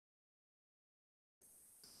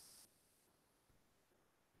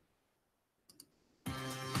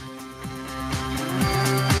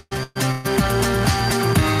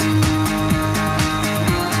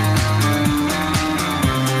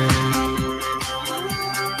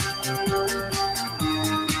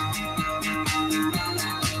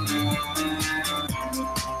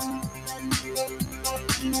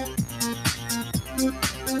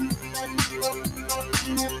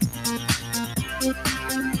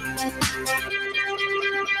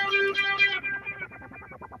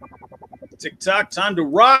TikTok, time to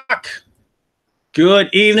rock.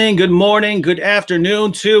 Good evening, good morning, good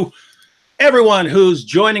afternoon to everyone who's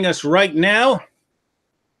joining us right now.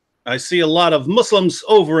 I see a lot of Muslims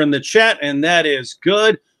over in the chat, and that is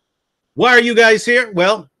good. Why are you guys here?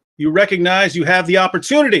 Well, you recognize you have the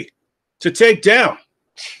opportunity to take down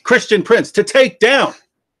Christian Prince, to take down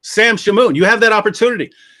Sam Shamoun. You have that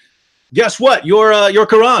opportunity. Guess what? Your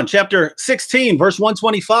Quran, chapter 16, verse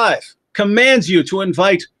 125, commands you to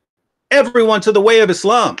invite everyone to the way of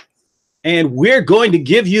Islam. And we're going to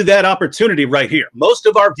give you that opportunity right here. Most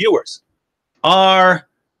of our viewers are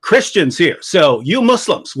Christians here. So you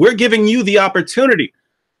Muslims, we're giving you the opportunity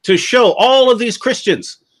to show all of these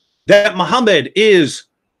Christians that Muhammad is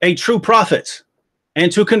a true prophet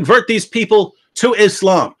and to convert these people to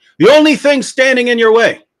Islam. The only thing standing in your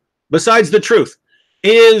way, besides the truth,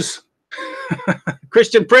 is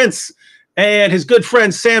Christian Prince and his good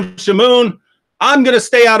friend Sam Shamoun. I'm going to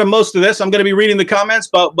stay out of most of this. I'm going to be reading the comments,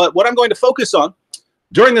 but what I'm going to focus on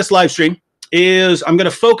during this live stream is I'm going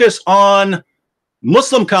to focus on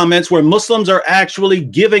Muslim comments where Muslims are actually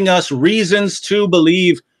giving us reasons to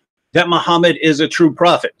believe that Muhammad is a true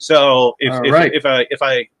prophet. So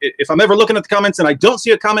if I'm ever looking at the comments and I don't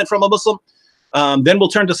see a comment from a Muslim, then we'll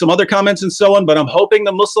turn to some other comments and so on. But I'm hoping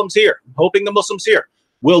the Muslims here,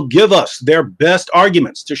 will give us their best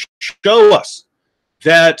arguments to show us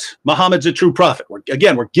that Muhammad's a true prophet. We're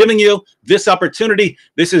giving you this opportunity.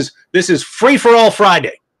 This is free for all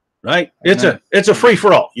Friday, right? Amen. It's a free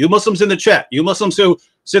for all. You Muslims in the chat, you Muslims who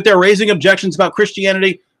sit there raising objections about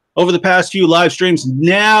Christianity over the past few live streams,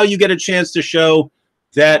 now you get a chance to show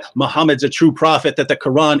that Muhammad's a true prophet, that the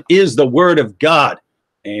Quran is the word of God.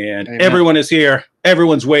 And Amen. Everyone is here.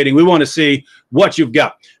 Everyone's waiting. We want to see what you've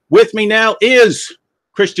got. With me now is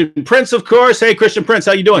Christian Prince, of course. Hey, Christian Prince,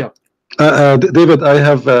 how you doing? Yeah. David, I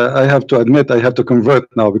have to admit I have to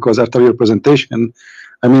convert now because after your presentation,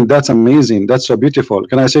 I mean, that's amazing. That's so beautiful.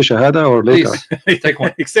 Can I say Shahada or later? Please, take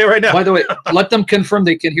one. Say it right now. By the way, let them confirm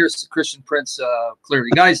they can hear Christian Prince clearly.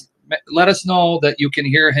 Guys, let us know that you can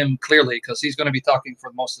hear him clearly because he's going to be talking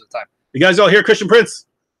for most of the time. You guys all hear Christian Prince?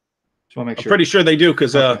 Just want to make sure. I'm pretty sure they do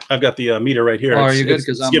because I've got the meter right here. Oh, are you good?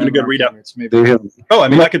 Because I'm giving a good readout. Maybe. Oh, I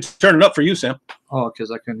mean, I could turn it up for you, Sam. Oh,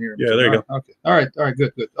 because I couldn't hear him. Yeah, there you go. Okay. All right.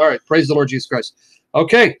 Good. All right. Praise the Lord Jesus Christ.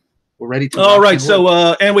 Okay. We're ready to. All right.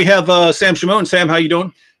 So, and we have Sam Shamoun. Sam, how you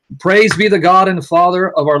doing? Praise be the God and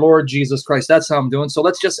Father of our Lord Jesus Christ. That's how I'm doing. So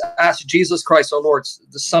let's just ask Jesus Christ, our Lord,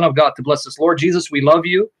 the Son of God, to bless us. Lord Jesus, we love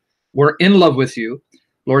you. We're in love with you.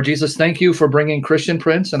 Lord Jesus, thank you for bringing Christian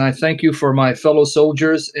Prince. And I thank you for my fellow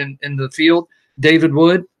soldiers in the field, David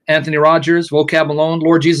Wood, Anthony Rogers, Vocab Malone.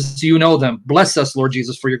 Lord Jesus, you know them. Bless us, Lord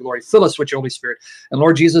Jesus, for your glory. Fill us with your Holy Spirit. And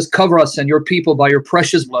Lord Jesus, cover us and your people by your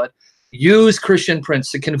precious blood. Use Christian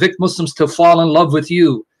Prince to convict Muslims to fall in love with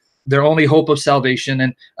you, their only hope of salvation,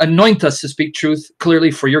 and anoint us to speak truth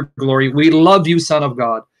clearly for your glory. We love you, Son of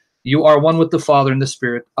God. You are one with the Father and the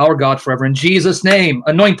Spirit, our God forever. In Jesus' name,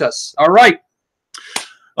 anoint us. All right.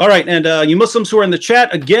 All right. And you Muslims who are in the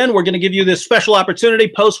chat, again, we're going to give you this special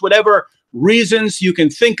opportunity. Post whatever reasons you can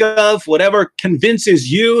think of, whatever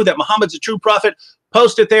convinces you that Muhammad's a true prophet.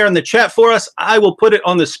 Post it there in the chat for us. I will put it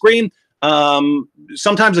on the screen.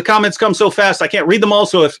 Sometimes the comments come so fast I can't read them all.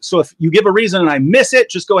 So if you give a reason and I miss it,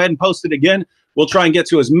 just go ahead and post it again. We'll try and get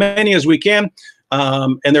to as many as we can.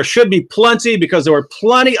 And there should be plenty because there were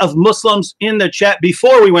plenty of Muslims in the chat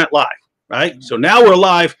before we went live. Right. So now we're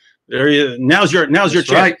live. Now's your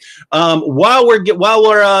chance. Right. While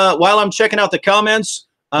I'm checking out the comments,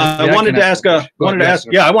 I wanted to ask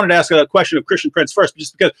a question of Christian Prince first,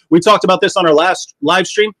 just because we talked about this on our last live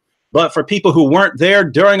stream. But for people who weren't there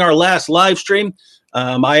during our last live stream,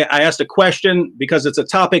 I asked a question because it's a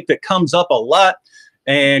topic that comes up a lot.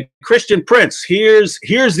 And Christian Prince, here's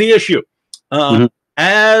the issue.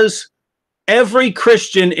 As every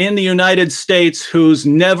Christian in the United States who's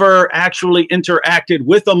never actually interacted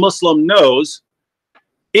with a Muslim knows,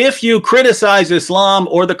 if you criticize Islam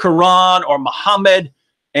or the Quran or Muhammad,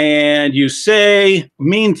 and you say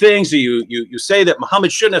mean things, you say that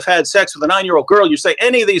Muhammad shouldn't have had sex with a 9-year-old girl, you say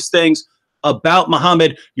any of these things about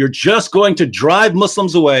Muhammad, you're just going to drive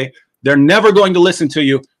Muslims away. They're never going to listen to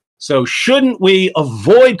you. So shouldn't we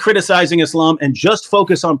avoid criticizing Islam and just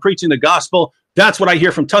focus on preaching the gospel? That's what I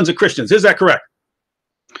hear from tons of Christians. Is that correct?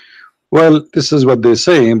 Well, this is what they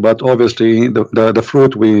say, but obviously the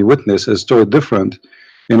fruit we witness is totally different.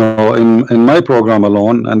 You know, in my program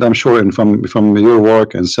alone, and I'm sure from your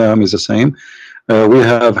work, and Sam is the same, we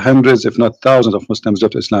have hundreds, if not thousands, of Muslims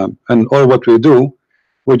left Islam, and all what we do,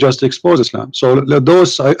 we just expose Islam. So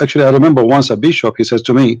those, I remember once a bishop, he says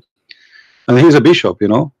to me, and he's a bishop, you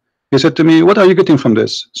know. He said to me, what are you getting from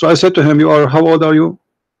this? So I said to him, how old are you,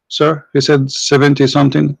 sir? He said 70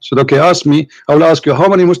 something. I said, okay, ask me. I will ask you, how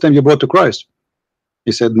many Muslims you brought to Christ?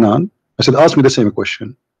 He said, none. I said, ask me the same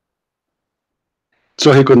question.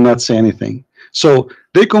 So he could not say anything. So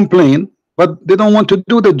they complain, but they don't want to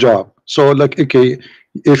do the job. So like, okay,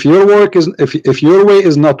 if your work is, if your way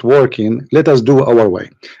is not working, let us do our way.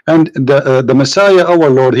 And the Messiah, our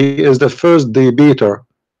Lord, he is the first debater.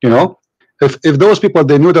 You know, if those people,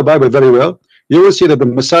 they knew the Bible very well, you will see that the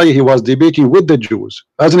Messiah, he was debating with the Jews.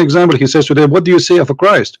 As an example, he says to them, what do you say of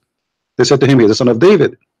Christ? They said to him, he is the son of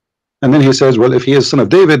David. And then he says, well, if he is son of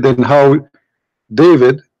David, then how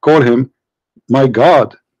David called him my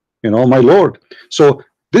God, you know, my Lord. So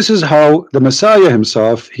this is how the Messiah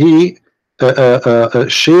himself, he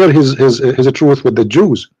share his truth with the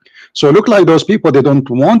Jews. So look like those people, they don't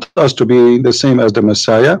want us to be the same as the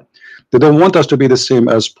Messiah. They don't want us to be the same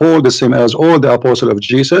as Paul, the same as all the apostles of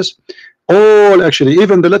Jesus. All actually,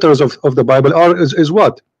 even the letters of the Bible is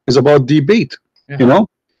what? Is about debate. You know,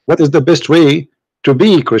 what is the best way to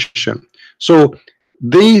be Christian? So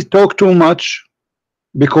they talk too much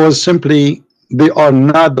because simply they are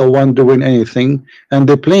not the one doing anything, and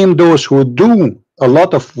they blame those who do a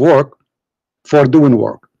lot of work for doing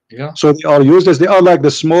work. Yeah. So they are useless. They are like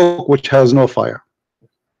the smoke which has no fire.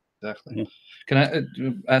 Exactly.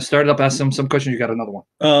 Can I start up, ask some questions? You got another one?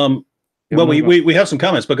 Well, we have some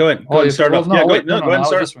comments, but go ahead. Go ahead and start off. No, yeah, go ahead and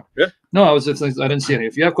start. Good. No, I didn't see any.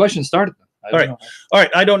 If you have questions, start it. All right. All right.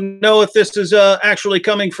 I don't know if this is actually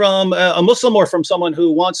coming from a Muslim or from someone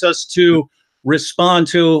who wants us to respond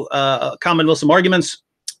to common Muslim arguments,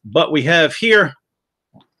 but we have here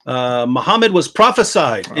Muhammad was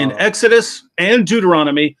prophesied in Exodus and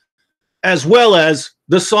Deuteronomy, as well as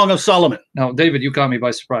the Song of Solomon. Now, David, you caught me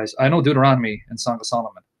by surprise. I know Deuteronomy and Song of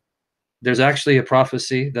Solomon. There's actually a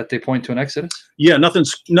prophecy that they point to in Exodus? Yeah,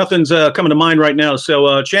 nothing's coming to mind right now.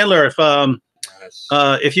 So, Chandler,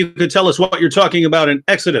 if you could tell us what you're talking about in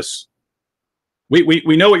Exodus.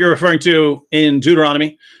 We know what you're referring to in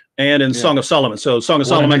Deuteronomy and in Song of Solomon. So Song of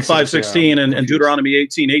Solomon 5:16 and Deuteronomy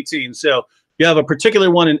 18:18. So if you have a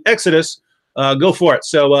particular one in Exodus, go for it.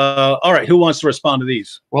 So all right, who wants to respond to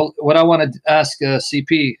these? Well, what I want to ask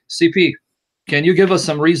CP, can you give us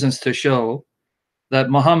some reasons to show that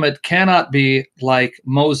Muhammad cannot be like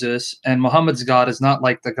Moses, and Muhammad's God is not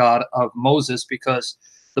like the God of Moses? Because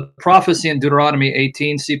the prophecy in Deuteronomy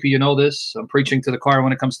 18, CP, you know this, I'm preaching to the choir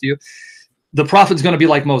when it comes to you. The prophet's going to be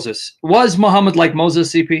like Moses. Was Muhammad like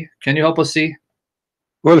Moses, CP? Can you help us see?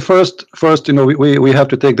 Well, first, you know, we have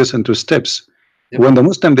to take this into steps. Yep. When the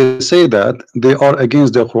Muslims, they say that, they are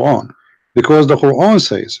against the Quran, because the Quran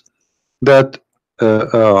says that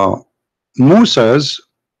Moses,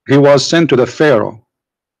 he was sent to the Pharaoh.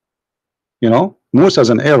 You know, Moses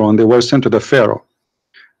and Aaron, they were sent to the Pharaoh.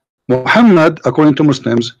 Muhammad, according to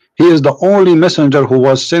Muslims, he is the only messenger who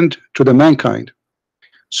was sent to the mankind.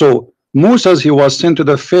 So Moses, he was sent to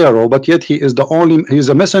the Pharaoh, but yet he is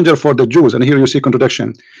a messenger for the Jews. And here you see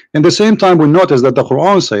contradiction. In the same time, we notice that the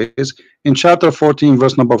Quran says in chapter 14,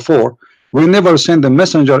 verse number 4, we never send a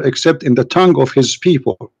messenger except in the tongue of his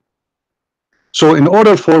people. So in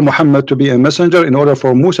order for Muhammad to be a messenger, in order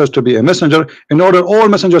for Moses to be a messenger, in order all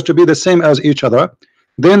messengers to be the same as each other,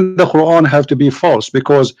 then the Quran have to be false,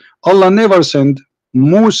 because Allah never sent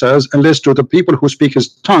Moses unless to the people who speak his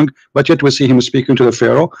tongue, but yet we see him speaking to the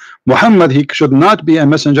Pharaoh. Muhammad, he should not be a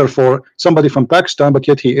messenger for somebody from Pakistan, but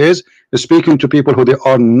yet he is speaking to people who they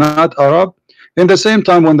are not Arab. In the same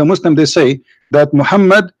time, when the Muslim, they say that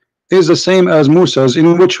Muhammad is the same as Moses,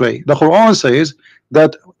 in which way? The Quran says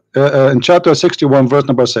that in chapter 61, verse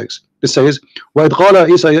number 6, it says, وَإِذْ قَالَ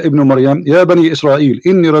عِيسَى ابْنُ مَرْيَمَ يَا بَنِي إِسْرَائِيلِ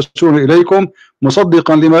إِنِّي رَسُولٌ إِلَيْكُمْ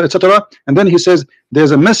مُصَدِّقًا لِمَا etc. And then he says,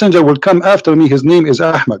 there's a messenger will come after me, his name is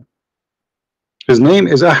Ahmad. His name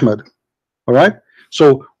is Ahmad. All right?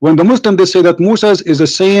 So when the Muslims, they say that Moses is the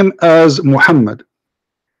same as Muhammad,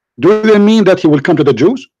 do they mean that he will come to the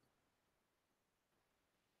Jews?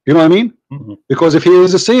 You know what I mean? Mm-hmm. Because if he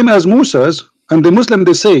is the same as Moses, and the Muslim,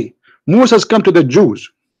 they say Moses come to the Jews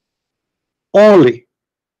only,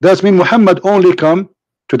 that means Muhammad only come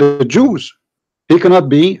to the Jews. He cannot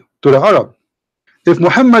be to the Arab. If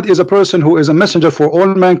Muhammad is a person who is a messenger for all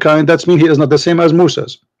mankind, that means he is not the same as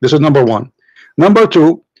Moses. This is number one. Number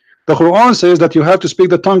two, the Quran says that you have to speak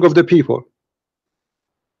the tongue of the people.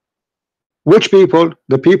 Which people?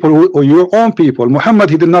 The people who your own people. Muhammad,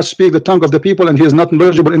 he did not speak the tongue of the people, and he is not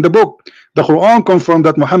knowledgeable in the book. The Quran confirmed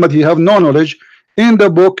that Muhammad, he have no knowledge in the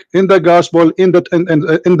book, in the gospel, in the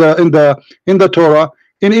Torah,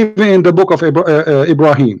 and even in the book of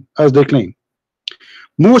Ibrahim, as they claim.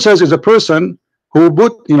 Moses is a person who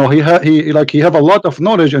put, you know, he have a lot of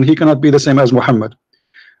knowledge and he cannot be the same as Muhammad.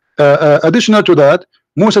 Additional to that,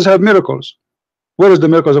 Moses had miracles. Where is the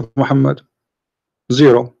miracles of Muhammad?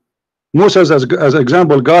 Zero. Moses, as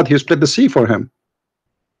example, God, he split the sea for him.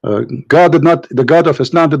 God did not, the God of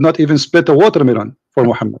Islam did not even split a watermelon for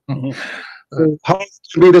Muhammad. So how it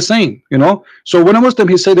can be the same, you know? So when a Muslim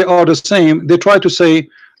he say they are the same, they try to say,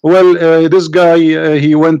 well, this guy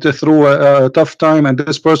he went through a tough time, and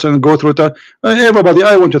this person go through tough. Everybody,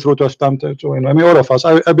 I went through tough time too. You know, I mean, all of us.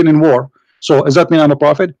 I've been in war. So does that mean I'm a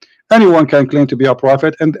prophet? Anyone can claim to be a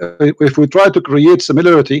prophet, and if we try to create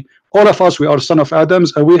similarity, all of us we are son of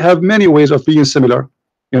Adams, and we have many ways of being similar,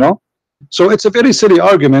 you know. So it's a very silly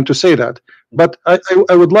argument to say that. But I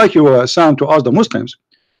would like you, Sam, to ask the Muslims,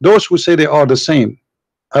 those who say they are the same,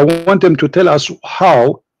 I want them to tell us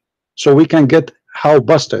how, so we can get how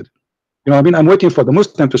busted. You know what I mean? I'm waiting for the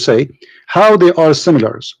Muslim to say how they are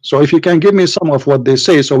similars. So if you can give me some of what they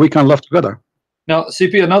say, so we can laugh together. Now,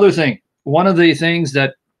 CP, another thing. One of the things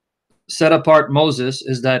that set apart Moses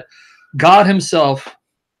is that God himself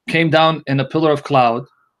came down in a pillar of cloud,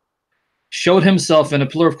 showed himself in a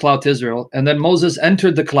pillar of cloud to Israel, and then Moses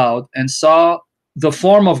entered the cloud and saw the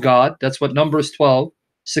form of God. That's what Numbers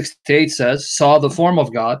 12:6-8 says, saw the form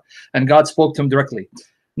of God, and God spoke to him directly.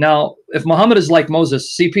 Now, if Muhammad is like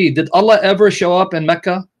Moses, CP, did Allah ever show up in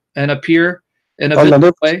Mecca and appear in a Allah visible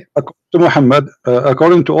never, way? according to Muhammad,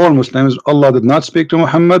 according to all Muslims, Allah did not speak to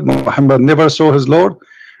Muhammad. Muhammad never saw his Lord,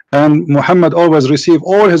 and Muhammad always received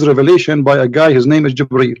all his revelation by a guy. His name is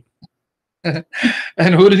Jibreel.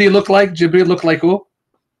 And who did he look like? Jibreel looked like who?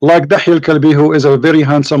 Like Dahi al-Kalbi, who is a very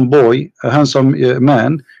handsome boy, a handsome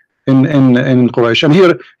man in Quraysh. And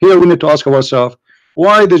here we need to ask ourselves,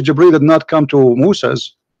 why did Jibreel did not come to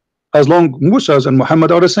Moses, as long Moses and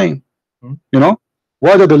Muhammad are the same? You know,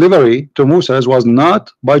 why the delivery to Moses was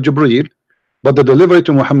not by Jibreel, but the delivery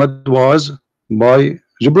to Muhammad was by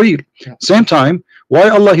Jibreel. Same time, why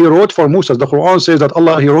Allah he wrote for Moses? The Quran says that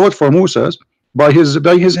Allah he wrote for Moses by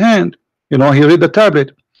his hand. You know, he read the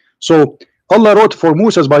tablet. So Allah wrote for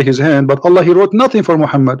Moses by his hand, but Allah he wrote nothing for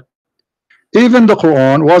Muhammad. Even the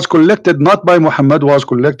Quran was collected not by Muhammad, was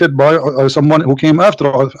collected by someone who came after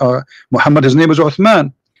Muhammad. His name is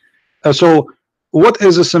Uthman. So what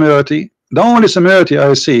is the similarity? The only similarity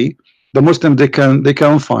I see, the Muslim they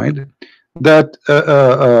can find that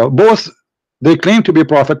both they claim to be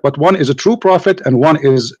prophet, but one is a true prophet and one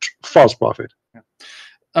is false prophet.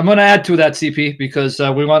 I'm going to add to that, CP, because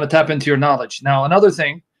we want to tap into your knowledge. Now, another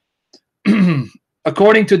thing,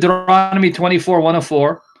 according to Deuteronomy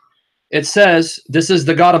 24:104, it says, this is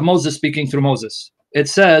the God of Moses speaking through Moses. It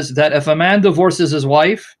says that if a man divorces his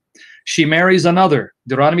wife, she marries another.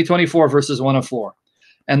 Deuteronomy 24:104.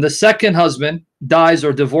 And the second husband dies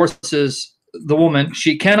or divorces the woman,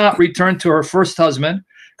 she cannot return to her first husband,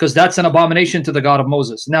 because that's an abomination to the God of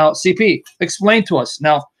Moses. Now, CP, explain to us.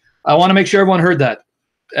 Now, I want to make sure everyone heard that.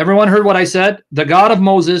 Everyone heard what I said? The God of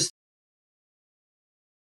Moses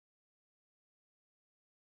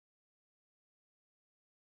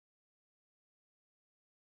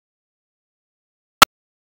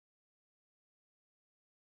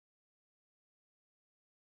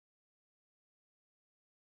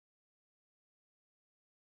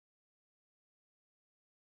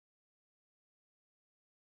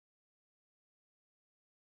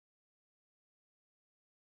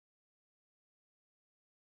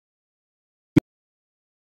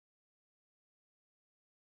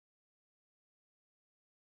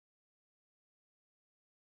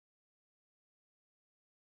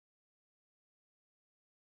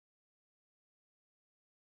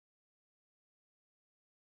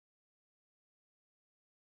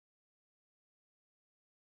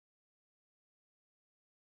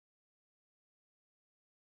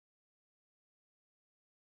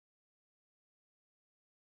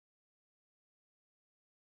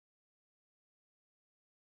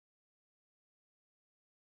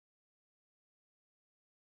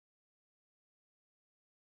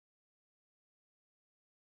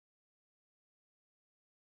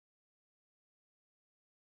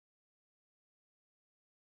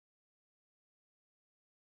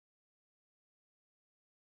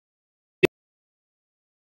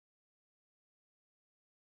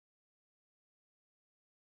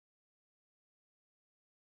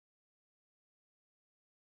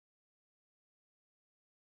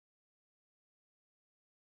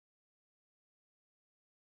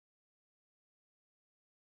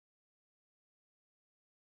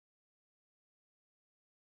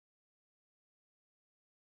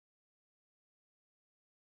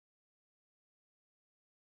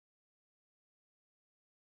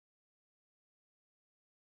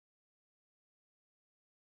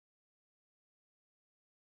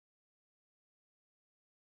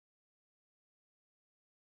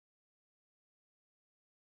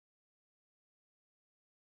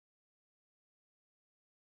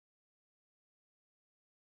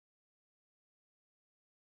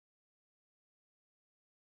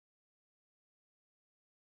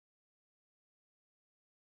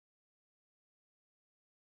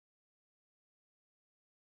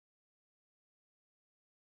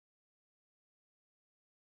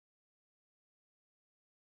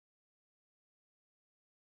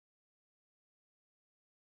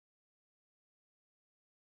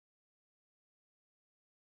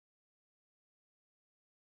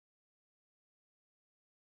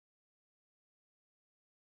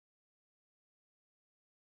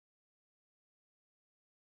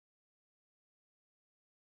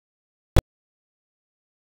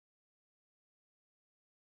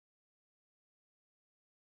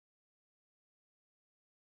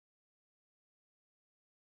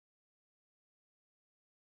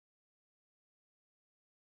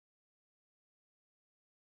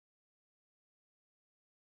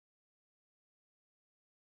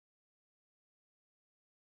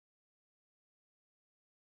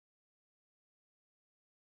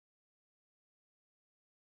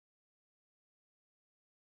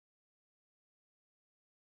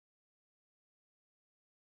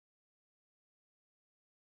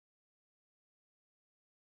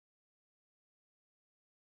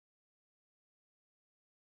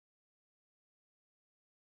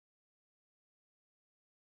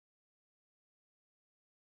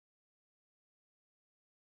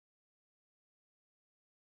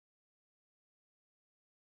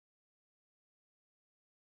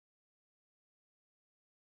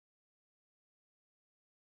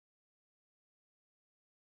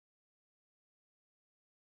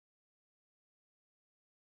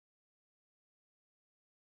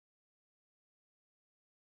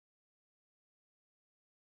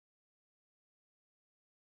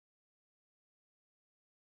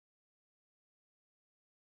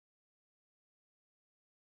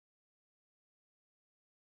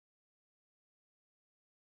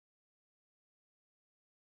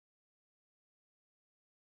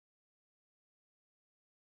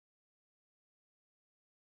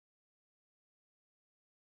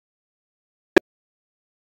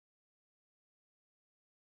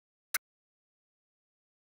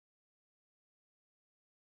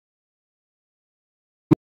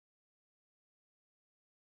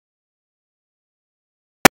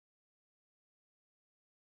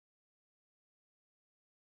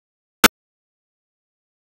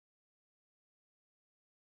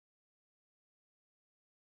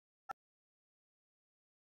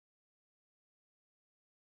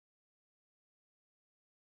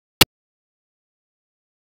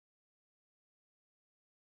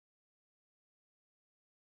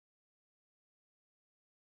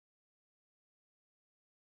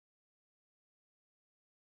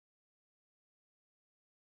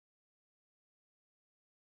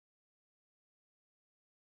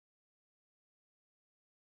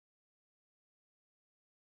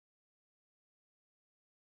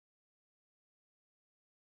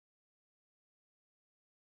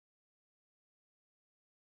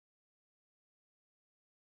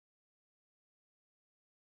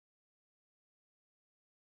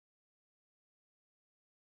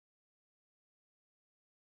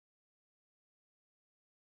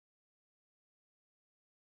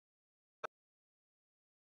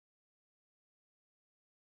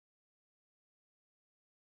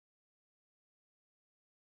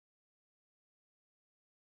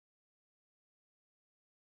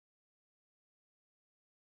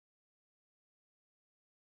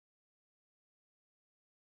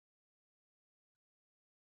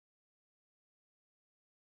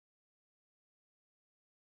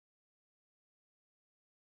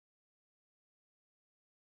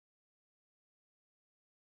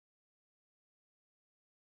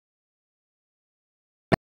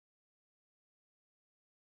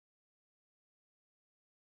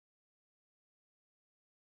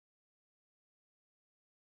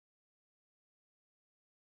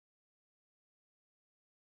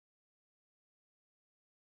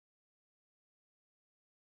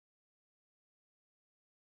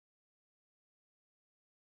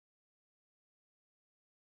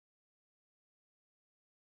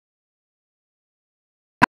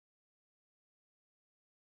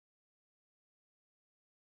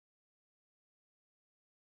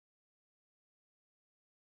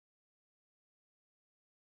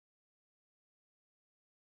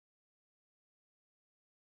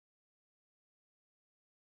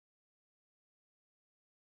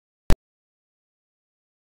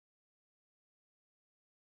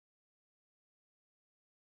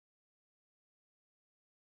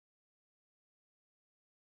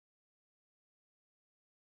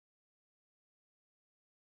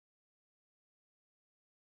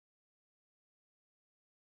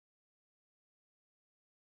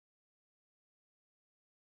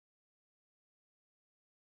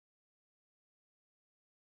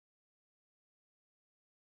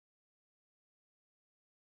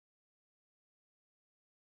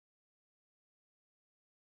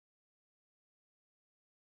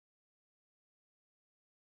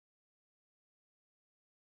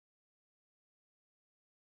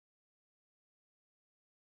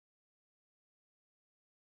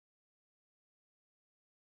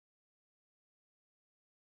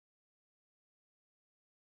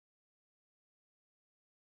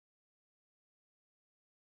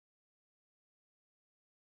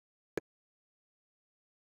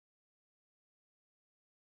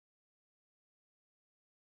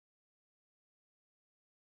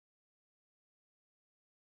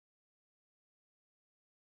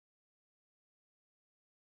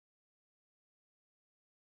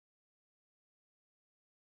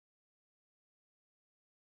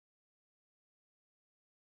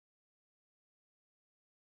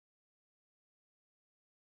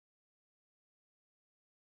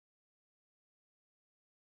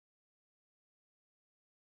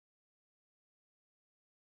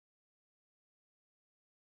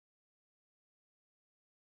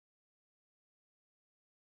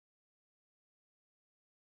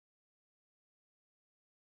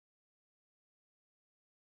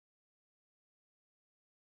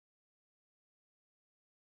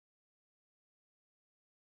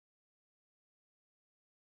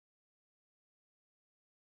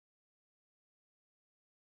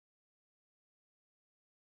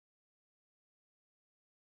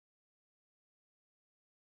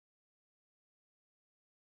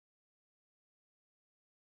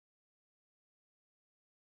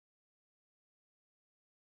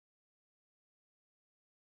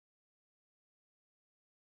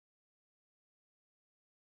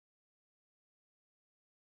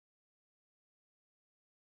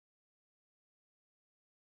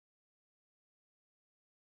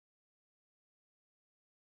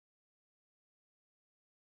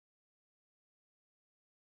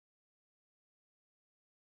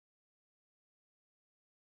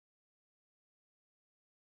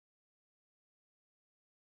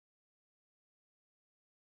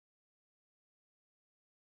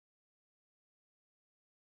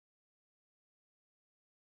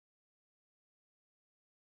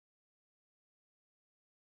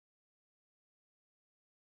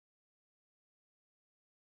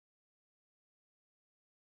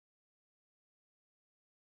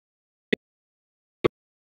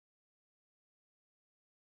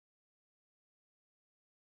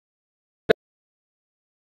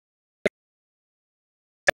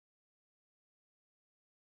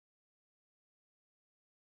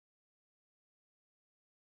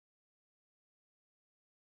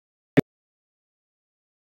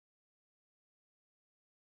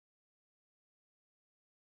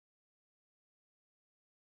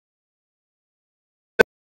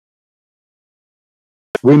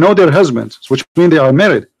We know their husbands, which means they are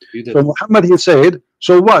married. So Muhammad, he said,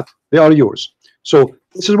 so what? They are yours. So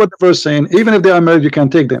this is what the verse saying. Even if they are married, you can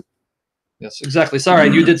take them. Yes, exactly. Sorry,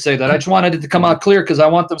 you did say that. I just wanted it to come out clear because I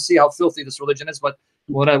want them to see how filthy this religion is. But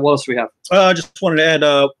what else do we have? I just wanted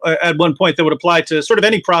to add one point that would apply to sort of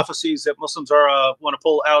any prophecies that Muslims are want to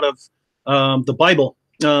pull out of the Bible.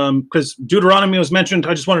 Because Deuteronomy was mentioned.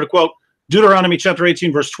 I just wanted to quote Deuteronomy chapter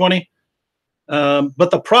 18, verse 20. But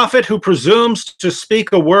the prophet who presumes to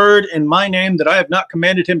speak a word in my name that I have not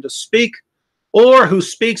commanded him to speak, or who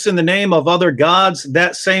speaks in the name of other gods,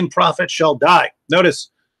 that same prophet shall die. Notice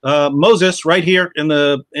Moses right here in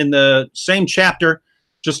the same chapter,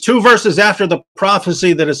 just 2 verses after the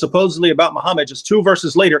prophecy that is supposedly about Muhammad, just 2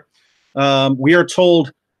 verses later, we are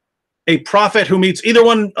told a prophet who meets either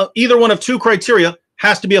one of 2 criteria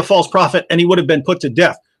has to be a false prophet, and he would have been put to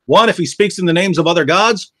death. 1, if he speaks in the names of other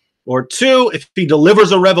gods, or 2, if he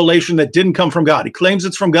delivers a revelation that didn't come from God. He claims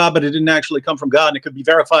it's from God, but it didn't actually come from God, and it could be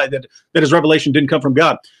verified that his revelation didn't come from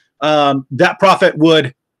God. That prophet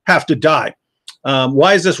would have to die.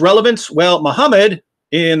 Why is this relevant? Well, Muhammad,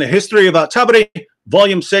 in the History of Tabari,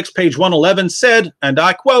 Volume 6, page 111, said, and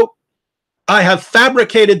I quote, I have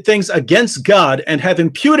fabricated things against God and have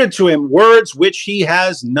imputed to him words which he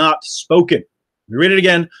has not spoken. Read it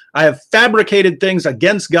again. I have fabricated things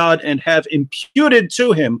against God and have imputed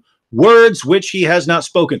to him words which he has not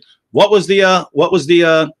spoken. What was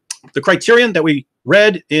the criterion that we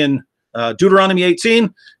read in Deuteronomy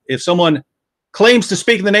 18? If someone claims to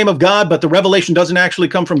speak in the name of God, but the revelation doesn't actually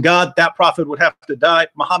come from God, that prophet would have to die.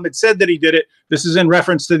 Muhammad said that he did it. This is in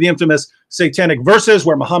reference to the infamous satanic verses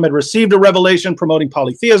where Muhammad received a revelation promoting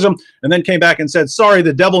polytheism and then came back and said, sorry,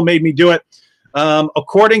 the devil made me do it.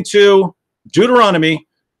 According to Deuteronomy,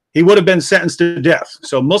 he would have been sentenced to death.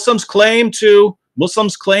 So Muslims claim to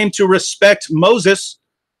respect Moses.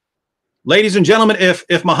 Ladies and gentlemen,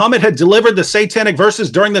 if Muhammad had delivered the satanic verses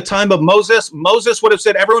during the time of Moses, Moses would have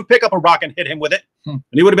said, everyone pick up a rock and hit him with it, and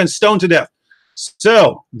he would have been stoned to death.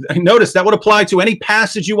 So notice that would apply to any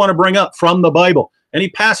passage you want to bring up from the Bible, any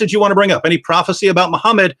passage you want to bring up, any prophecy about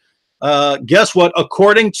Muhammad. Guess what?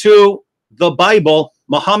 According to the Bible,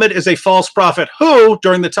 Muhammad is a false prophet who,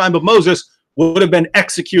 during the time of Moses, would have been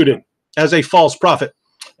executed as a false prophet.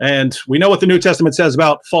 And we know what the New Testament says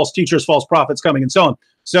about false teachers, false prophets coming, and so on.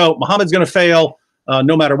 So Muhammad's going to fail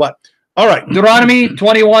no matter what. All right. Deuteronomy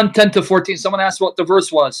 21:10-14. Someone asked what the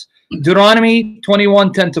verse was. Deuteronomy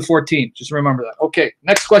 21:10-14. Just remember that. Okay.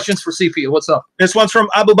 Next questions for CP. What's up? This one's from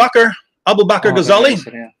Abu Bakr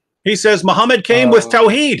Ghazali. Yeah. He says, Muhammad came with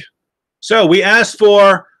Tawheed. So we asked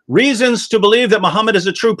for reasons to believe that Muhammad is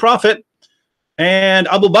a true prophet. And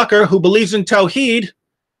Abu Bakr, who believes in Tawheed,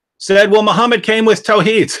 said, well, Muhammad came with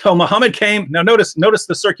Tawheed. So Muhammad came. Now notice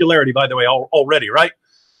the circularity, by the way, already, right?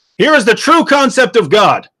 Here is the true concept of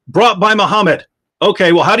God brought by Muhammad.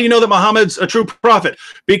 Okay, well, how do you know that Muhammad's a true prophet?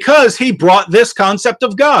 Because he brought this concept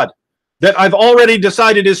of God that I've already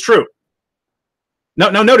decided is true. Now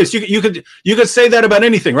notice you could say that about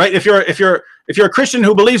anything, right? If you're a Christian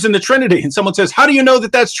who believes in the Trinity and someone says, how do you know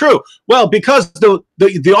that that's true? Well, because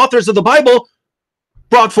the authors of the Bible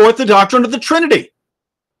brought forth the doctrine of the Trinity,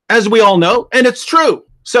 as we all know, and it's true.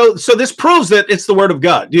 So this proves that it's the word of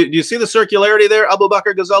God. Do you see the circularity there, Abu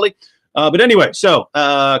Bakr Ghazali? But anyway, so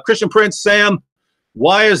Christian Prince, Sam,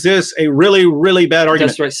 why is this a really, really bad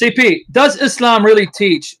argument? That's right. CP, does Islam really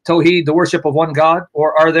teach Tawheed, the worship of one God,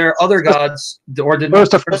 or are there other gods? Or did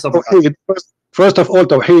first of all,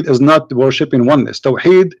 Tawheed is not worshiping oneness.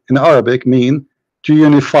 Tawheed in Arabic mean to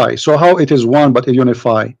unify. So how it is one but it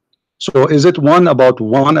unify? So is it one about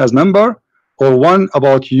one as number or one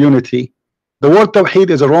about unity? The word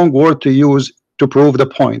Tawheed is a wrong word to use to prove the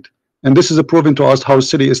point. And this is proving to us how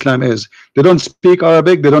silly Islam is. They don't speak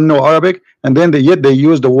Arabic, they don't know Arabic, and then yet they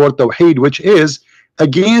use the word Tawheed, which is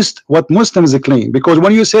against what Muslims claim. Because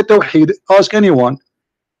when you say Tawheed, ask anyone.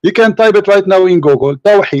 You can type it right now in Google.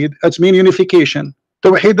 Tawheed, it means unification.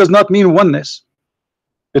 Tawheed does not mean oneness.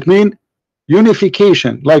 It means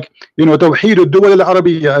unification. Like, you know, Tawheed al-Duwal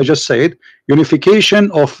al-Arabiya, I just said, unification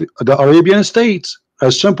of the Arabian states.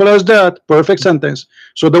 As simple as that. Perfect sentence.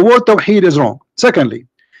 So the word Tawheed is wrong. Secondly,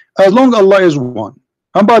 as long as Allah is one,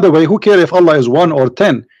 and by the way, who cares if Allah is 1 or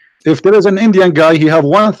 10? If there is an Indian guy, he have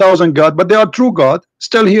 1,000 God, but they are true God,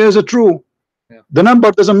 still he is a true. Yeah. The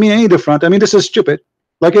number doesn't mean any different. I mean, this is stupid.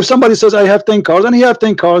 Like if somebody says I have 10 cars and he have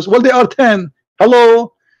 10 cars, well, they are 10.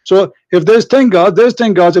 Hello. So if there's 10 gods, there's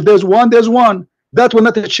 10 gods. If there's one, there's one. That will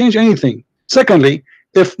not change anything. Secondly,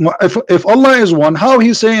 if Allah is one, how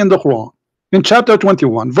he say in the Quran in chapter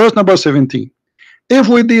 21 verse number 17, if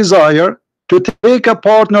we desire to take a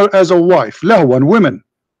partner as a wife, lahwan, women,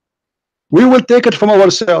 we will take it from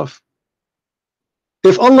ourselves.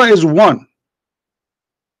 If Allah is one,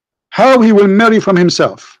 how he will marry from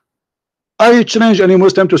himself? I challenge any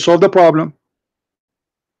Muslim to solve the problem,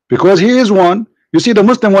 because he is one. You see, the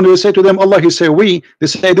Muslim, when we say to them Allah, he say we, they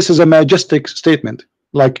say this is a majestic statement,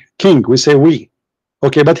 like king, we say we.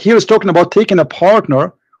 Okay, but here is talking about taking a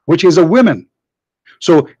partner which is a woman.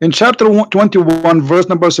 So in chapter 21 verse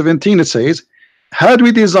number 17 it says, had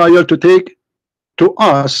we desire to take to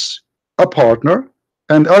us a partner,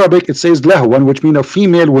 and Arabic it says lahwan, which means a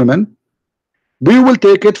female woman, we will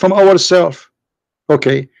take it from ourselves.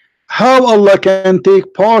 Okay, how Allah can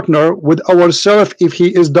take partner with ourselves if he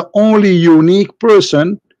is the only unique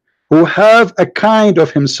person who have a kind of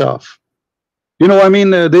himself? You know what I mean,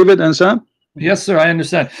 David and Sam? Yes, sir, I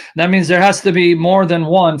understand. That means there has to be more than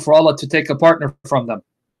one for Allah to take a partner from them.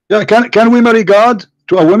 Yeah, can we marry God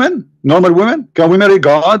to a woman, normal woman? Can we marry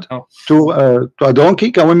God to a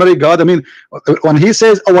donkey? Can we marry God? I mean, when he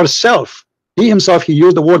says ourself, he himself, he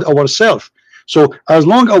used the word ourself. So as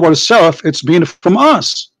long ourself, it's been from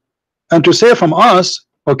us, and to say from us,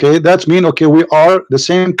 okay, that's mean okay, we are the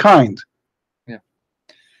same kind. Yeah.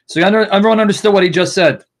 So everyone understood what he just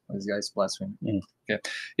said. These guys blaspheme. Okay.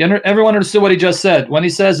 Everyone understood what he just said. When he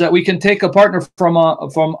says that we can take a partner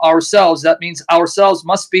from ourselves, that means ourselves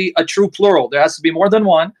must be a true plural. There has to be more than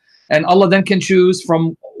one, and Allah then can choose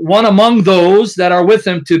from one among those that are with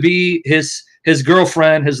him to be his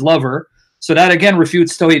girlfriend, his lover. So that again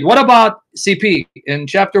refutes Tawheed. What about CP in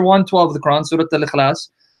chapter 112 of the Quran, Surah Al-Ikhlas,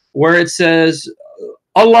 where it says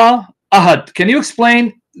Allah Ahad? Can you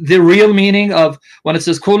explain the real meaning of when it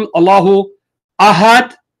says Kul Allahu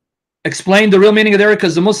Ahad? Explain the real meaning of there,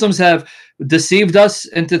 because the Muslims have deceived us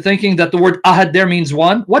into thinking that the word ahad there means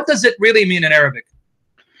one. What does it really mean in Arabic?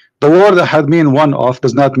 The word ahad mean one of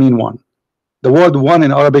does not mean one. The word one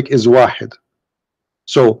in Arabic is wahid.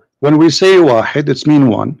 So when we say wahid, it's mean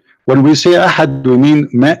one. When we say ahad, we mean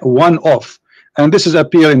one of. And this is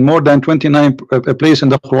appear in more than 29 places in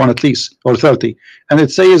the Quran, at least, or 30. And it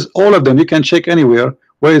says all of them. You can check anywhere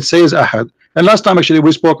where it says ahad. And last time actually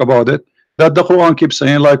we spoke about it, that the Quran keeps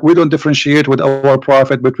saying like we don't differentiate with our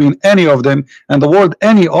prophet between any of them, and the word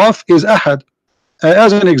any of is ahad.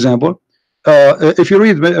 As an example, if you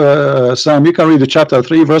read Sam, you can read the chapter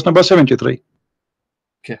 3 verse number 73.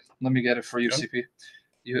 Okay, let me get it for you, CP.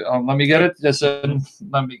 Let me get it.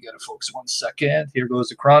 Let me get it, folks. 1 second. Here goes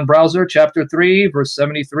the Quran browser, chapter 3 verse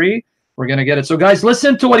 73. We're gonna get it. So guys,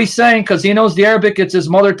 listen to what he's saying, because he knows the Arabic, it's his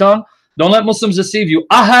mother tongue. Don't let Muslims deceive you.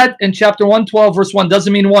 Ahad in chapter 112 verse 1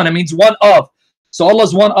 doesn't mean one, it means one of. So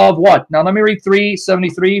Allah's one of what? Now let me read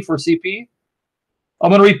 373 for CP. I'm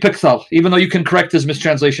going to read Pikthal, even though you can correct his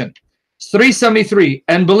mistranslation. 373,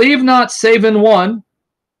 and believe not save in one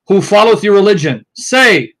who followeth your religion.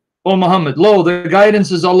 Say, O Muhammad, lo, the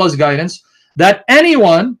guidance is Allah's guidance, that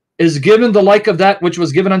anyone is given the like of that which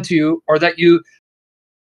was given unto you, or that you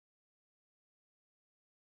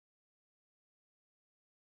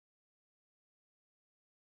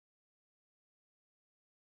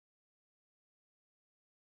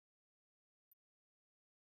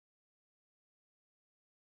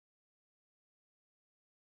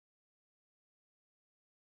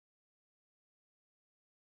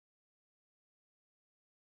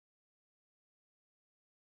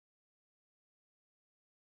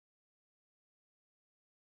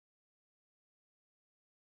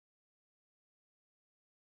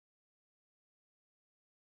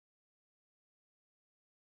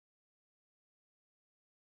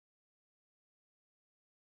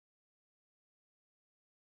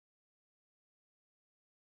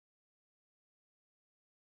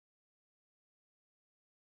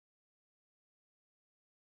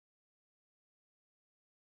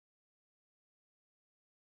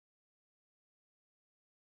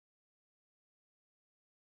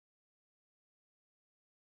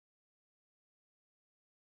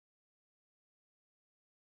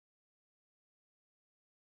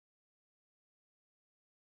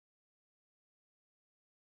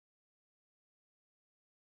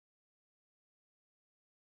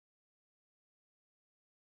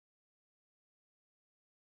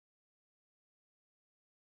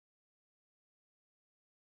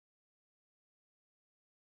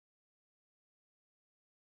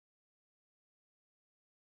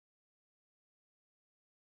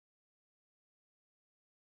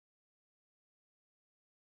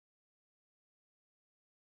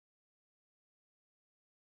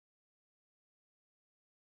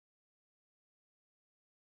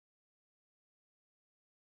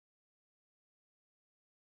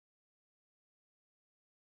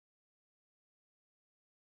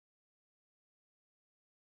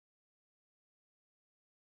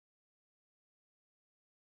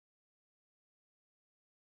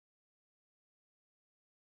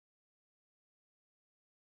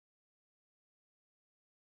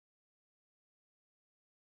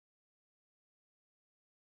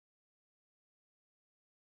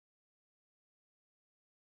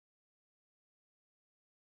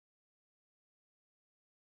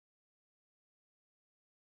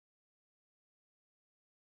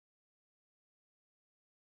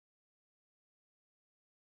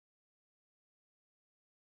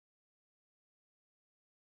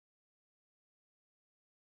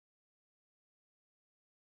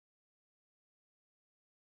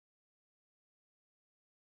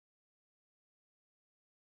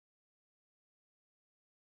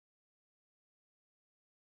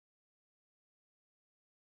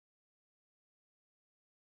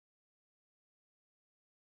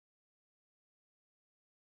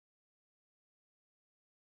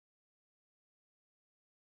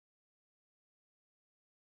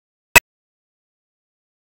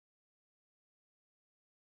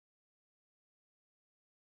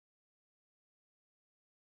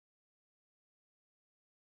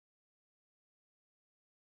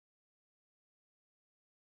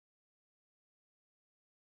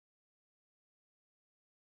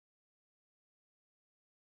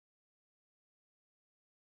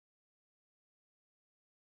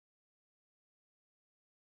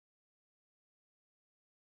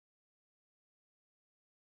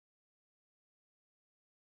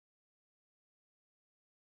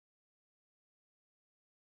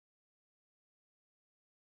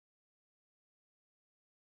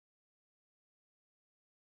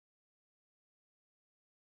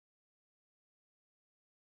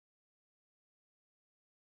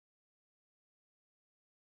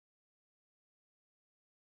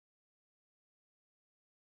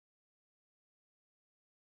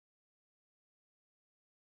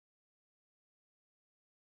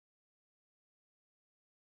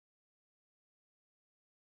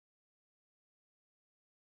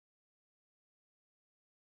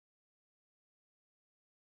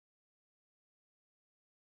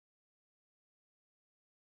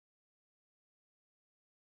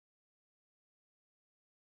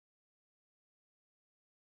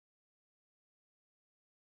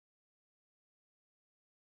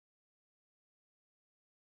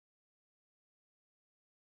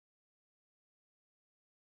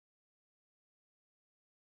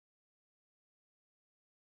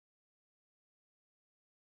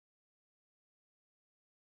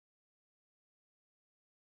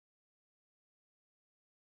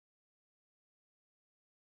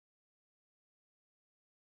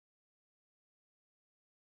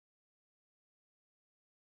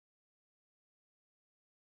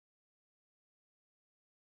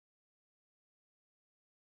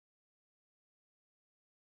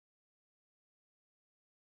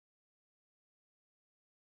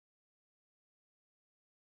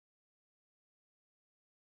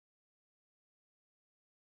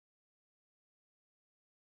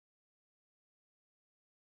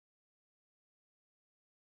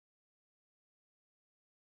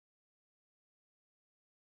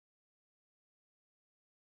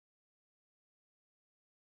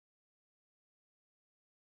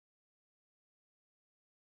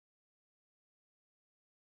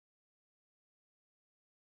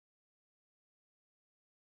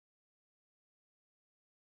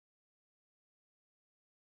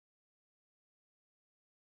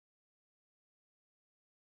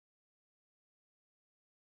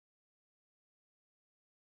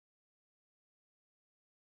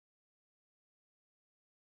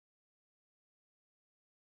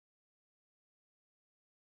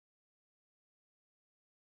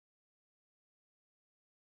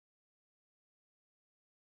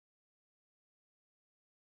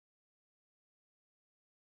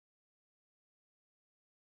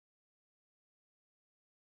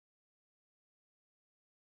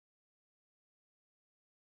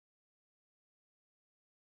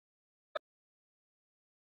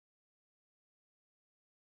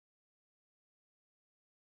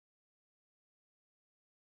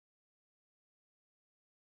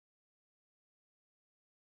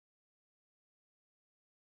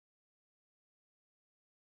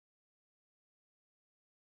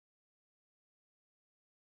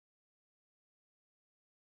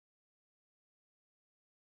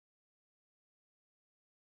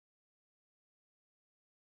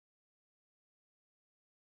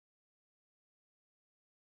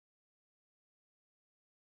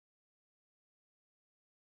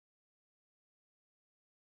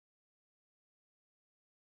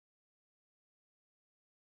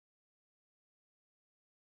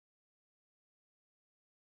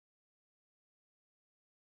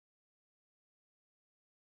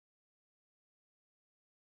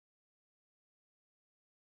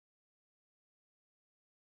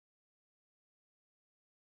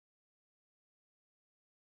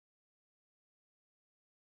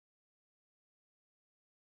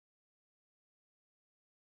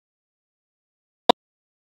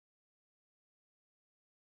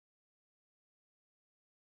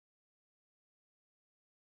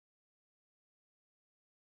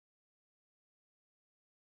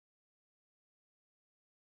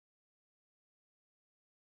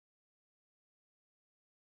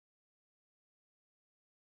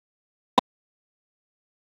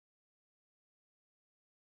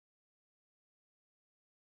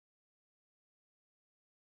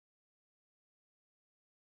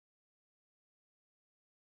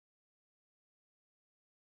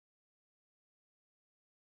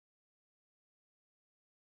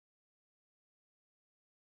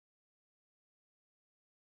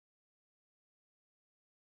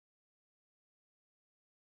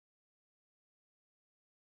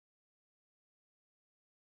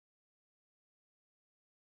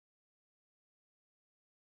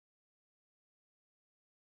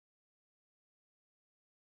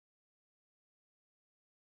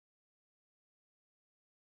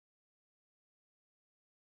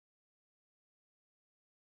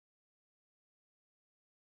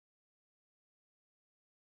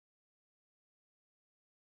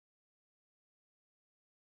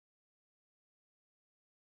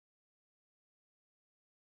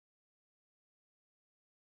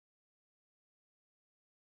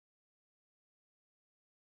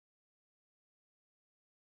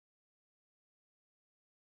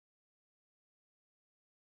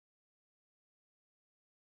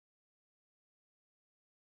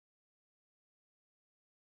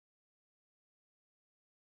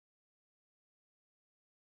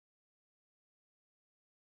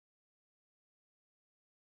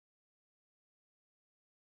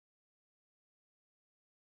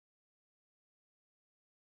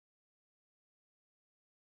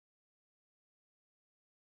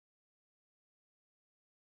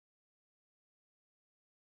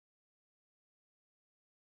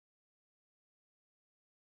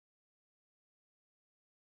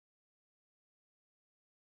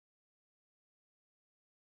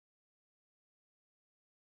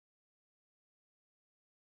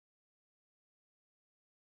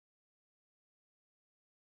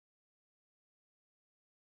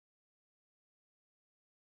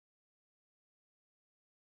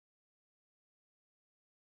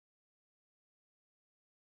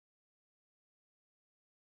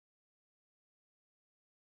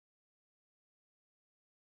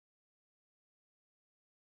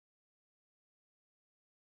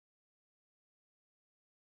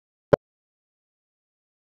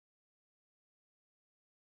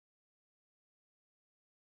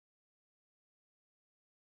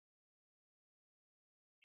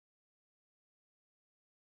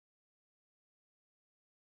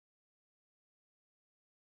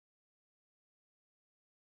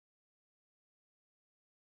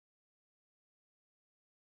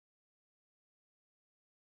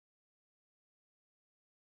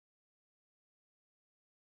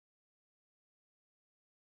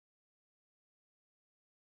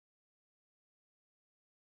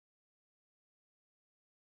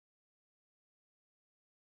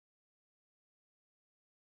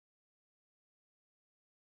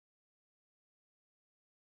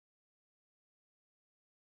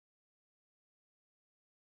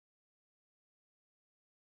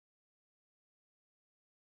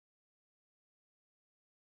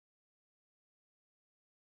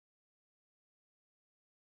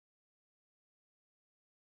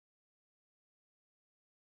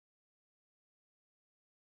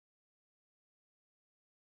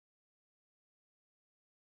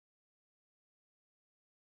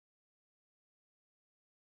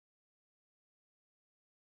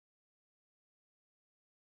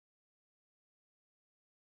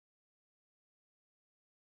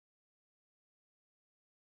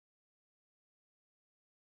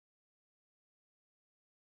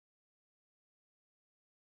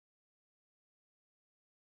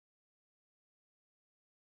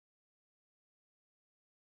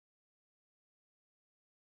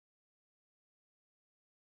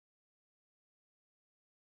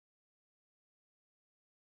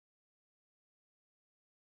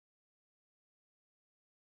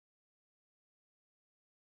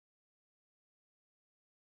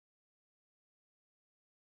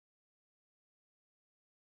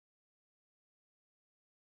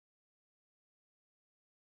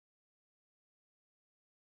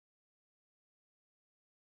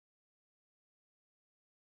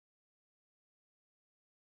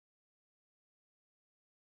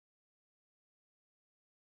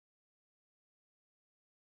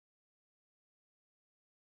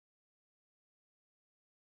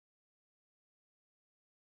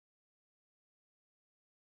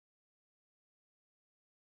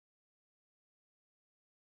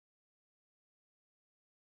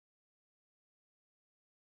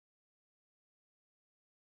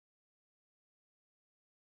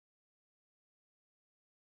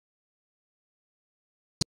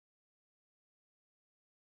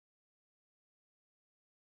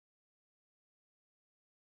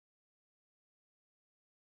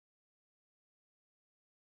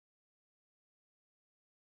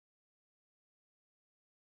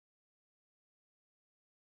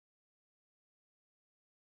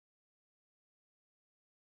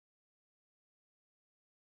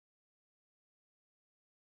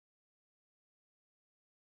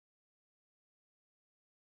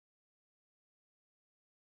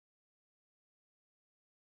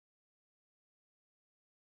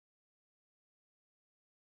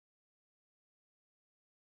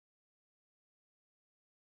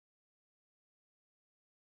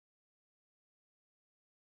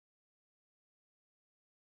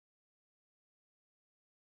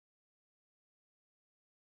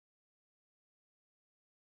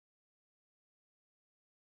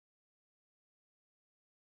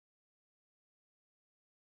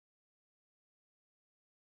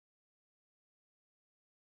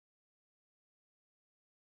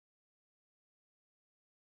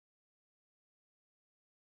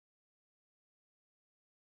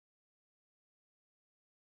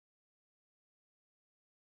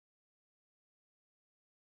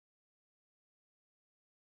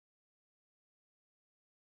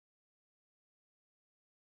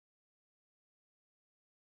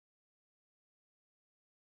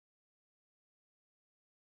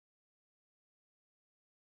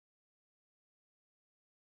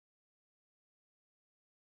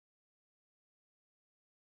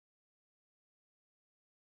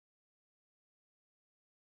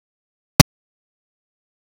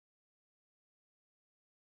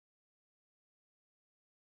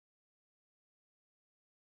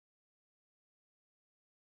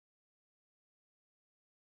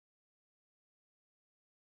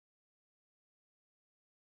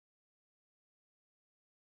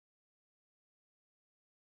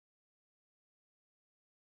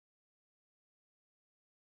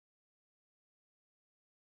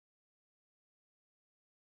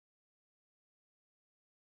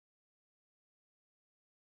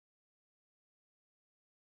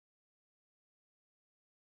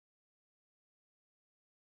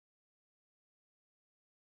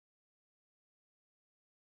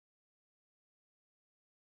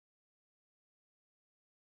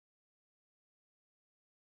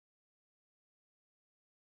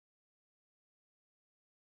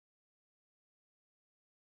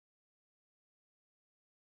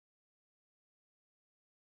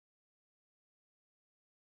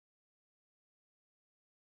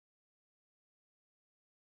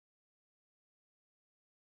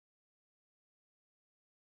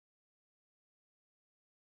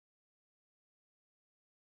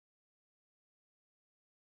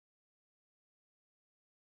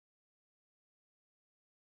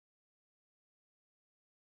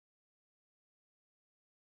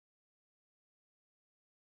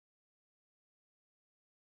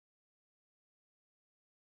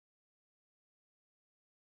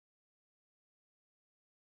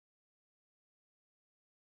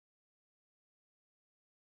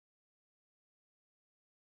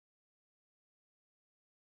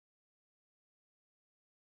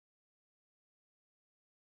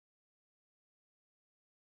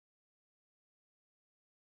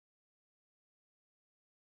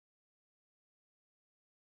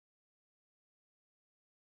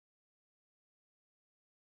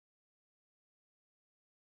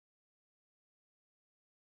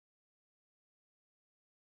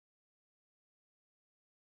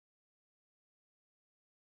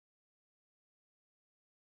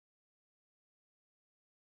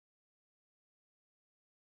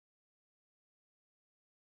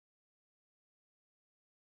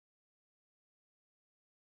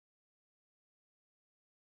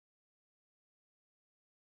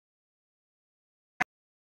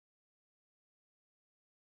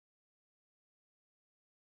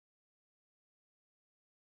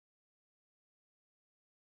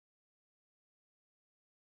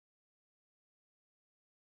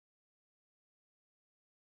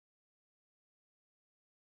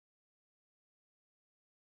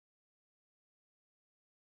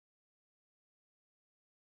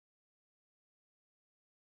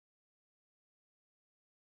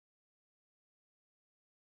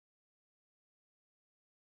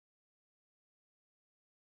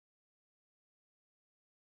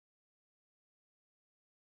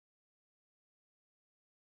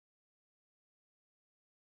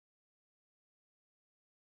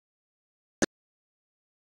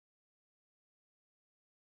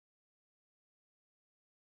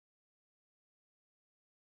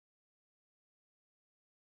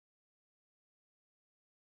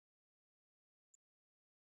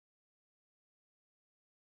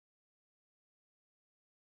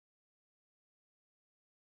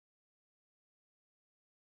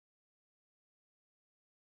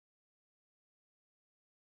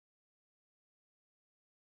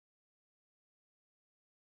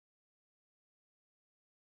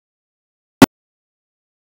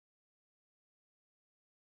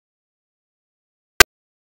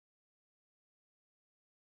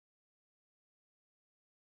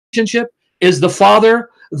relationship? Is the Father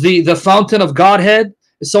the fountain of Godhead?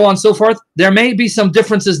 So on and so forth. There may be some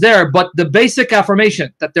differences there, but the basic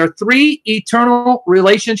affirmation that there are three eternal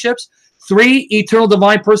relationships, three eternal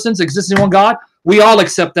divine persons existing in one God, we all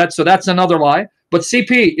accept that, so that's another lie. But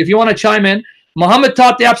CP, if you want to chime in, Muhammad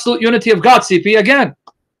taught the absolute unity of God, CP, again.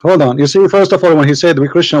 Hold on. You see, first of all, when he said we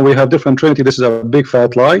Christian, we have different Trinity, this is a big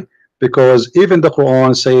fat lie, because even the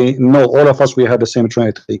Quran say, no, all of us, we have the same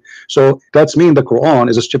Trinity. So that's mean the Quran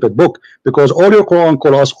is a stupid book, because all your Quran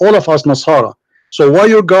call us, all of us, Nasara. So why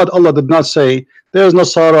your God Allah did not say there's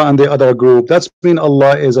Nasara and the other group? That's mean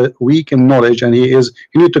Allah is a weak in knowledge and he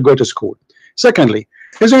need to go to school. Secondly,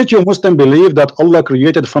 isn't it you Muslim believe that Allah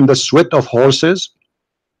created from the sweat of horses?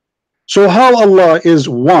 So how Allah is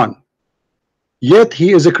one, yet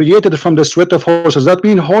he is created from the sweat of horses? That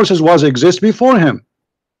means horses was exist before him.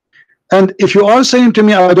 And if you are saying to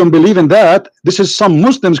me I don't believe in that, this is some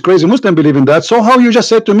Muslims, crazy Muslim believe in that. So how you just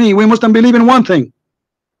said to me we Muslim believe in one thing?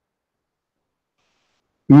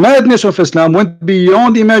 Madness of Islam went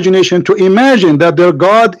beyond imagination to imagine that their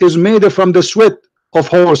God is made from the sweat of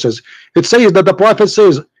horses. It says that the Prophet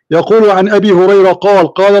says, يقول عن أبي هريرة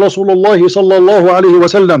قال قال رسول الله صلى الله عليه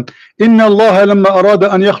وسلم إن الله لما أراد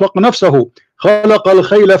أن يخلق نفسه خلق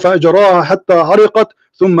الخيل فأجراها حتى عرقت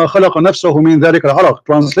ثم خلق نفسه من ذلك العرق.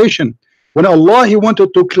 Translation: when Allah he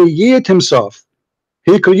wanted to create himself,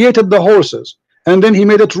 he created the horses, and then he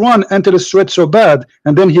made it run until it sweat so bad,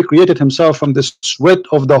 and then he created himself from the sweat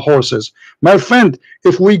of the horses. My friend,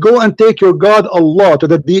 if we go and take your God Allah to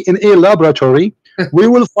the DNA laboratory, we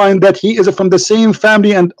will find that he is from the same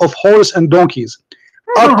family and of horse and donkeys,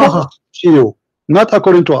 according to you, not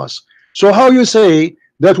according to us. So how you say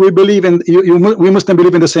that we believe in we Muslim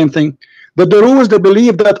believe in the same thing? The Druze, they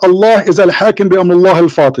believe that Allah is Al-Hakim bi Amrullah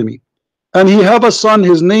Al-Fatimi, and he have a son,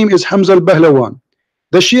 his name is Hamza Al-Bahlawan.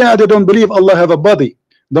 The Shia, they don't believe Allah have a body.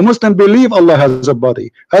 The Muslim believe Allah has a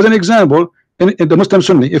body. As an example, in the Muslim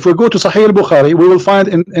Sunni, if we go to Sahih al-Bukhari, we will find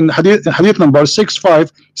in hadith number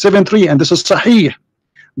 6573, and this is Sahih,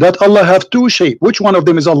 that Allah have two shapes. Which one of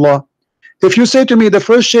them is Allah? If you say to me the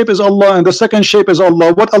first shape is Allah and the second shape is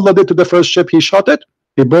Allah, what Allah did to the first shape? He shot it,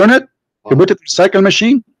 he burned it, he put it in a cycle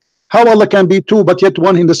machine. How Allah can be two but yet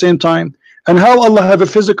one in the same time? And how Allah have a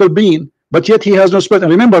physical being but yet he has no spirit?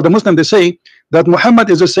 And remember, the Muslim, they say that Muhammad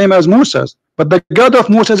is the same as Moses, but the God of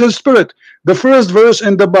Moses is spirit. The first verse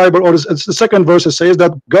in the Bible, or it's the second verse, it says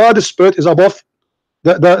that God's spirit is above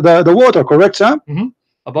the water, correct, Sam?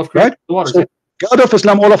 Above right? The water. So God of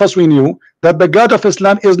Islam, all of us, we knew that the God of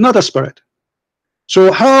Islam is not a spirit.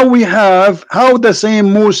 So how the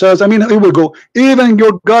same Moses, I mean, here we go, even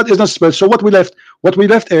your God is not spirit. So what we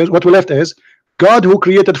left is God who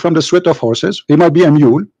created from the sweat of horses. He might be a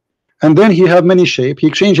mule, and then he have many shape. He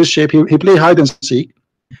changed his shape. He play hide and seek,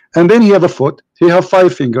 and then he have a foot. He have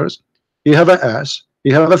 5 fingers. He have an ass.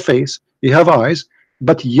 He have a face. He have eyes,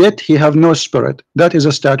 but yet he have no spirit. That is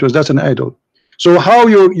a statue. That's an idol. So how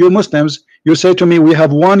you Muslims, you say to me we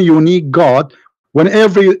have one unique God when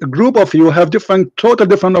every group of you have total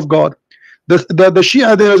different of God? The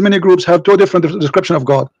Shia, there's many groups have two different description of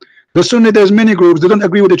God. The Sunni, there's many groups, they don't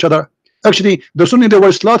agree with each other. Actually, the Sunni, they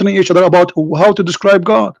were slaughtering each other about how to describe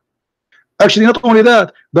God. Actually, not only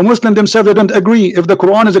that, the Muslims themselves, they don't agree if the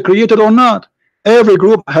Quran is created or not. Every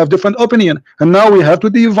group have different opinion, and now we have to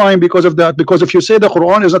divine because of that. Because if you say the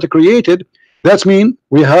Quran is not created, that's mean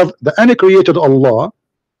we have the uncreated Allah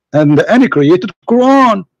and the uncreated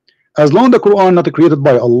Quran. As long as the Quran not created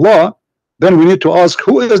by Allah, then we need to ask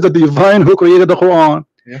who is the divine who created the Quran?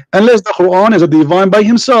 Yeah. Unless the Quran is a divine by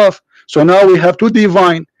himself. So now we have two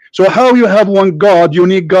divine. So how you have one God,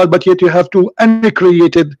 unique God, but yet you have two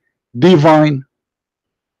uncreated divine?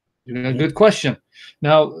 Good question.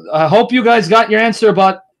 Now, I hope you guys got your answer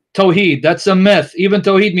about Tawheed. That's a myth. Even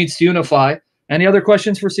Tawheed means to unify. Any other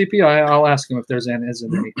questions for CP? I'll ask him if there's any.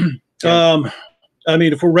 I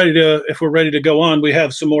mean, if we're ready to go on, we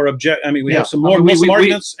have some more we have some more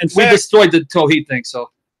arguments. In fact, we destroyed the Tawheed thing. So,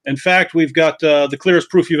 in fact, we've got the clearest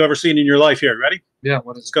proof you've ever seen in your life here. Ready? Yeah.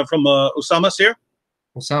 What is it? It's come from Osama's here.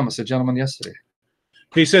 Osama's a gentleman yesterday.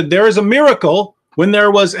 He said there is a miracle when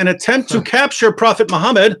there was an attempt to capture Prophet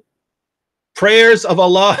Muhammad. Prayers of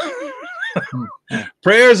Allah,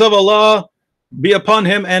 prayers of Allah be upon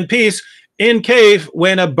him and peace, in cave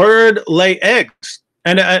when a bird lay eggs.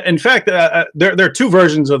 And in fact, there are two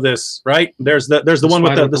versions of this, right? There's the one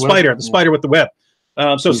with the spider, the spider with the web.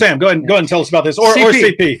 So Sam, go ahead and tell us about this, or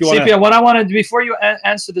CP. If you CP, what I wanted before you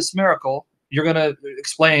answer this miracle, you're gonna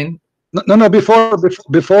explain. No. Before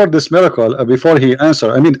this miracle, before he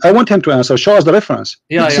answer, I mean, I want him to answer. Show us the reference.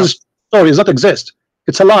 Yeah, this story does not exist.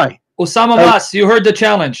 It's a lie. Osama Mas, you heard the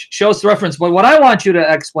challenge. Show us the reference. But what I want you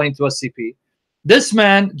to explain to us, CP, this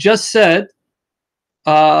man just said,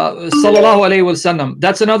 Sallallahu Alaihi Wasallam.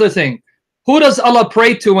 That's another thing. Who does Allah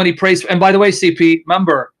pray to when he prays? And by the way, CP,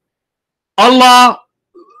 remember, Allah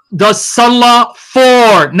does salah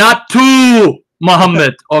for, not to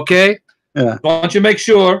Muhammad. Okay? Yeah. Don't you make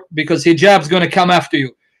sure, because hijab's going to come after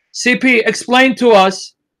you. CP, explain to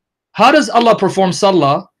us, how does Allah perform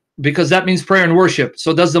salah? Because that means prayer and worship.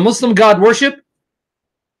 So does the Muslim God worship?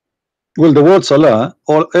 Well, the word salah,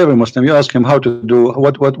 or every Muslim, you ask him how to do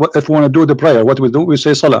what if we want to do the prayer, what we do, we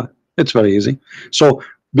say salah. It's very easy. So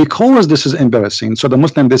because this is embarrassing, so the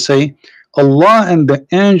Muslim, they say Allah and the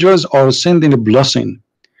angels are sending a blessing.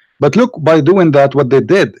 But look, by doing that, what they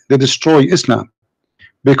did, they destroy Islam.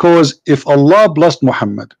 Because if Allah blessed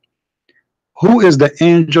Muhammad, who is the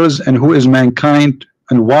angels and who is mankind,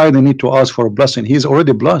 and why they need to ask for a blessing? He's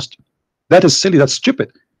already blessed. That is silly. That's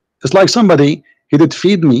stupid. It's like somebody, he did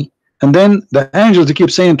feed me, and then the angels, they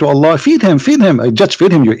keep saying to Allah, feed him, feed him. I just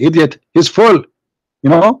feed him, you idiot. He's full. You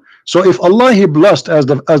know. So if Allah he blessed, as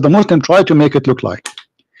the Muslim try to make it look like,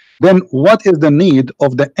 then what is the need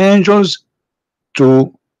of the angels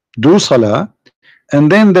to do salah,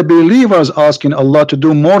 and then the believers asking Allah to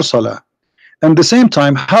do more salah? And at the same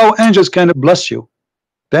time, how angels can bless you?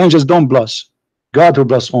 The angels don't bless. God will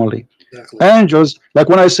bless only. Exactly. Angels, like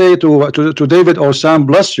when I say to David or Sam,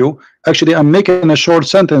 bless you, actually I'm making a short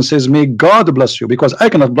sentence, says may God bless you, because I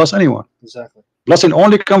cannot bless anyone. Exactly. Blessing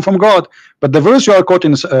only come from God. But the verse you are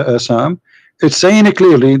quoting, Sam, it's saying it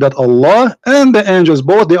clearly that Allah and the angels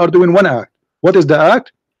both, they are doing one act. What is the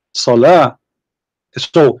act? Salah.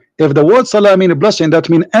 So if the word salah mean a blessing, that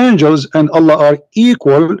means angels and Allah are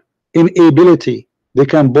equal in ability. They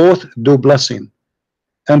can both do blessing,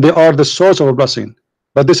 and they are the source of a blessing.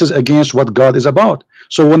 But this is against what God is about.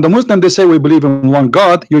 So when the Muslim, they say we believe in one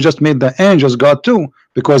God, you just made the angels God too,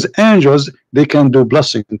 because angels, they can do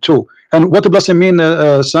blessing too. And what the blessing mean,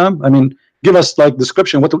 Sam? I mean, give us like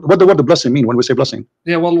description. What the blessing mean when we say blessing?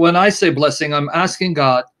 Yeah, well, when I say blessing, I'm asking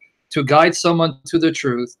God to guide someone to the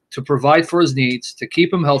truth, to provide for his needs, to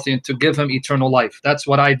keep him healthy, and to give him eternal life. That's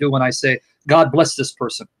what I do when I say God bless this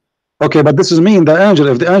person. Okay, but this is mean the angel.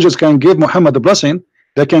 If the angels can give Muhammad the blessing,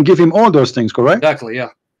 they can give him all those things, correct? Exactly, yeah.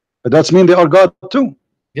 But that's mean they are God too.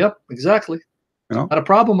 Yep, exactly. You know? Not a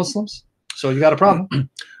problem, Muslims. So you got a problem.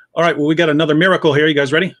 All right, well, we got another miracle here. You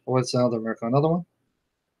guys ready? What's another miracle? Another one?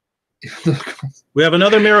 We have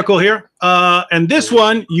another miracle here. And this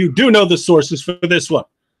one, you do know the sources for this one.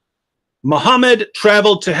 Muhammad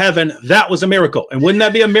traveled to heaven. That was a miracle. And wouldn't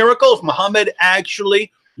that be a miracle if Muhammad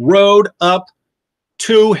actually rode up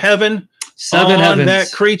to heaven? Seven on heavens.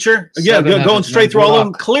 That creature. Seven Yeah, going heavens, straight man. through all of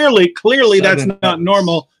them. Clearly Seven that's not heavens.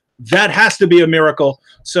 normal. That has to be a miracle.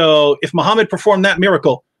 So if Muhammad performed that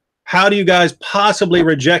miracle, how do you guys possibly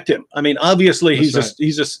reject him? I mean, obviously That's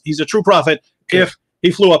he's a true prophet. Okay. If he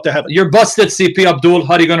flew up to heaven. You're busted, CP Abdul.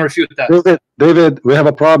 How are you going to refute that? David, we have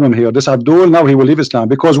a problem here. This Abdul, now he will leave Islam,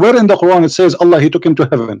 because where in the Quran it says Allah, he took him to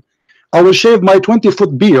heaven. I will shave my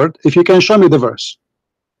 20-foot beard if you can show me the verse.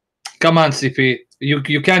 Come on, CP.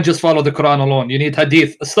 You can't just follow the Quran alone. You need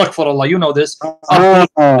hadith. Astaghfirullah. You know this. The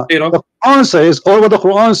Quran says, or what the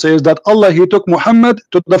Quran says, that Allah, he took Muhammad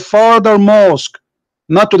to the farther mosque,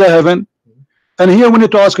 not to the heaven. And here we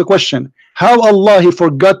need to ask a question. How Allah, he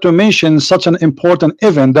forgot to mention such an important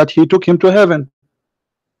event that he took him to heaven?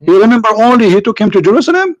 You remember only he took him to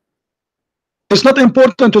Jerusalem? It's not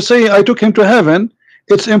important to say I took him to heaven.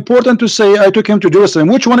 It's important to say I took him to Jerusalem.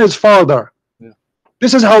 Which one is farther?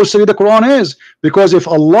 This is how silly the Quran is. Because if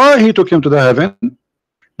Allah, he took him to the heaven,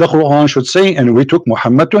 the Quran should say, and we took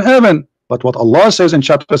Muhammad to heaven. But what Allah says in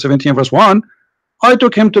chapter 17 verse 1, I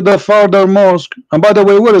took him to the farther mosque. And by the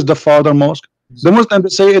way, where is the farther mosque? The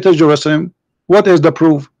Muslims say it is Jerusalem. What is the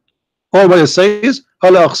proof? All what it says,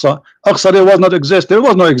 Al-Aqsa. Aqsa, there was not exist. There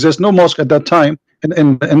was no mosque at that time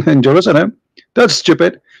in Jerusalem. That's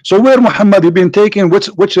stupid. So where Muhammad he been taken? Which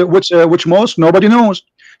mosque? Nobody knows.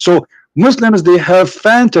 So Muslims, they have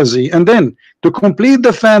fantasy, and then to complete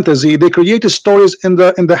the fantasy, they create stories in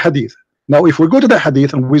the hadith. Now, if we go to the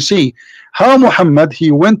hadith and we see how Muhammad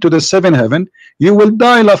he went to the seventh heaven, you will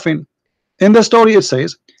die laughing. In the story, it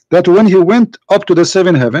says that when he went up to the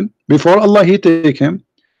seventh heaven, before Allah he take him,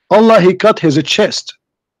 Allah he cut his chest,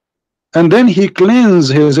 and then he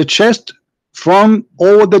cleansed his chest from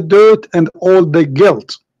all the dirt and all the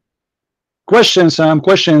guilt. Question, Sam.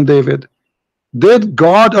 Question, David. Did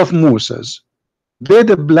God of Moses did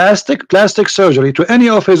a plastic surgery to any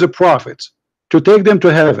of his prophets to take them to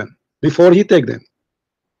heaven before he take them?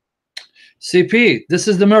 CP, this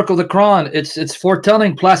is the miracle of the Quran. It's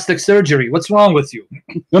foretelling plastic surgery. What's wrong with you?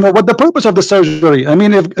 You know what the purpose of the surgery? I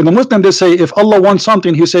mean, if in the Muslim they say if Allah wants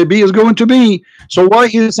something, He say be is going to be. So why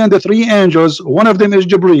He send the three angels? One of them is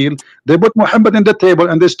Jibril. They put Muhammad in the table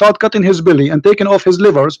and they start cutting his belly and taking off his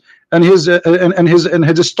livers and his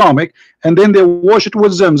stomach, and then they wash it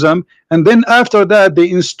with Zamzam, and then after that they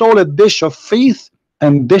install a dish of faith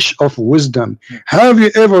and dish of wisdom. Have you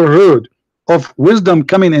ever heard of wisdom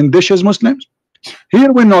coming in dishes, Muslims?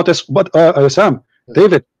 Here we notice, but Sam,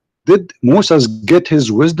 David, did Moses get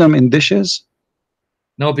his wisdom in dishes?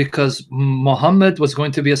 No, because Muhammad was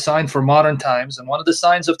going to be a sign for modern times, and one of the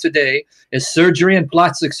signs of today is surgery and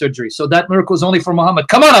plastic surgery. So that miracle is only for Muhammad.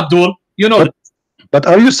 Come on, Abdul, you know. But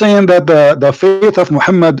are you saying that the faith of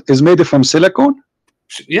Muhammad is made from silicone?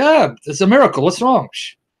 Yeah, it's a miracle. What's wrong?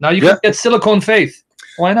 Now you can get silicone faith.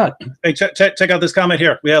 Why not? Hey, check out this comment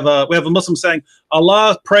here. We have a Muslim saying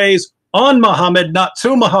Allah prays on Muhammad, not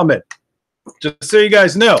to Muhammad. Just so you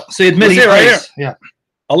guys know. So he admits he prays. Yeah.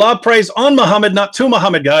 Allah prays on Muhammad, not to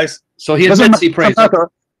Muhammad, guys. So he admits he prays.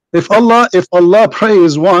 If Allah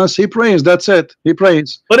prays once, He prays. That's it. He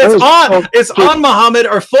prays. But it's on Muhammad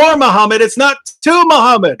or for Muhammad. It's not to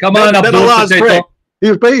Muhammad. Come on, that Allah's pray.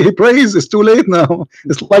 He prays. It's too late now.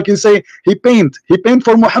 It's like you say he paint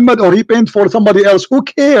for Muhammad or he paint for somebody else. Who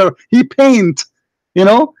care? He paint. You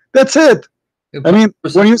know, that's it. I mean,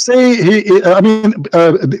 when you say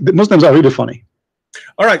the Muslims are really funny.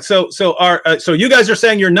 All right, so you guys are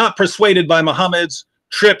saying you're not persuaded by Muhammad's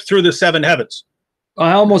trip through the seven heavens.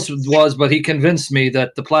 I almost was, but he convinced me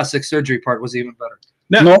that the plastic surgery part was even better.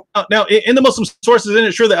 Now, in the Muslim sources, isn't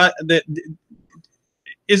it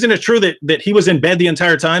true that he was in bed the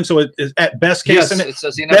entire time? So at best case, yes, it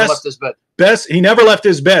says he never left his bed. He never left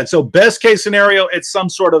his bed. So best case scenario, it's some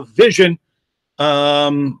sort of vision,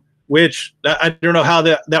 which I don't know how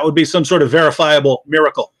that would be some sort of verifiable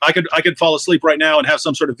miracle. I could fall asleep right now and have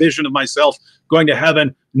some sort of vision of myself going to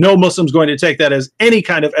heaven. No Muslim's going to take that as any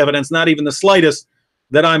kind of evidence, not even the slightest,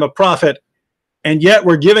 that I'm a prophet. And yet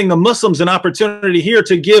we're giving the Muslims an opportunity here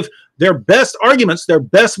to give their best arguments, their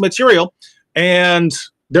best material, and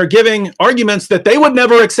they're giving arguments that they would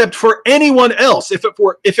never accept for anyone else. If it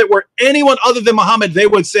were anyone other than Muhammad, they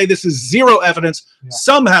would say this is zero evidence. Yeah.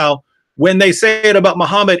 Somehow, when they say it about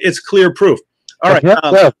Muhammad, it's clear proof. All right.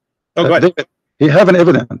 Go ahead. He have an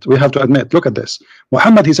evidence. We have to admit. Look at this.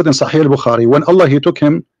 Muhammad, he said in Sahih al-Bukhari, when Allah, he took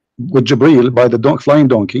him with Jibril by the flying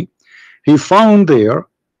donkey, he found there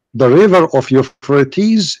the river of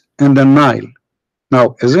Euphrates and the Nile.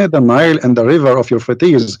 Now, isn't it the Nile and the river of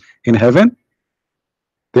Euphrates in heaven?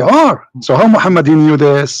 They are. So how Muhammad he knew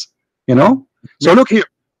this? You know? So look here.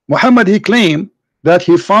 Muhammad, he claimed that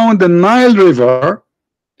he found the Nile River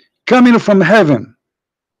coming from heaven.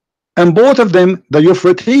 And both of them, the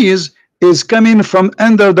Euphrates, is coming from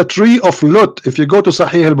under the tree of Lut. If you go to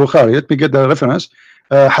Sahih al-Bukhari, let me get the reference.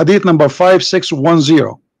 Hadith number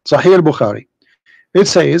 5610. Sahih al-Bukhari. It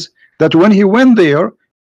says that when he went there,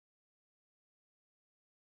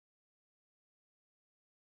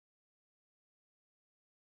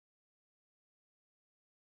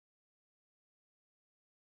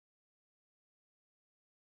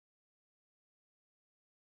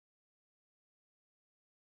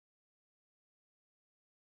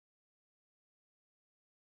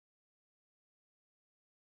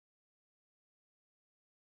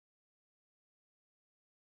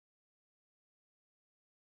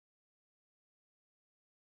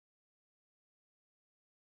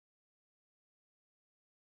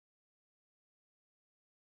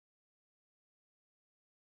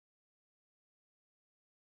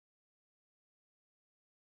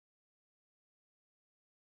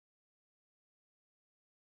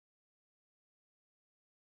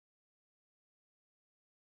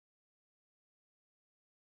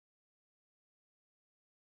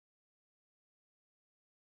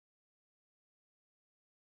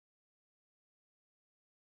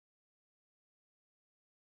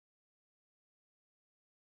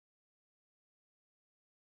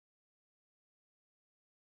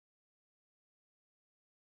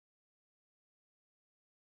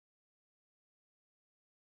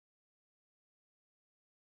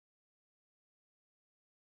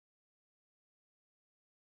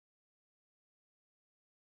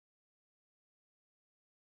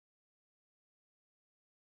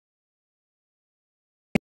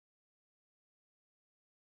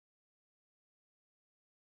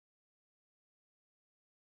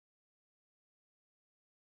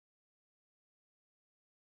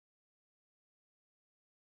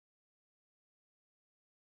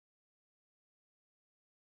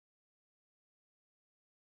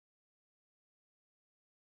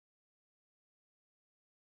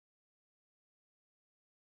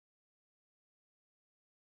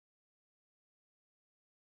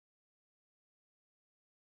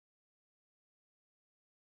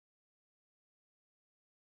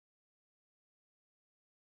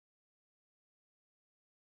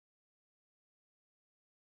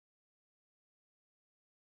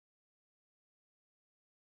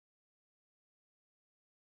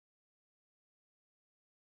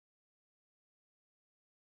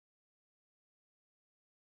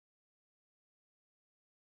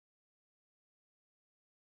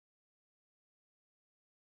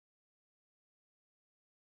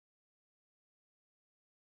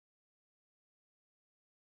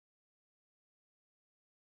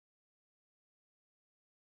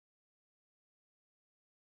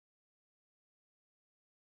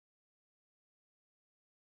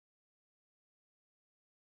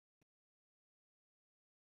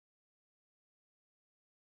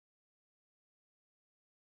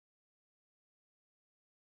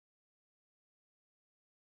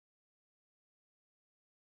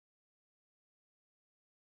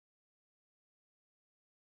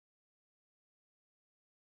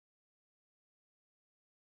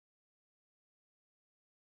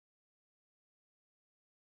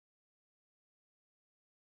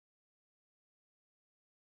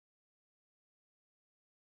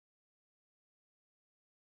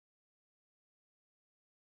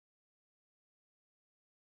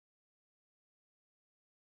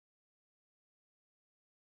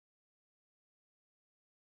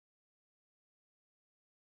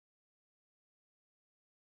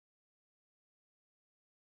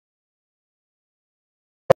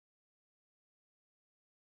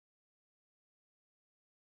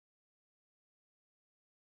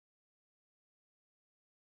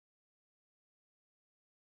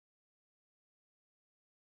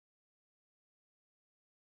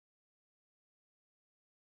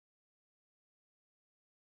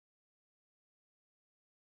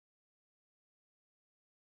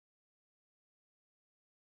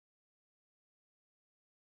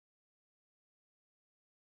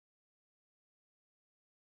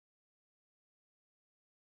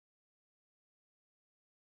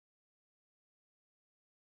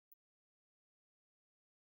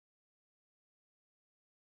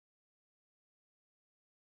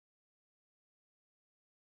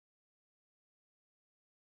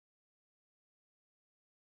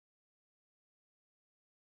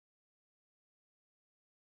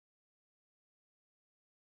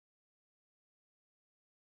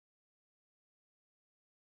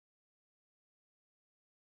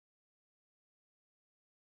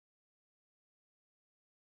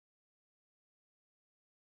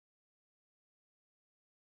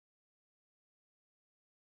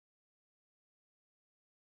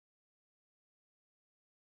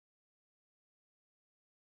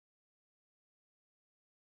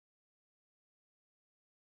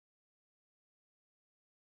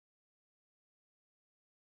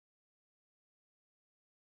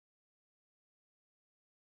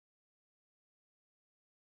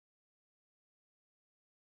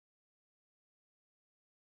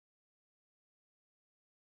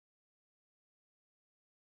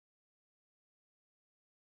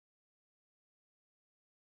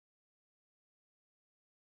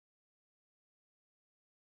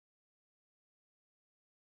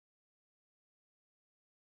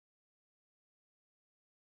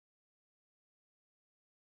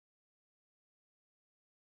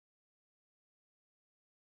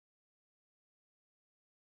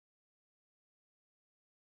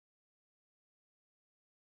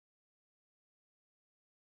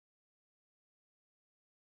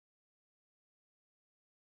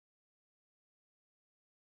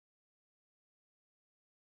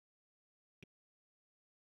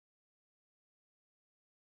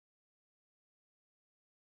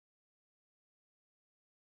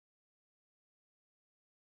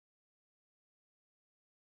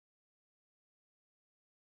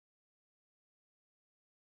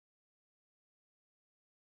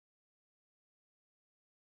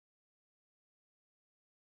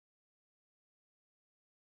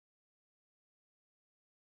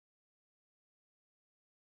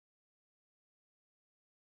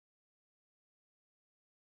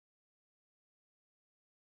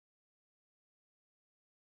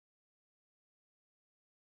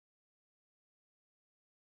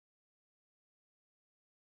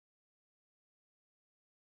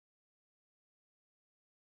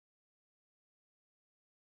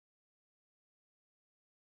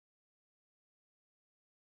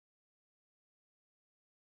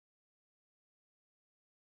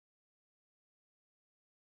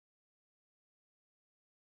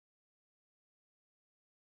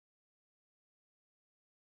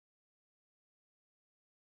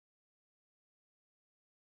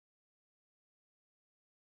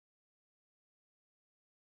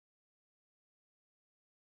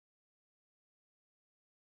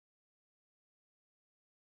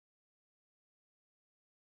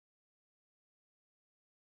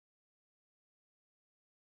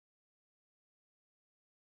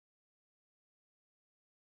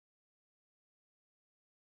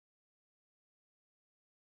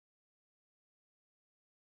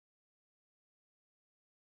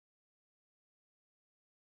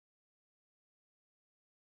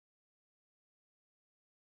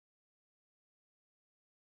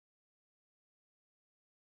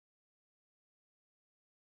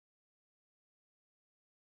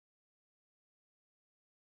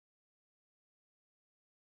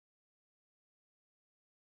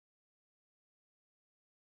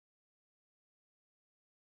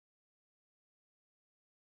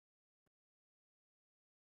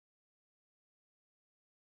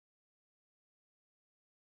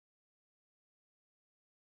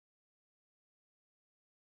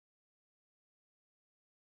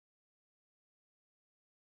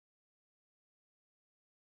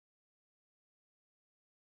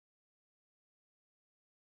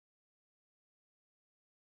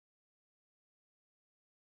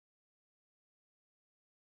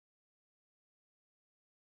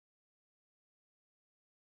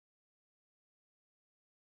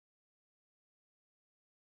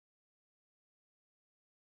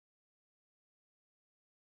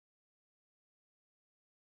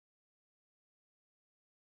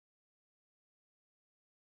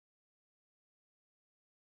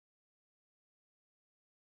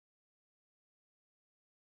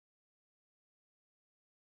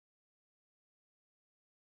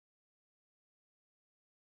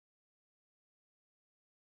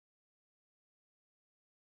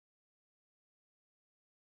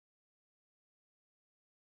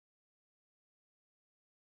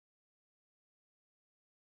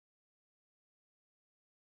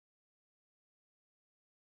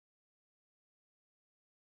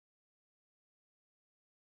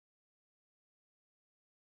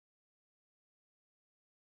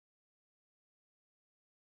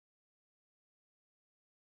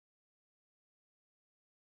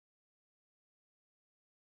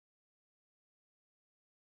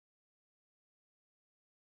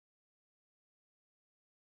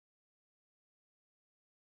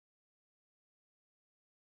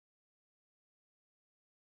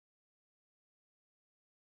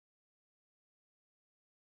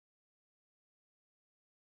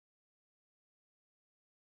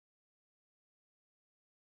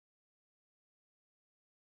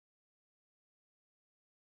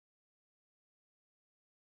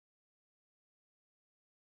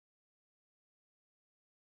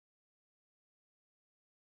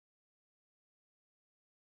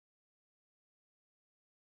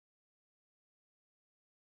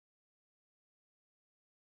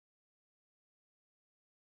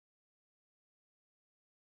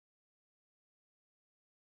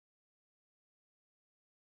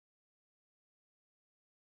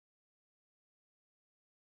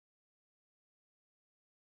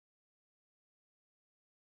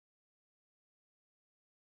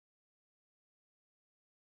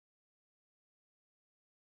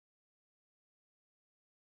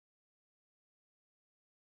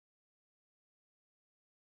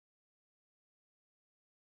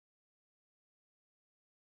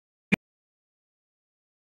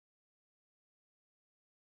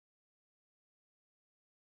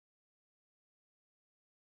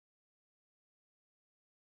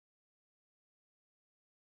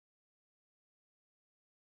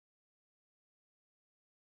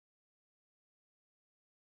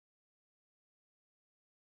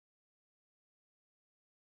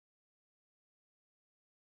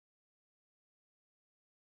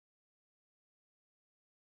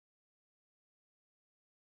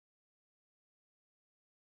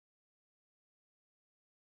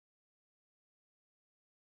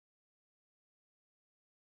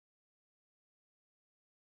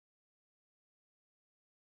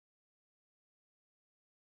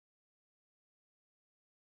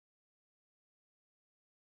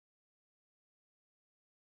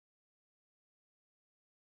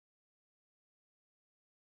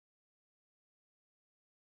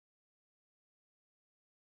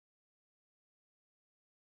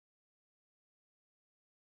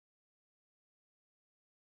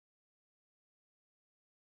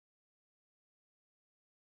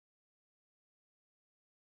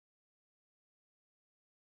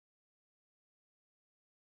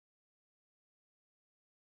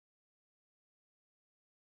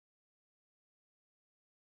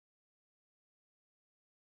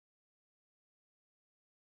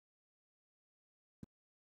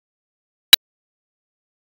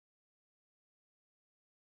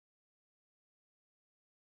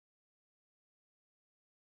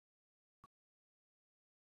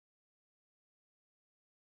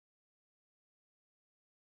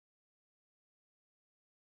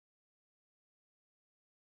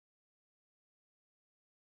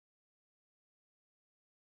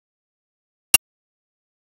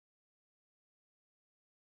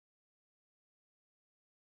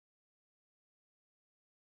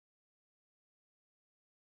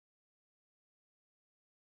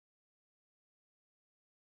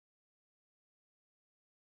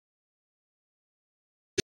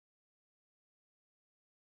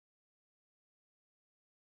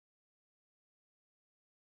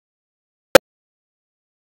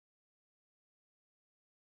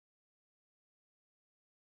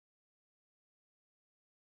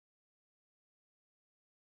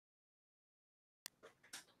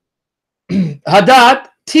 Hadad,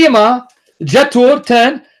 Tima, Jetur,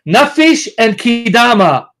 10, Naphish, and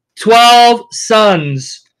Kedama, 12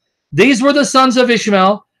 sons. These were the sons of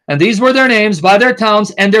Ishmael, and these were their names by their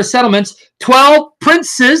towns and their settlements, 12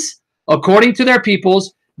 princes according to their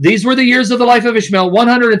peoples. These were the years of the life of Ishmael,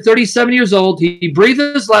 137 years old. He breathed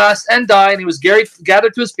his last and died, and he was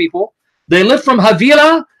gathered to his people. They lived from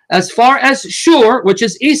Havilah as far as Shur, which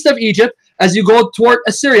is east of Egypt, as you go toward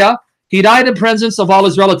Assyria. He died in presence of all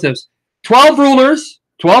his relatives. 12 rulers,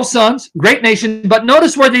 12 sons, great nation. But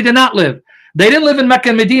notice where they did not live. They didn't live in Mecca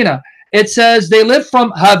and Medina. It says they lived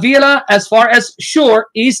from Havilah as far as Shur,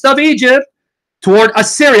 east of Egypt, toward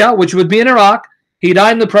Assyria, which would be in Iraq. He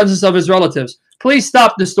died in the presence of his relatives. Please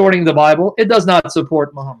stop distorting the Bible. It does not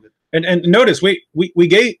support Muhammad. And notice we've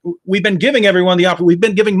been giving everyone we've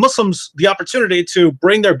been giving Muslims the opportunity to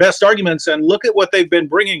bring their best arguments, and look at what they've been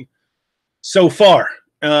bringing so far.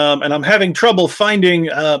 And I'm having trouble finding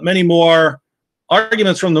many more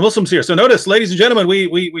arguments from the Muslims here. So notice, ladies and gentlemen,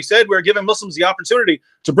 we said we're giving Muslims the opportunity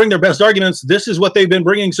to bring their best arguments. This is what they've been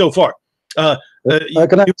bringing so far. You've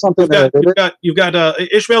got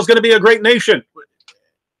Ishmael's going to be a great nation.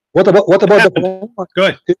 What about the Quran? Go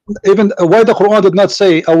ahead. Even why the Quran did not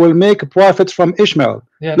say, I will make prophets from Ishmael.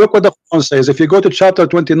 Yeah. Look what the Quran says. If you go to chapter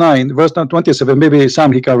 29, verse 27, maybe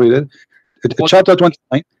Sam, he can read it. Chapter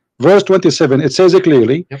 29, verse 27, it says it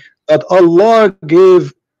clearly that Allah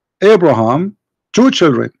gave Abraham 2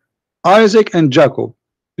 children, Isaac and Jacob.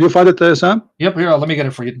 Do you find it, Sam? Yep, here, let me get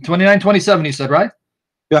it for you. 29:27, he said, right?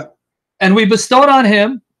 Yeah. And we bestowed on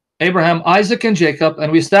him Abraham, Isaac, and Jacob,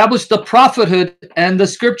 and we established the prophethood and the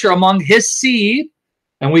scripture among his seed,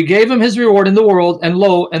 and we gave him his reward in the world, and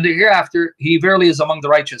lo, in the hereafter, he verily is among the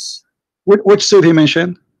righteous. Which seed he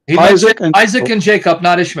mentioned? He Isaac and Jacob,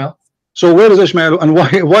 not Ishmael. So where is Ishmael, and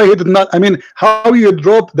why he did not? I mean, how you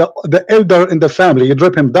drop the elder in the family? You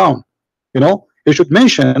drop him down. You know, you should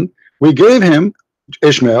mention we gave him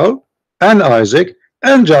Ishmael and Isaac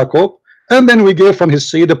and Jacob, and then we gave from his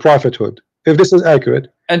seed the prophethood. If this is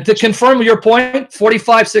accurate. And to confirm your point,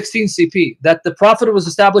 45:16 CP, that the prophet was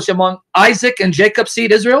established among Isaac and Jacob's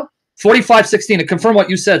seed Israel, 45:16, to confirm what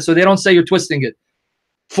you said, so they don't say you're twisting it.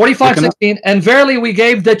 45:16, and verily we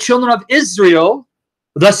gave the children of Israel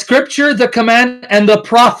the scripture, the command, and the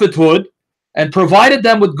prophethood, and provided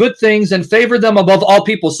them with good things and favored them above all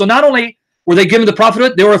people. So not only were they given the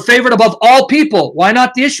prophethood, they were favored above all people. Why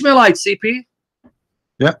not the Ishmaelites, CP?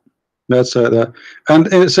 Yeah. That's and at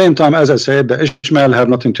the same time, as I said, the Ishmael have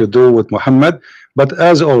nothing to do with Muhammad. But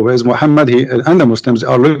as always, Muhammad and the Muslims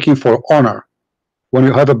are looking for honor. When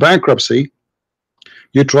you have a bankruptcy,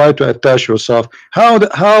 you try to attach yourself. How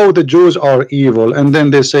the Jews are evil, and then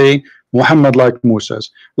they say Muhammad like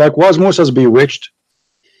Moses. Like, was Moses bewitched?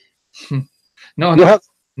 No,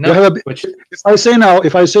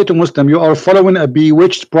 if I say to Muslim, you are following a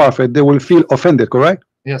bewitched prophet, they will feel offended, correct?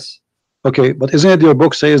 Yes. Okay, but isn't it your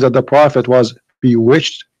book says that the prophet was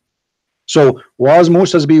bewitched? So was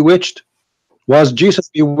Moses bewitched? Was Jesus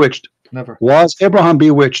bewitched? Never. Was Abraham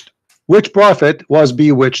bewitched? Which prophet was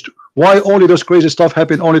bewitched? Why only those crazy stuff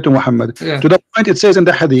happened only to Muhammad? Yeah. To the point it says in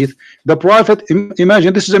the hadith, the prophet,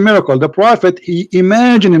 imagine, this is a miracle. The prophet, he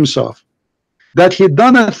imagined himself that he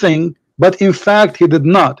done a thing, but in fact he did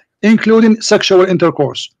not, including sexual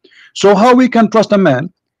intercourse. So how we can trust a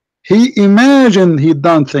man? He imagined he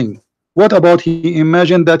done thing. What about he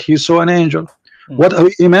imagined that he saw an angel? What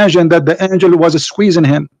he imagined that the angel was squeezing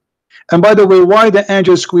him? And by the way, why the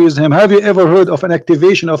angel squeezed him? Have you ever heard of an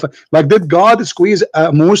activation of like, did God squeeze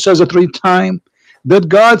Moses 3 times? Did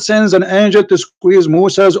God send an angel to squeeze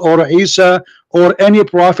Moses or Isa or any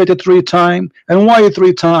prophet 3 times? And why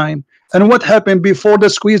 3 times? And what happened before the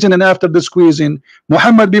squeezing and after the squeezing?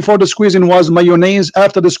 Muhammad before the squeezing was mayonnaise,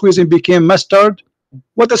 after the squeezing became mustard.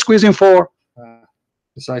 What the squeezing for?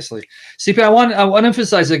 Precisely. CP, I want to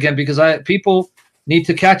emphasize again, because people need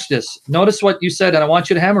to catch this. Notice what you said, and I want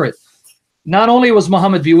you to hammer it. Not only was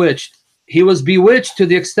Muhammad bewitched, he was bewitched to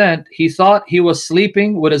the extent he thought he was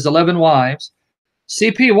sleeping with his 11 wives.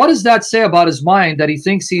 CP, what does that say about his mind that he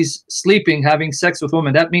thinks he's sleeping, having sex with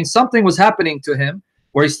women? That means something was happening to him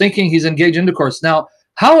where he's thinking he's engaged in intercourse. Now,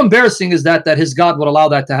 how embarrassing is that his God would allow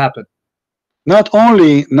that to happen?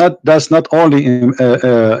 That's not only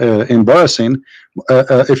embarrassing.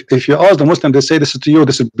 If you ask the Muslim, they say this is to you,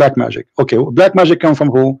 this is black magic. Okay, black magic come from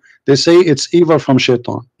who? They say it's evil from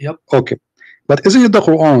Shaitan. Yep. Okay, but isn't it the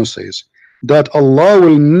Quran says that Allah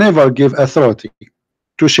will never give authority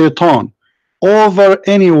to Shaitan over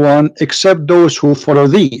anyone except those who follow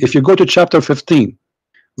thee? If you go to chapter 15,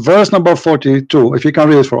 verse number 42, if you can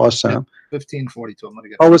read it for us, Sam. 15:42. I'm gonna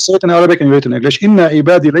get. I will say it in Arabic and read it in English. Inna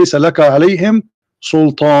ibadi laysa laka alayhim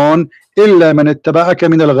سلطان إلا من اتبعك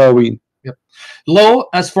من الغاوين. Lo,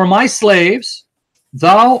 as for my slaves,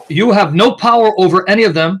 you have no power over any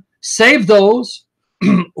of them, save those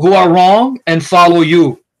who are wrong and follow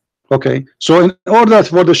you. Okay, so in order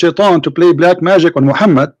for the shaitan to play black magic on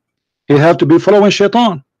Muhammad, he have to be following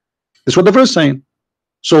shaitan. That's what the verse saying.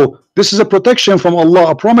 So this is a protection from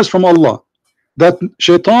Allah, a promise from Allah, that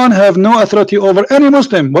shaitan have no authority over any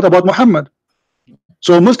Muslim. What about Muhammad?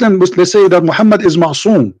 So Muslims, they say that Muhammad is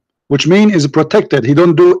ma'soom, which means is protected. He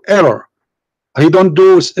don't do error. He don't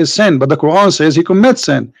do sin, but the Quran says he commits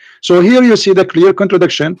sin. So here you see the clear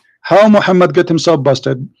contradiction, how Muhammad get himself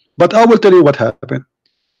busted. But I will tell you what happened.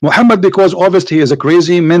 Muhammad, because obviously he is a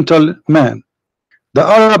crazy mental man. The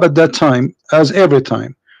Arab at that time, as every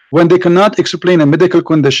time, when they cannot explain a medical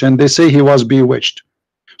condition, they say he was bewitched.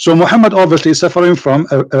 So Muhammad obviously is suffering from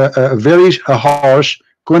a very harsh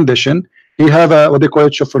condition. He have a, what they call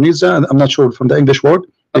it, schizophrenia, and I'm not sure from the English word.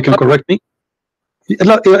 They can correct me.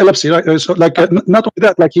 Epilepsy, right? So like not only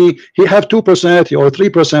that, like he have 2 personality or 3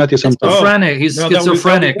 personality sometimes. Schizophrenic. He's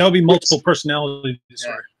schizophrenic. That would be multiple personality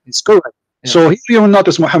disorder. It's correct. Yeah. So here you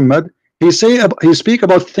notice Muhammad, he speak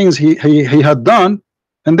about things he had done,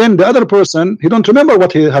 and then the other person, he don't remember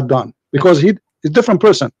what he had done because he's a different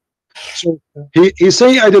person. So he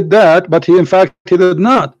say I did that, but he in fact he did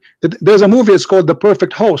not. There's a movie, it's called The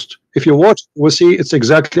Perfect Host. If you watch, we'll see it's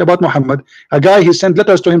exactly about Muhammad. A guy, he sent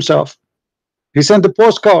letters to himself. He sent the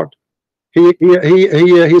postcard. He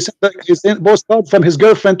sent postcard from his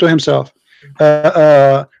girlfriend to himself.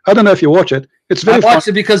 I don't know if you watch it. It's very. I watched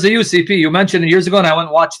it because of you, CP. You mentioned it years ago, and I went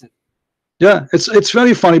and watched it. Yeah, it's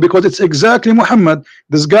very funny because it's exactly Muhammad.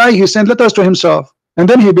 This guy, he sent letters to himself, and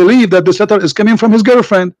then he believed that this letter is coming from his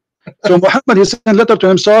girlfriend. So Muhammad, he sent letter to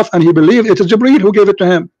himself, and he believed it is Jibreel who gave it to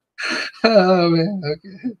him. Oh man,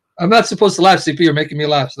 okay. I'm not supposed to laugh, CP. You're making me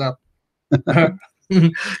laugh. Stop.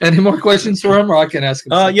 Any more questions for him, or I can ask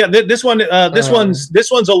him? Yeah, this one's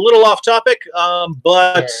a little off topic,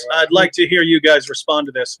 but I'd like to hear you guys respond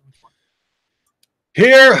to this.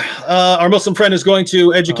 Here, our Muslim friend is going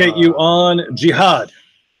to educate you on jihad.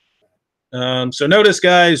 So notice,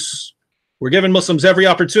 guys, we're giving Muslims every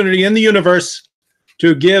opportunity in the universe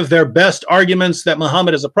to give their best arguments that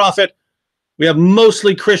Muhammad is a prophet. We have a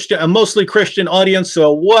mostly Christian audience,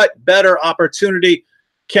 so what better opportunity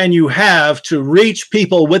can you have to reach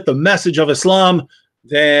people with the message of Islam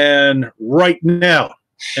than right now?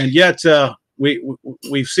 And yet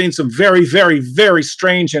we've seen some very, very, very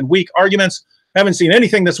strange and weak arguments. Haven't seen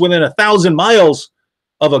anything that's within 1,000 miles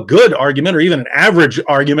of a good argument or even an average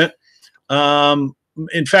argument.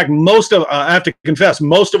 In fact, I have to confess,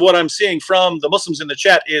 most of what I'm seeing from the Muslims in the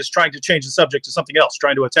chat is trying to change the subject to something else,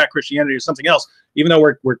 trying to attack Christianity or something else, even though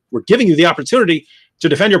we're giving you the opportunity to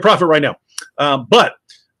defend your prophet right now. But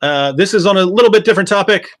this is on a little bit different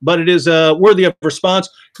topic, but it is worthy of response.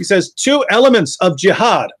 He says 2 elements of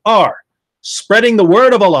jihad are spreading the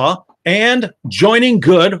word of Allah and joining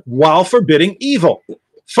good while forbidding evil.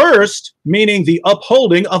 First, meaning the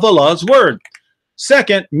upholding of Allah's word.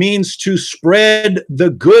 Second, means to spread the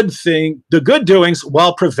good doings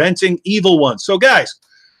while preventing evil ones. So guys,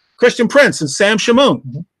 Christian Prince and Sam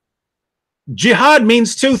Shamoun, jihad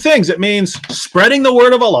means 2 things. It means spreading the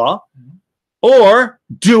word of Allah or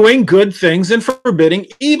doing good things and forbidding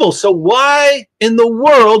evil. So why in the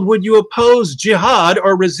world would you oppose jihad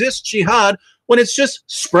or resist jihad when it's just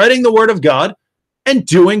spreading the word of God and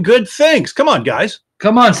doing good things? Come on, guys.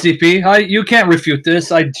 Come on, CP. You can't refute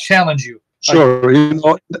this. I challenge you. Sure. You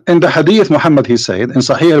know, in the hadith, Muhammad, he said in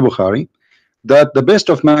Sahih al-Bukhari that the best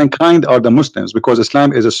of mankind are the Muslims because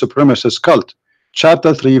Islam is a supremacist cult.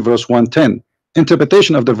 Chapter 3, verse 110.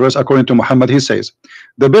 Interpretation of the verse according to Muhammad, he says,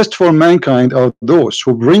 the best for mankind are those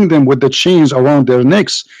who bring them with the chains around their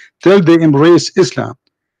necks till they embrace Islam.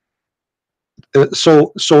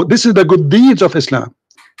 So this is the good deeds of Islam,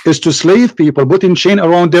 is to slave people, putting chain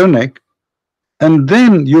around their neck, and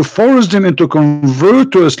then you force them into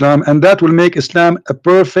convert to Islam, and that will make Islam a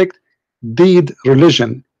perfect deed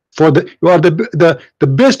religion. You are the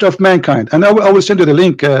best of mankind. And I will send you the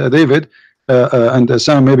link, David, and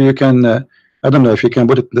Sam, maybe you can, I don't know if you can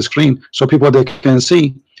put it on the screen so people they can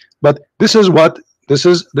see. But this is what this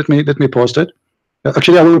is. Let me post it.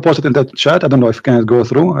 Actually, I will post it in that chat. I don't know if it can go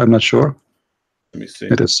through. I'm not sure. Let me see.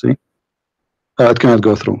 Let us see. It cannot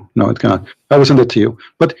go through. No, it cannot. I will send it to you.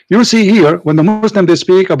 But you see here, when the Muslims, they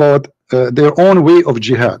speak about their own way of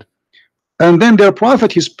jihad, and then their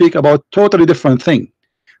prophet, he speak about totally different thing.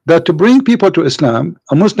 That to bring people to Islam,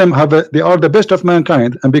 a Muslim they are the best of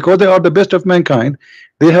mankind, and because they are the best of mankind,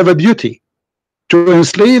 they have a duty to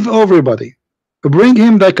enslave everybody, to bring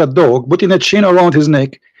him like a dog, putting a chain around his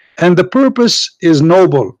neck, and the purpose is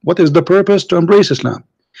noble. What is the purpose? To embrace Islam.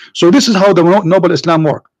 So this is how the noble Islam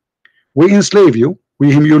work. We enslave you,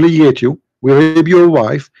 we humiliate you, we rape your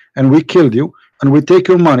wife, and we killed you, and we take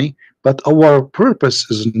your money, but our purpose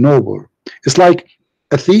is noble. It's like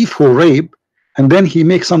a thief who rape, and then he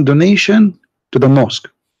makes some donation to the mosque.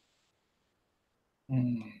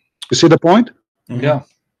 You see the point? Yeah.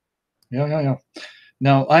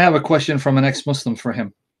 Now I have a question from an ex-Muslim for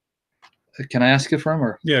him. Can I ask it for him,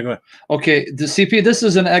 or? Yeah, go ahead. Okay, the CP, this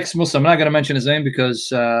is an ex-Muslim. I'm not going to mention his name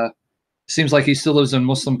because it seems like he still lives in a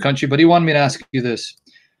Muslim country, but he wanted me to ask you this.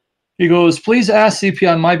 He goes, please ask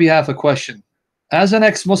CP on my behalf a question. As an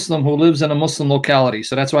ex-Muslim who lives in a Muslim locality,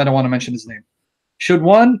 so that's why I don't want to mention his name, should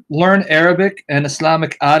one learn Arabic and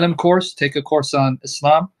Islamic alim course, take a course on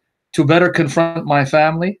Islam, to better confront my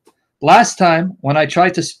family? Last time, when I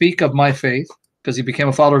tried to speak of my faith, because he became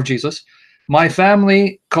a follower of Jesus, my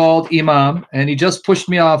family called Imam, and he just pushed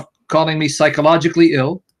me off, calling me psychologically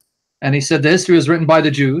ill. And he said the history was written by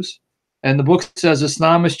the Jews, and the book says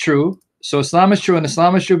Islam is true. So Islam is true, and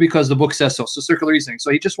Islam is true because the book says so. So circular reasoning.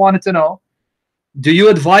 So he just wanted to know, do you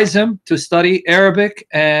advise him to study Arabic?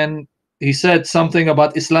 And he said something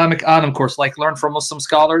about Islamic alim course, like learn from Muslim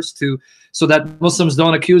scholars, so that Muslims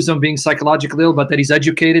don't accuse him of being psychologically ill, but that he's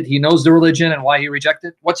educated, he knows the religion and why he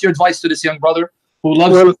rejected. What's your advice to this young brother who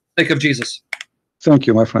loves the sake of Jesus? Thank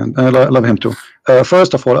you, my friend. I love him too.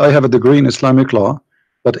 First of all, I have a degree in Islamic law,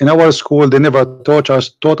 but in our school they never taught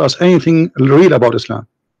us anything real about Islam.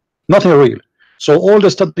 Nothing real. So all the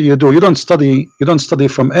study you do, you don't study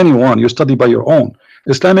from anyone. You study by your own.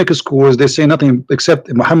 Islamic schools, they say nothing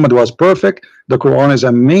except Muhammad was perfect, the Quran is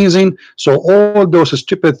amazing. So all those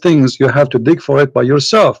stupid things, you have to dig for it by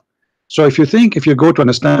yourself. So if you think if you go to an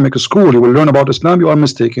Islamic school you will learn about Islam, you are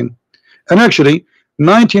mistaken. And actually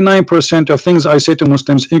 99% of things I say to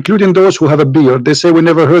Muslims, including those who have a beard, they say we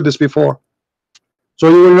never heard this before. So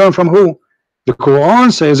you will learn from who? The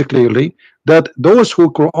Quran says clearly that those who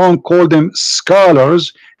Quran call them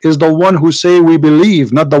scholars is the one who say we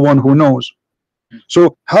believe, not the one who knows.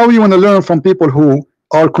 So how you want to learn from people who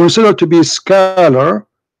are considered to be scholar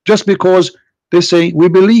just because they say we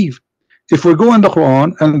believe? If we go in the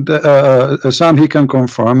Quran, and Sam, he can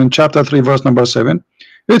confirm in chapter 3 verse number 7,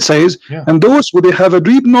 it says, and those who they have a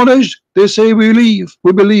deep knowledge, they say we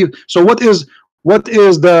believe. So what is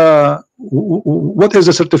the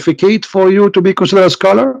certificate for you to be considered a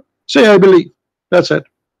scholar? Say I believe. That's it.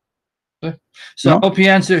 So I hope he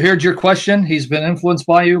heard your question. He's been influenced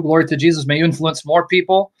by you. Glory to Jesus. May you influence more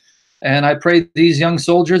people. And I pray these young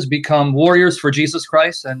soldiers become warriors for Jesus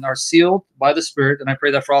Christ and are sealed by the Spirit. And I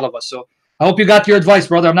pray that for all of us. So I hope you got your advice,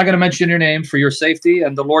 brother. I'm not going to mention your name for your safety.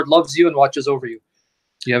 And the Lord loves you and watches over you.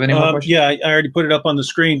 Do you have any more questions? Yeah, I already put it up on the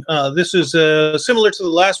screen. This is similar to the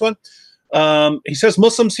last one. He says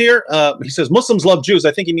Muslims here. He says Muslims love Jews.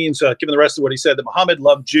 I think he means, given the rest of what he said, that Muhammad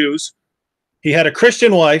loved Jews. He had a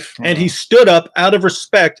Christian wife, and he stood up out of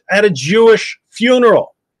respect at a Jewish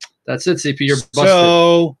funeral. That's it, CP. You're busted.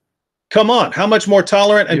 So, come on. How much more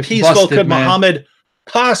tolerant and peaceful could Muhammad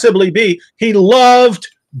possibly be? He loved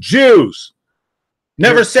Jews.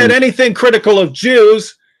 Never said anything critical of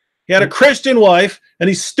Jews. He had a Christian wife, and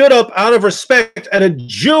he stood up out of respect at a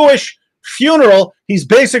Jewish funeral. He's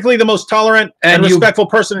basically the most tolerant and respectful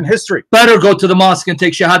person in history. Better go to the mosque and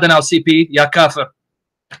take shahada now, CP. Ya kafir.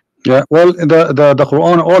 Yeah, well, the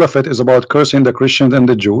Quran, all of it is about cursing the Christians and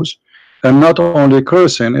the Jews, and not only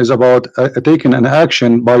cursing, is about taking an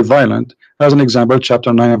action by violence. As an example,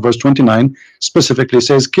 chapter 9 verse 29 specifically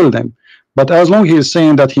says kill them. But as long as he is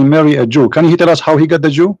saying that he married a Jew, can he tell us how he got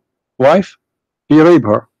the Jew wife? He raped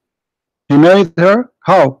her. He married her.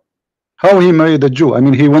 How he married the Jew? I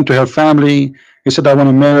mean, he went to her family. He said, I want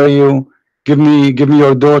to marry you. Give me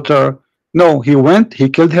your daughter. No, he went, he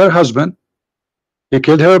killed her husband. He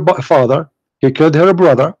killed her father, he killed her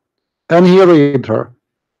brother, and he raped her.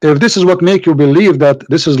 If this is what makes you believe that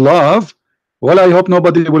this is love, well, I hope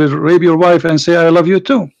nobody will rape your wife and say I love you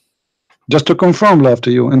too, just to confirm love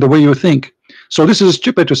to you in the way you think. So this is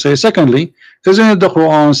stupid to say. Secondly, isn't it the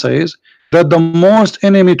Quran says that the most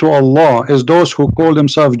enemy to Allah is those who call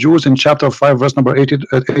themselves Jews in chapter 5 verse number 82?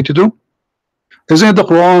 Isn't it the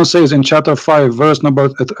Quran says in chapter 5 verse number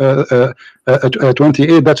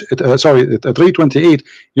 28, that's 328,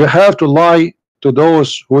 you have to lie to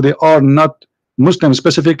those who they are not Muslims,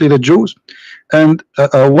 specifically the Jews? And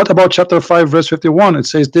what about chapter 5 verse 51? It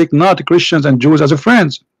says take not Christians and Jews as a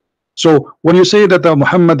friends. So when you say that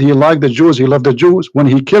Muhammad, he liked the Jews, he loved the Jews, when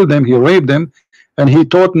he killed them, he raped them, and he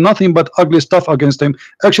taught nothing but ugly stuff against them.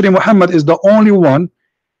 Actually, Muhammad is the only one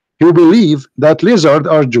who believe that lizards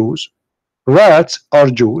are Jews, rats are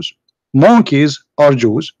Jews, monkeys are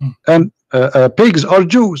Jews, and pigs are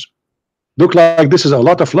Jews. Look like this is a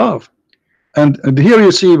lot of love. And here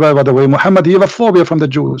you see, by the way, Muhammad, he have a phobia from the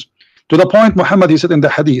Jews, to the point Muhammad, he said in the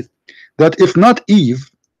hadith that if not Eve,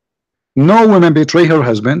 no woman betray her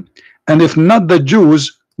husband, and if not the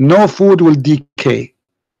Jews, no food will decay.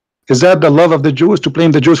 Is that the love of the Jews, to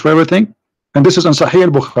blame the Jews for everything? And this is in Sahih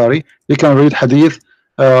al-Bukhari. You can read hadith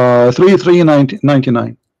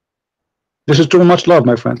 3399. This is too much love,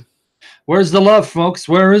 my friend. Where's the love, folks?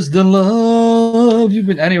 Where is the love? You've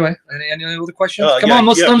been anyway. Any other questions? Come on,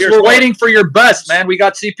 Muslims, we're waiting for your best, man. We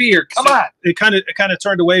got CP here. Come on. It kind of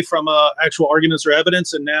turned away from actual arguments or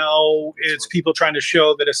evidence, and now it's people trying to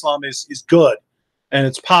show that Islam is good and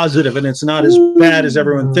it's positive and it's not as bad as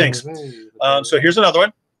everyone thinks. So here's another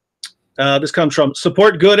one. This comes from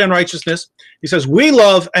Support Good and Righteousness. He says, we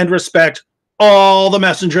love and respect all the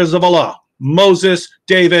messengers of Allah: Moses,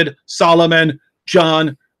 David, Solomon,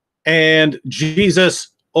 John, and Jesus.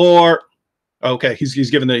 Or okay,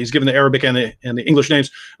 he's given the Arabic and the English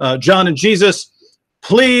names. John and Jesus.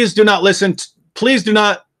 Please do not listen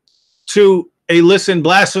to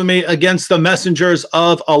blasphemy against the messengers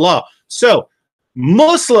of Allah. So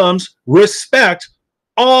Muslims respect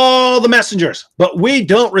all the messengers, but we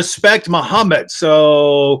don't respect Muhammad.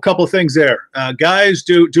 So a couple of things there. Guys,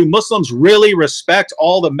 do Muslims really respect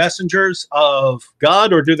all the messengers of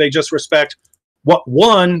God, or do they just respect what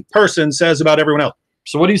one person says about everyone else?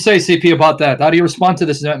 So what do you say, CP, about that? How do you respond to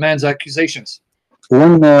this man's accusations?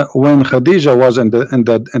 When Khadija was in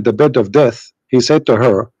the bed of death, he said to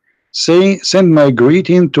her, send my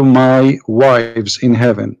greeting to my wives in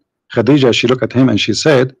heaven. Khadija, she looked at him and she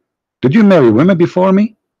said, did you marry women before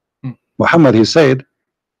me? Muhammad, he said,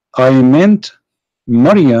 I meant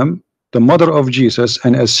Maryam, the mother of Jesus,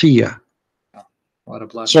 and Asiya. What a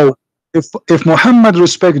blessing. So if Muhammad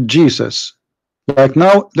respects Jesus, like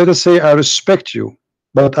now, let us say I respect you,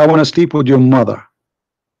 but I want to sleep with your mother.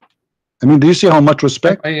 I mean, do you see how much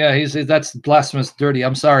respect? Yeah, that's blasphemous, dirty.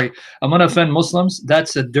 I'm sorry. I'm going to offend Muslims.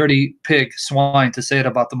 That's a dirty pig, swine, to say it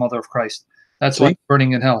about the mother of Christ. That's why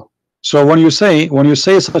burning in hell. So when you say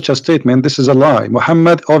such a statement, this is a lie.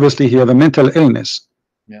 Muhammad, obviously, he have a mental illness.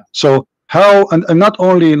 Yeah. So how, and not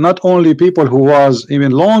only people who was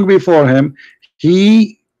even long before him,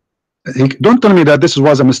 he don't tell me that this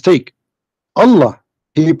was a mistake. Allah,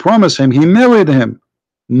 he promised him, he married him,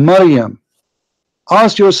 Maryam.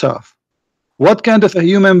 Ask yourself, what kind of a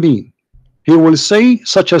human being he will say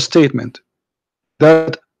such a statement,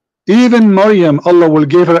 that even Maryam, Allah will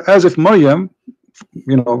give her, as if Maryam,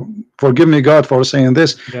 you know, forgive me God for saying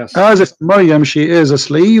this, yes, as if Maryam, she is a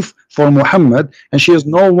slave for Muhammad and she is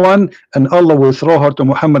no one, and Allah will throw her to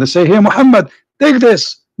Muhammad and say, hey Muhammad, take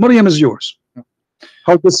this, Maryam is yours.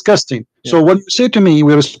 How disgusting. Yeah. So when you say to me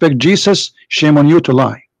we respect Jesus, shame on you to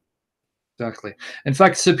lie. Exactly. In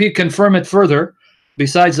fact, Sapi, confirm it further.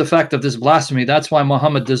 Besides the fact of this blasphemy, that's why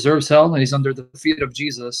Muhammad deserves hell and he's under the feet of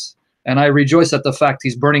Jesus. And I rejoice at the fact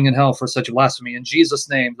he's burning in hell for such blasphemy. In Jesus'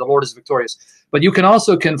 name, the Lord is victorious. But you can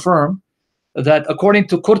also confirm that according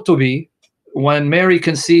to Qurtubi, when Mary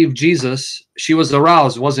conceived Jesus, she was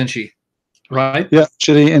aroused, wasn't she? Right? Yeah,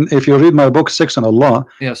 actually, and if you read my book 6 on Allah,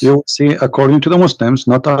 yes, you will see, according to the Muslims,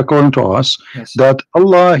 not according to us, yes, that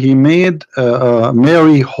Allah, he made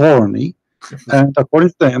Mary horny, and according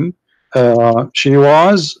to them,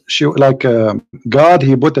 God,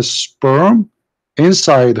 he put a sperm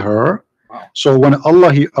inside her. Wow. So when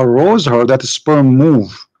Allah, he arose her, that sperm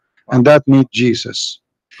moved, wow, and that made Jesus.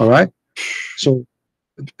 All right. So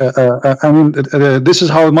I mean, this is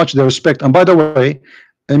how much they respect. And by the way,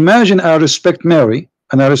 imagine I respect Mary,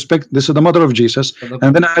 and I respect, this is the mother of Jesus,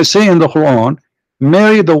 and then I say in the Quran,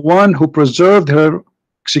 Mary, the one who preserved her,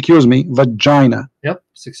 excuse me, vagina. Yep,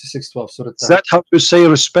 66:12. Is that how you say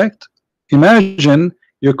respect? Imagine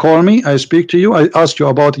you call me, I speak to you, I ask you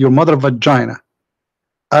about your mother vagina.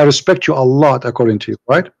 I respect you a lot according to you,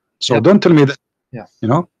 right? So yep, don't tell me that, yeah, you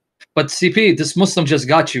know. But CP, this Muslim just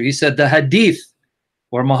got you. He said the hadith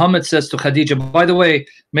where Muhammad says to Khadija, by the way,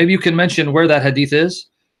 maybe you can mention where that hadith is.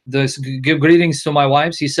 Give greetings to my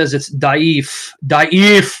wives. He says it's da'if.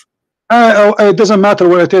 Da'if. It doesn't matter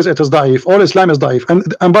where it is da'if. All Islam is da'if.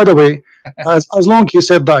 And by the way, as long he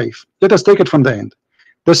said da'if, let us take it from the end.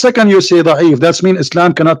 The second you say da'if, that means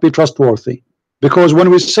Islam cannot be trustworthy. Because when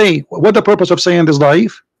we say, what the purpose of saying this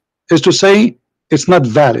da'if is to say it's not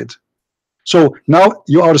valid. So now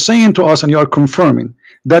you are saying to us and you are confirming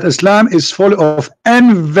that Islam is full of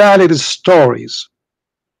invalid stories.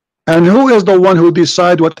 And who is the one who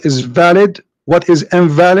decides what is valid, what is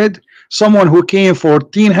invalid? Someone who came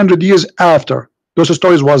 1400 years after. Those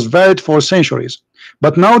stories was valid for centuries.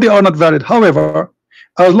 But now they are not valid. However,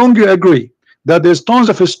 as long as you agree that there's tons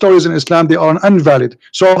of stories in Islam, they are invalid.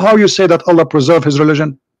 So how you say that Allah preserved his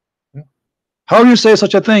religion? How you say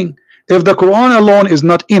such a thing? If the Quran alone is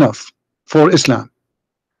not enough for Islam,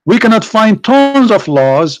 we cannot find tons of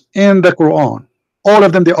laws in the Quran. All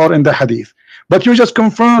of them, they are in the Hadith. But you just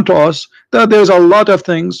confirm to us that there's a lot of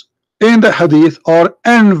things in the Hadith are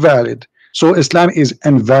invalid. So Islam is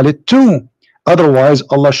invalid too. Otherwise,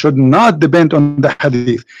 Allah should not depend on the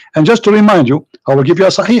Hadith. And just to remind you, I will give you a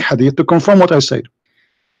Sahih Hadith to confirm what I said.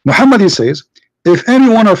 Muhammad, he says, if any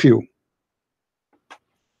one of you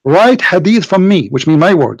write Hadith from me, which mean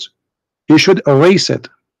my words, he should erase it.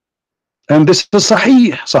 And this is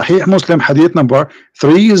Sahih Muslim Hadith number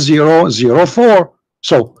 3004.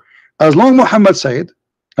 So as long Muhammad said,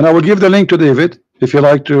 and I will give the link to David if you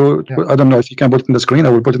like to, I don't know if you can put it in the screen, I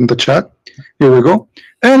will put it in the chat. Here we go.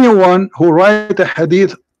 Anyone who write a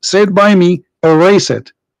hadith said by me, erase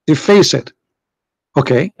it, efface it.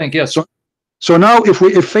 Okay. Thank you. So now if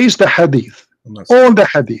we efface the hadith, all the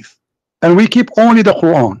hadith, and we keep only the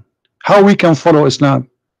Quran, how we can follow Islam?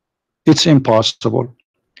 It's impossible.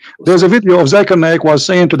 There's a video of Zakir Naik was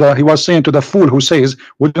saying to the fool who says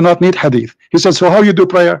we do not need hadith. He said, so how you do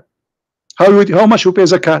prayer? How much you pay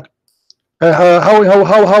zakat?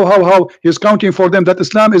 How he's counting for them that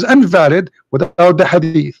Islam is invalid without the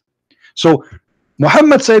hadith. So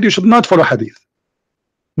Muhammad said you should not follow hadith,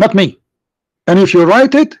 not me. And if you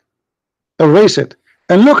write it, erase it.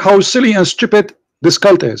 And look how silly and stupid this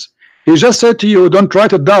cult is. He just said to you, don't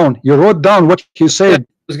write it down. You wrote down what he said. I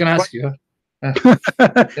was going to ask you.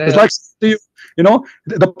 It's like, you know,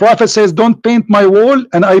 the Prophet says, don't paint my wall,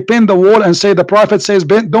 and I paint the wall and say the Prophet says,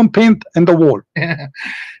 don't paint in the wall.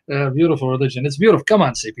 Beautiful religion. It's beautiful. Come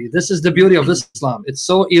on, CP. This is the beauty of Islam. It's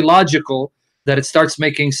so illogical that it starts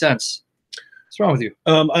making sense. What's wrong with you?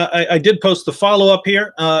 I did post the follow-up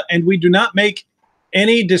here, and we do not make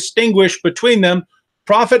any distinguish between them.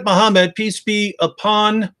 Prophet Muhammad, peace be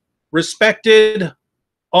upon, respected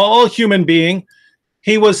all human being.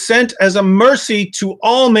 He was sent as a mercy to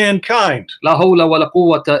all mankind. La hawla wa la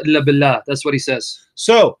quwwata illa billah. That's what he says.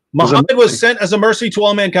 So Muhammad was sent as a mercy to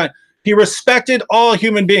all mankind. He respected all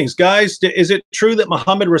human beings. Guys, is it true that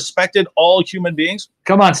Muhammad respected all human beings?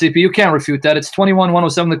 Come on, CP. You can't refute that. It's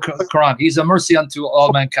 21:107 the Quran. He's a mercy unto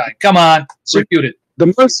all mankind. Come on, refute it.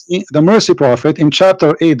 The mercy prophet in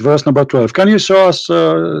chapter 8, verse number 12. Can you show us,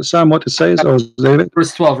 Sam, what it says, or David?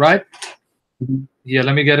 Verse 12, right? Yeah,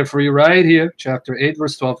 let me get it for you right here. Chapter 8,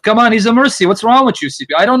 verse 12. Come on, he's a mercy. What's wrong with you,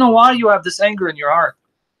 CP? I don't know why you have this anger in your heart.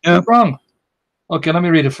 Yeah. What's wrong? Okay, let me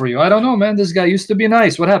read it for you. I don't know, man. This guy used to be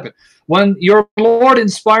nice. What happened? When your Lord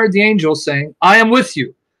inspired the angels, saying, I am with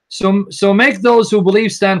you. So make those who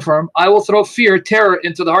believe stand firm. I will throw fear, terror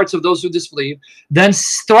into the hearts of those who disbelieve. Then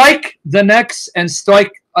strike the necks and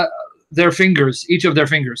strike their fingers, each of their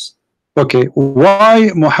fingers. Okay,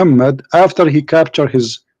 why Muhammad, after he captured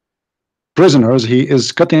his prisoners, he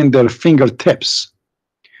is cutting their fingertips?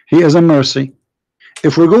 He is a mercy.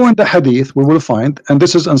 If we go into hadith, we will find, and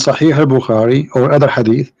this is in Sahih al-Bukhari or other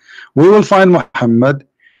hadith, we will find Muhammad,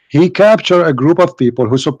 he captured a group of people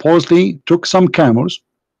who supposedly took some camels,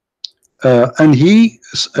 and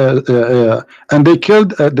they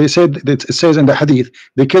killed, they said, it says in the hadith,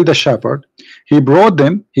 they killed the shepherd. He brought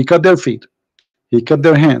them, he cut their feet, he cut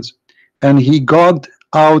their hands, and he gouged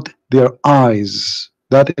out their eyes.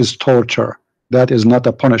 That is torture. That is not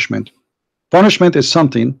a punishment. Punishment is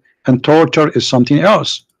something, and torture is something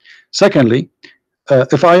else. Secondly,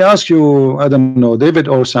 if I ask you, I don't know, David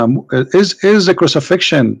or Sam, is a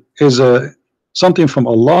crucifixion something from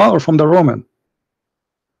Allah or from the Roman?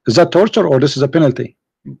 Is that torture or this is a penalty?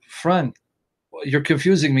 Friend, you're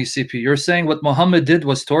confusing me, CP. You're saying what Muhammad did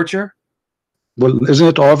was torture? Well, isn't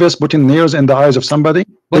it obvious, putting nails in the eyes of somebody?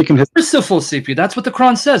 But merciful, CP. That's what the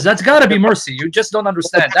Quran says. That's got to be mercy. You just don't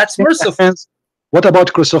understand. That's merciful. What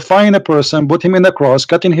about crucifying a person, put him in the cross,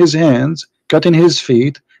 cutting his hands, cutting his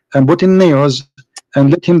feet, and putting nails, and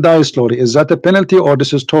let him die slowly? Is that a penalty or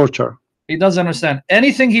this is torture? He doesn't understand.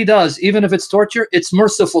 Anything he does, even if it's torture, it's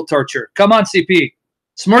merciful torture. Come on, CP.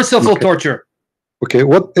 It's merciful torture. Okay,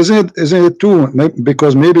 what isn't it too?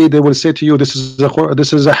 Because maybe they will say to you, this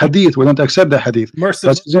is a hadith. We don't accept the hadith.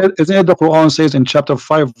 Merciful. But isn't it the Quran says in chapter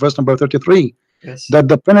 5, verse number 33, yes, that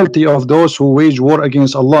the penalty of those who wage war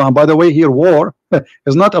against Allah, and by the way, here war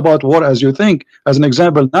is not about war as you think. As an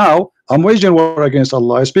example, now I'm waging war against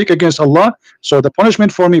Allah. I speak against Allah, so the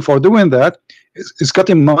punishment for me for doing that is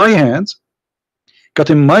cutting my hands,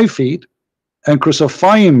 cutting my feet, and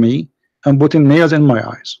crucifying me, and putting nails in my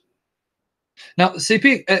eyes. Now,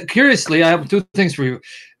 CP, curiously, I have two things for you.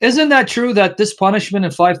 Isn't that true that this punishment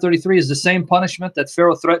in 533 is the same punishment that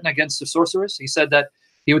Pharaoh threatened against the sorcerers? He said that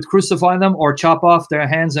he would crucify them or chop off their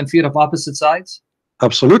hands and feet of opposite sides?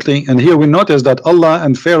 Absolutely. And here we notice that Allah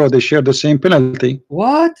and Pharaoh, they share the same penalty.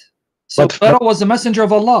 What? So But Pharaoh was the messenger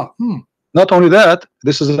of Allah. not only that,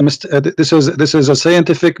 this is a this is a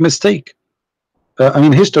scientific mistake. I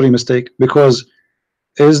mean, history mistake, because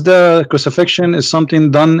is the crucifixion is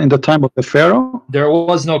something done in the time of the Pharaoh? There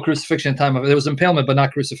was no crucifixion time of it. There was impalement, but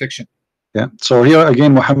not crucifixion. Yeah. So here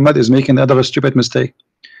again, Muhammad is making another stupid mistake.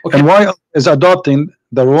 Okay. And why is adopting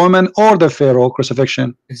the Roman or the Pharaoh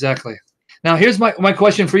crucifixion? Exactly. Now here's my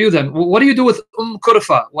question for you then. What do you do with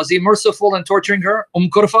Qurfa? Was he merciful in torturing her?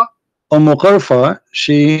 Qurfa? Qurfa,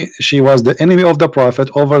 she was the enemy of the Prophet.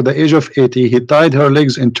 Over the age of 80, he tied her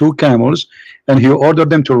legs in 2 camels, and he ordered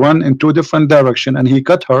them to run in 2 different directions, and he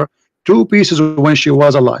cut her 2 pieces when she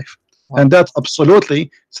was alive. Wow. And that's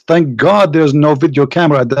absolutely, thank God there's no video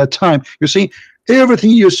camera at that time. You see, everything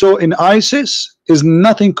you saw in ISIS is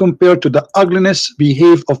nothing compared to the ugliness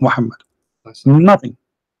behave of Muhammad. Nothing.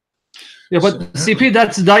 Yeah, but CP,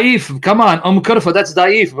 that's daif. Come on, Qurfa, that's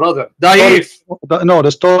daif, brother. Daif. No, the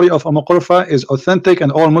story of Qurfa is authentic,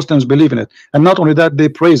 and all Muslims believe in it. And not only that, they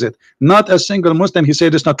praise it. Not a single Muslim he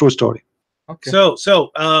said it's not true story. Okay. So,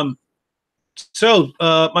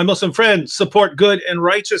 my Muslim friend, support good and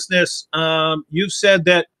righteousness. You've said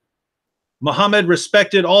that Muhammad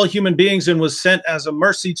respected all human beings and was sent as a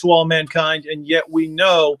mercy to all mankind, and yet we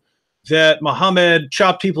know that Muhammad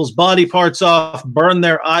chopped people's body parts off, burned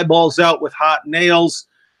their eyeballs out with hot nails,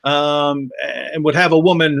 and would have a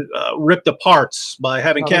woman ripped apart by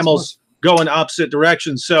having camels go in opposite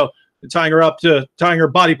directions. So tying her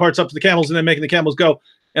body parts up to the camels and then making the camels go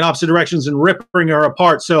in opposite directions and ripping her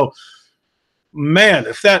apart. So, man,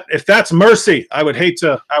 if that's mercy, I would hate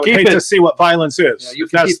to see what violence is. Yeah,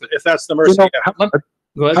 if that's the mercy.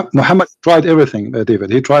 Go ahead. Muhammad tried everything,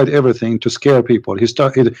 David. He tried everything to scare people.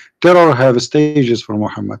 Terror have stages for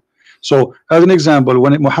Muhammad. So, as an example,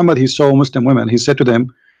 when Muhammad he saw Muslim women, he said to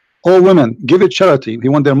them, "All women, give it charity." He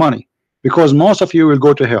want their money because most of you will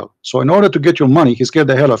go to hell. So, in order to get your money, he scared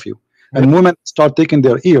the hell of you. And women start taking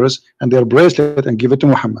their ears and their bracelet and give it to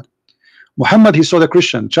Muhammad. Muhammad he saw the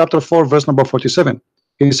Christian, chapter 4, verse number 47.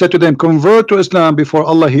 He said to them, "Convert to Islam before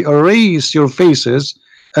Allah he erase your faces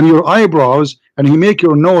and your eyebrows, and he make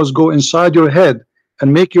your nose go inside your head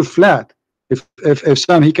and make you flat." If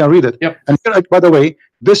Sam he can read it. Yep. And here, by the way,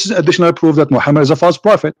 this is additional proof that Muhammad is a false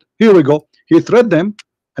prophet. Here we go. He threatened them,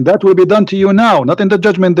 and that will be done to you now, not in the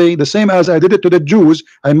judgment day. The same as I did it to the Jews,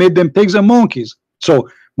 I made them pigs and monkeys. So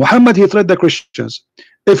Muhammad he threatened the Christians.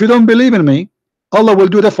 If you don't believe in me, Allah will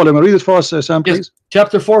do the following. Read it for us, Sam, please. Yes.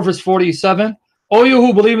 Chapter 4, verse 47. O you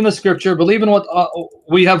who believe in the scripture, believe in what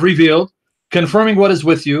we have revealed, confirming what is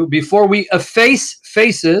with you, before we efface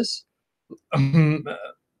faces, and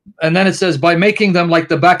then it says, by making them like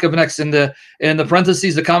the back of necks, in the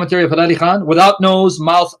parentheses, the commentary of Halali Khan, without nose,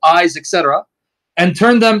 mouth, eyes, etc., and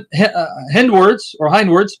turn them hindwards or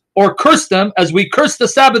hindwards, or curse them as we curse the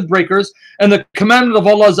Sabbath breakers, and the commandment of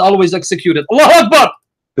Allah is always executed. Allahu Akbar!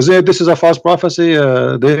 This is a false prophecy,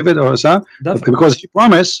 David or Sam? Because he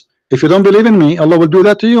promised, if you don't believe in me, Allah will do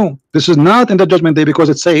that to you. This is not in the judgment day, because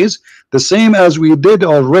it says the same as we did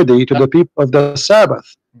already to the people of the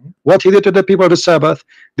Sabbath. What he did to the people of the Sabbath,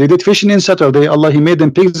 they did fishing in Saturday. Allah he made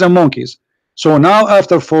them pigs and monkeys. So now,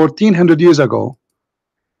 after 1400 years ago,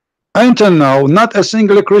 until now, not a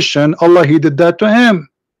single Christian, Allah he did that to him.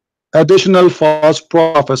 Additional false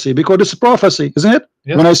prophecy, because it's prophecy, isn't it?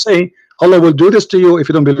 Yes. When I say Allah will do this to you if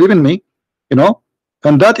you don't believe in me, you know,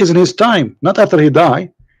 and that is in his time, not after he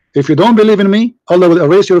died. If you don't believe in me, Allah will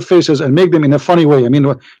erase your faces and make them in a funny way. I mean,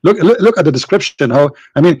 look at the description. How,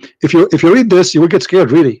 I mean, if you read this, you will get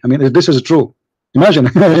scared. Really, I mean, if this is true, imagine,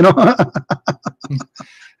 you know.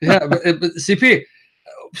 Yeah, but CP,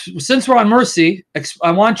 since we're on mercy,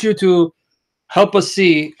 I want you to help us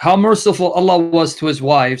see how merciful Allah was to his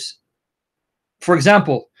wives. For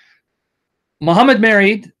example, Muhammad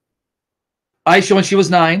married Aisha when she was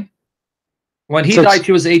 9. When he died,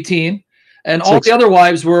 she was 18. And all the other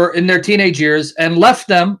wives were in their teenage years and left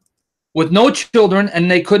them with no children, and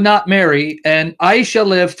they could not marry. And Aisha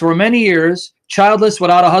lived for many years childless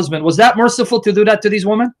without a husband. Was that merciful to do that to these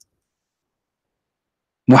women?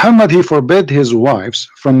 Muhammad, he forbid his wives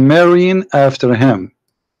from marrying after him.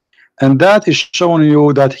 And that is showing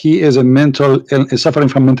you that he is suffering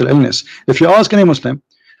from mental illness. If you ask any Muslim,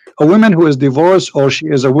 a woman who is divorced or she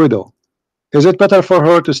is a widow, is it better for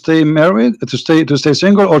her to stay married, to stay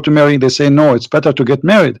single, or to marry? They say no, it's better to get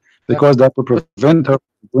married, because that will prevent her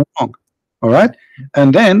from going wrong. All right?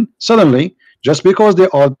 And then suddenly, just because they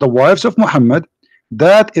are the wives of Muhammad,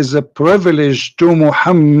 that is a privilege to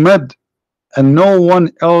Muhammad, and no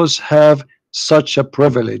one else have such a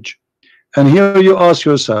privilege? And here you ask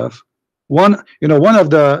yourself, one of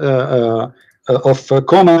the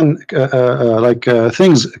common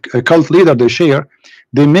things a cult leader they share,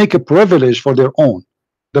 they make a privilege for their own.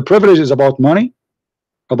 The privilege is about money,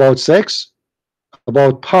 about sex,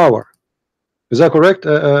 about power. Is that correct,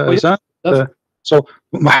 Sam? So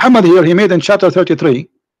Muhammad here, he made in chapter 33,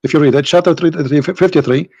 if you read it, chapter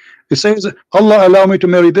 53, it says, Allah allow me to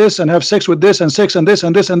marry this and have sex with this and sex and this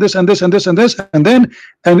and this and this and this and this and this, and then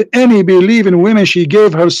and any believing women she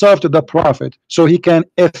gave herself to the Prophet so he can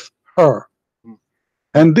F her.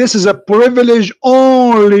 And this is a privilege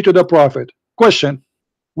only to the Prophet. Question: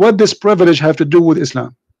 what does privilege have to do with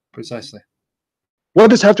Islam? Precisely. What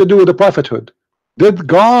does have to do with the prophethood? Did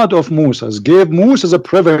God of Moses give Moses a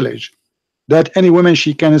privilege that any woman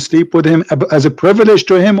she can sleep with him as a privilege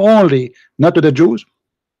to him only, not to the Jews?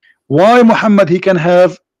 Why Muhammad he can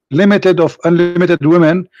have limited of unlimited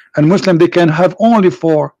women and Muslim they can have only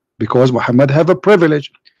 4? Because Muhammad have a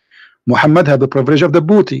privilege. Muhammad have the privilege of the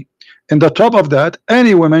booty. In the top of that,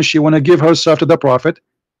 any woman she want to give herself to the Prophet,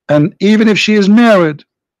 and even if she is married,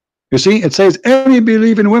 you see it says any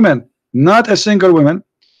believing women, not a single woman,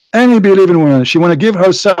 any believing woman she want to give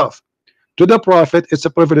herself to the Prophet, it's a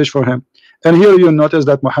privilege for him. And here you notice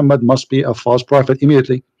that Muhammad must be a false prophet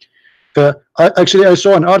immediately. I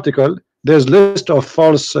saw an article, there's list of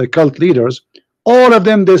false cult leaders, all of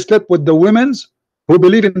them they slept with the women who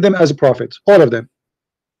believe in them as prophets, all of them,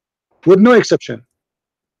 with no exception.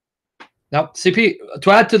 Now, CP,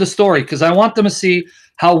 to add to the story, because I want them to see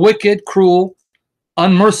how wicked, cruel,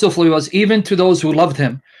 unmerciful he was, even to those who loved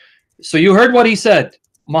him. So you heard what he said.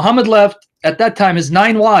 Muhammad left at that time his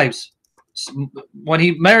 9 wives. When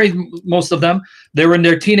he married most of them, they were in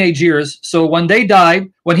their teenage years. So when he died,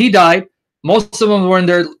 most of them were in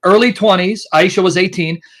their early 20s. Aisha was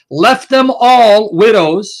 18. Left them all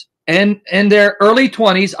widows and in their early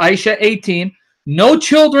 20s. Aisha 18. No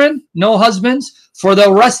children, no husbands for the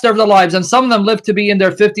rest of their lives. And some of them lived to be in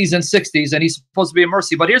their 50s and 60s. And he's supposed to be a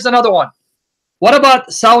mercy. But here's another one. What about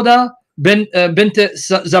Sauda bint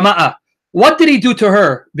Zama'a? What did he do to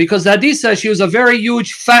her? Because the hadith says she was a very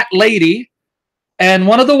huge fat lady and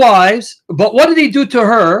one of the wives. But what did he do to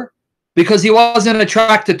her? Because he wasn't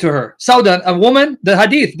attracted to her. Sauda, a woman, the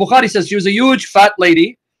hadith, Bukhari says she was a huge fat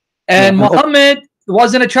lady and Muhammad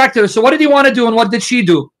wasn't attracted to her. So what did he want to do and what did she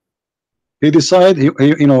do? He decided,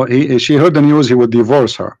 she heard the news he would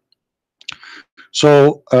divorce her.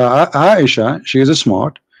 So Aisha, she is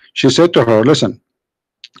smart. She said to her, listen,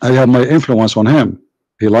 I have my influence on him.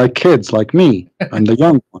 He like kids like me and the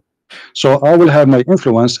young one. So I will have my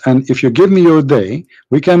influence, and if you give me your day,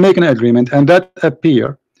 we can make an agreement. And that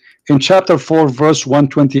appear in chapter 4, verse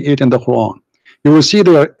 128 in the Quran. You will see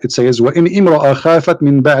there it says, وَإِنْ إِمْرَأَ خَافَتْ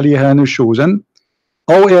مِنْ بَعْلِهَا نُشُوزًا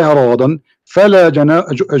أَوْ إِعْرَاضًا فَلَا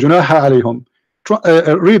جُنَاحَ عَلَيْهِمْ.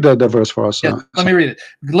 Read the verse for us. Yeah, let me read it.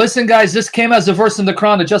 Listen, guys, this came as a verse in the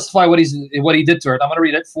Quran to justify what he did to her. I'm going to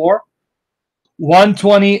read it.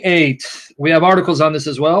 4:128. We have articles on this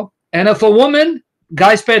as well. And if a woman,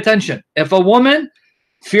 guys, pay attention. If a woman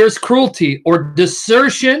fears cruelty or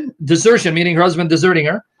desertion meaning her husband deserting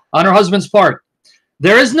her on her husband's part,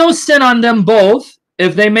 there is no sin on them both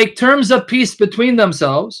if they make terms of peace between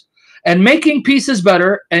themselves. And making peace is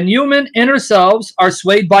better, and human inner selves are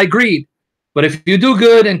swayed by greed. But if you do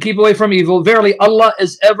good and keep away from evil, verily Allah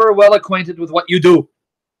is ever well acquainted with what you do.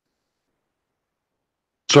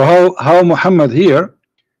 So how Muhammad here,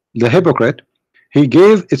 the hypocrite, he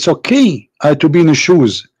gave, it's okay to be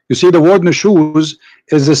nushuz. You see the word nushuz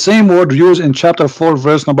is the same word used in chapter 4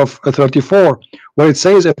 verse number 34, where it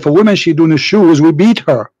says if a woman she do nushuz, we beat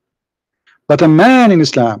her. But a man in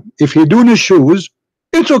Islam, if he do nushuz,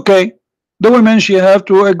 it's okay. The woman she have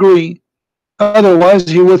to agree. Otherwise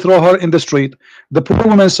he will throw her in the street. The poor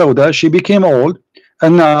woman Sauda, she became old,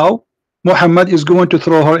 and now Muhammad is going to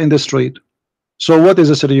throw her in the street. So what is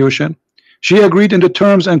the solution? She agreed in the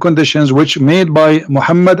terms and conditions which made by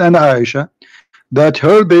Muhammad and Aisha, that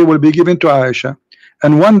her day will be given to Aisha,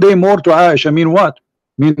 and 1 day more to Aisha mean what?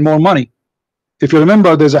 Mean more money. If you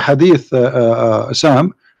remember, there's a hadith,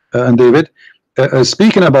 Sam and David,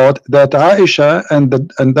 speaking about that Aisha and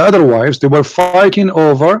the other wives, they were fighting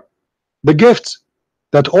over the gifts,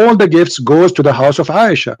 that all the gifts goes to the house of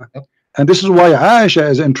Aisha. And this is why Aisha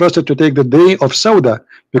is interested to take the day of Sauda,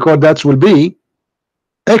 because that will be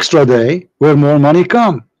extra day where more money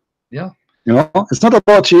come. Yeah. You know, it's not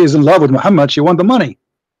about she is in love with Muhammad, she want the money,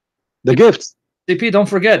 the gifts. CP, don't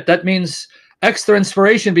forget, that means extra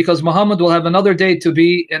inspiration because Muhammad will have another day to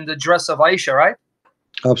be in the dress of Aisha, right?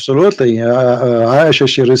 Absolutely. Aisha,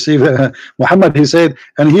 she received Muhammad, he said,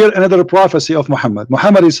 and here another prophecy of Muhammad.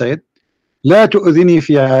 Muhammad, he said, لا تؤذني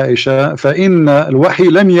في عائشة فإن الوحي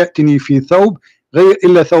لم يأتني في ثوب غير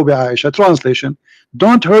إلا ثوب عائشة. Translation: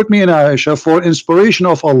 don't hurt me in Aisha, for inspiration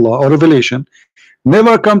of Allah or revelation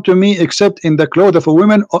never come to me except in the clothes of a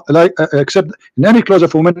woman, except in any clothes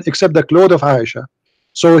of a woman except the clothes of Aisha.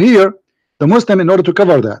 So here the Muslim, in order to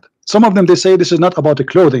cover that, some of them they say this is not about the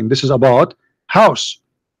clothing, this is about house.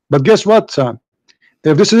 But guess what,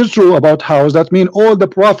 if this is true about house, that means all the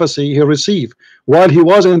prophecy he received while he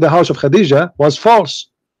was in the house of Khadijah was false,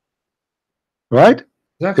 right?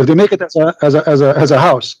 Exactly. If they make it as a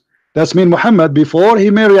house, that's mean Muhammad, before he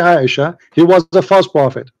married Aisha, he was a false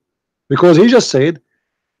prophet, because he just said,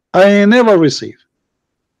 I never received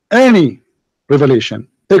any revelation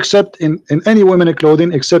except in any women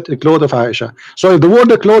clothing except the clothes of Aisha. So if the word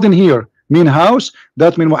clothing here mean house,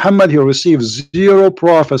 that means Muhammad, he received zero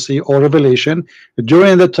prophecy or revelation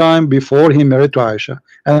during the time before he married to Aisha,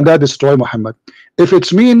 and that destroyed Muhammad. If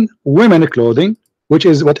it's mean women clothing, which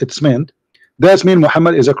is what it's meant, that's mean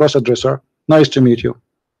Muhammad is a cross-dresser. Nice to meet you.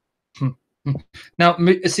 Now,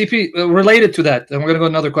 CP, related to that, and we're going to go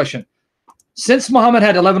to another question. Since Muhammad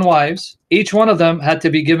had 11 wives, each one of them had to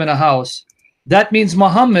be given a house. That means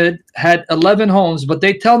Muhammad had 11 homes, but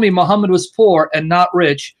they tell me Muhammad was poor and not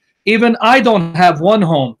rich. Even I don't have one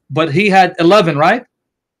home, but he had 11, right?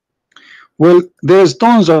 Well, there's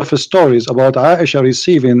tons of stories about Aisha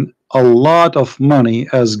receiving a lot of money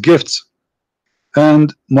as gifts,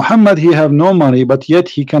 and Muhammad, he have no money, but yet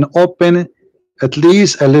he can open at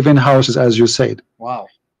least 11 houses, as you said. Wow.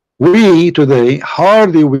 We today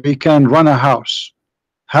hardly we can run a house.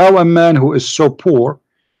 How a man who is so poor,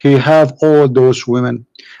 he have all those women?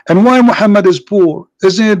 And why Muhammad is poor?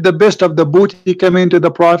 Isn't it the best of the booty coming to the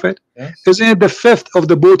prophet? Yes. Isn't it the fifth of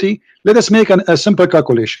the booty? Let us make a simple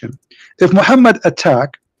calculation. If Muhammad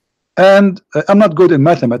attack, and I'm not good in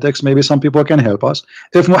mathematics, maybe some people can help us.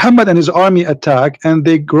 If Muhammad and his army attack and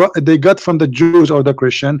they got from the Jews or the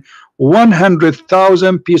Christian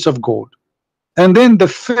 100,000 piece of gold, and then the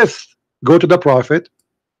fifth go to the prophet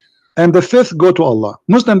and the fifth go to Allah.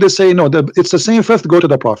 Muslim, they say no, it's the same fifth go to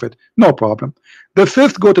the prophet, no problem. The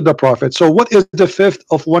fifth go to the prophet. So what is the fifth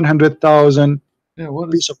of 100,000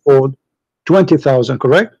 piece of gold? 20,000,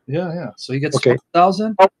 correct? Yeah. So he gets okay.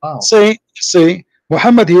 1,000. Wow. Say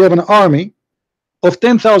Muhammad, he have an army of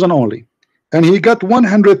 10,000 only, and he got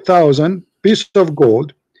 100,000 piece of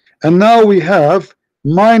gold, and now we have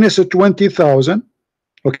minus 20,000.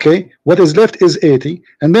 Okay, what is left is 80,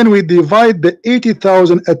 and then we divide the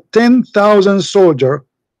 80,000 at 10,000 soldier.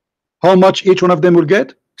 How much each one of them will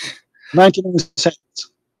get? 99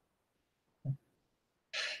 cents.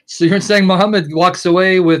 So you're saying Muhammad walks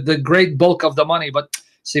away with the great bulk of the money, but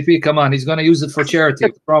CP, come on, he's going to use it for charity.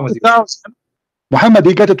 What's wrong with you? Muhammad,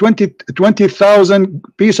 he got a 20,000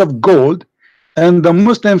 piece of gold, and the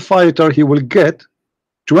Muslim fighter, he will get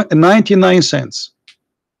 99 cents.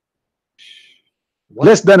 What?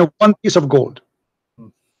 Less than one piece of gold.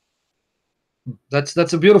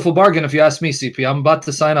 That's a beautiful bargain, if you ask me, CP. I'm about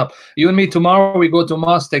to sign up. You and me tomorrow, we go to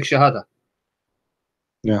mosque, take shahada.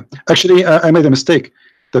 Yeah, actually, I made a mistake.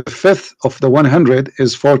 The fifth of the 100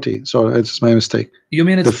 is 40, so it's my mistake. You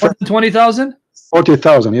mean it's 20,000?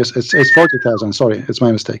 40,000. Yes, it's 40,000. Sorry, it's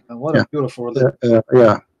my mistake. What a beautiful religion.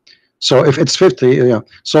 Yeah. So if it's 50, yeah.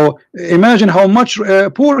 So imagine how much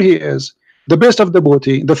poor he is. The best of the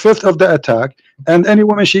booty, the fifth of the attack, and any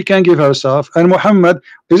woman she can give herself. And Muhammad,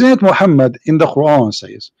 isn't it Muhammad in the Quran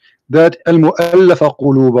says that al-mu'allafa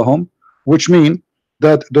qulubahum, which mean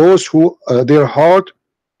that those who their heart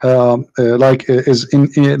is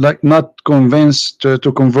like not convinced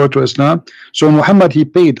to convert to Islam. So Muhammad, he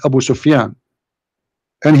paid Abu Sufyan,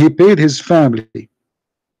 and he paid his family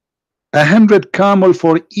 100 camel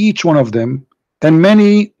for each one of them, and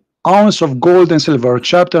many ounce of gold and silver.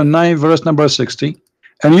 Chapter 9 verse number 60,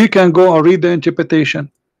 and you can go and read the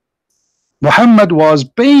interpretation. Muhammad was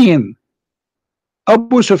paying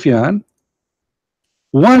Abu Sufyan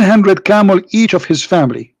 100 camel each of his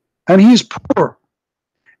family, and he's poor,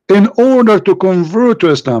 in order to convert to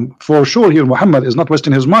Islam. For sure here Muhammad is not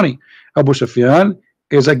wasting his money. Abu Sufyan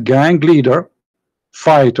is a gang leader,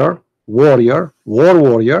 fighter, warrior, war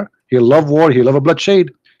warrior. He loved war, he loved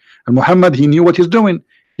bloodshed, and Muhammad, he knew what he's doing.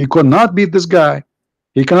 He could not beat this guy.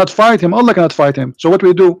 He cannot fight him. Allah cannot fight him. So what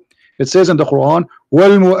we do? It says in the Quran,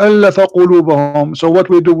 وَالْمُؤَلَّفَ قُلُوبَهُمْ. So what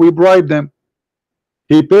we do? We bribe them.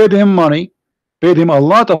 He paid him money, paid him a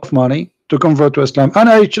lot of money to convert to Islam. And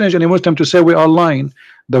I challenge any Muslim to say we are lying.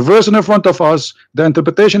 The verse in front of us, the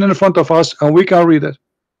interpretation in front of us, and we can read it.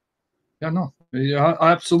 Yeah, no,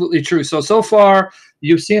 absolutely true. So far,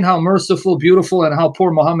 you've seen how merciful, beautiful, and how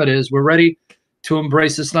poor Muhammad is. We're ready to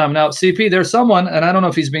embrace Islam. Now, CP, there's someone, and I don't know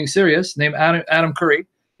if he's being serious, named Adam Curry.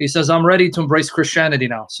 He says, I'm ready to embrace Christianity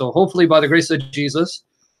now. So hopefully by the grace of Jesus,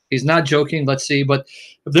 he's not joking. Let's see. But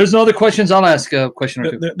if there's no other questions, I'll ask a question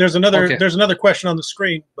or two. There's another question on the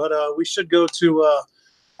screen, but we should go to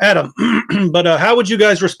Adam. But how would you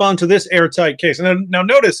guys respond to this airtight case? And now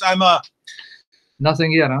notice I'm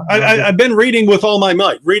nothing yet, huh? I've been reading with all my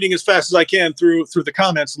might, reading as fast as I can through the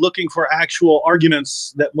comments, looking for actual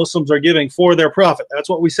arguments that Muslims are giving for their prophet. That's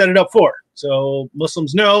what we set it up for. So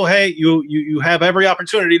Muslims know, hey, you have every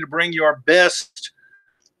opportunity to bring your best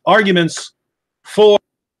arguments for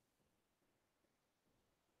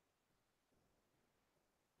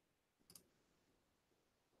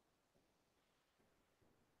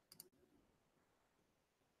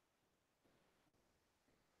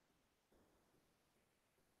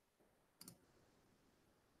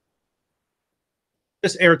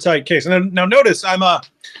this airtight case. And now notice I'm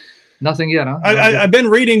nothing yet, huh? I've been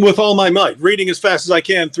reading with all my might, reading as fast as I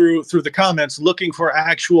can through the comments, looking for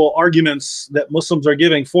actual arguments that Muslims are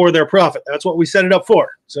giving for their prophet. That's what we set it up for.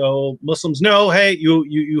 So Muslims know, hey,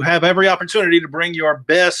 you have every opportunity to bring your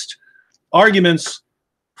best arguments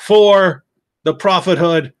for the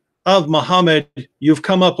prophethood of Muhammad. You've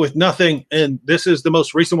come up with nothing, and this is the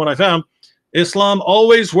most recent one I found. Islam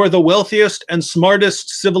always were the wealthiest and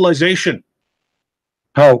smartest civilization.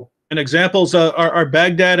 How? And examples are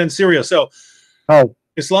Baghdad and Syria. So how?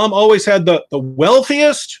 Islam always had the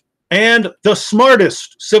wealthiest and the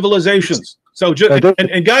smartest civilizations. So just,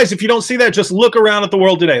 and guys, if you don't see that, just look around at the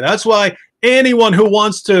world today. That's why anyone who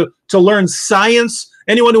wants to learn science,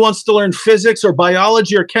 anyone who wants to learn physics or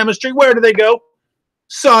biology or chemistry, where do they go?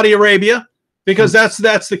 Saudi Arabia, because that's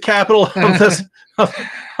the capital of this.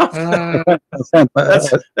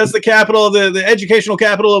 That's the capital of the educational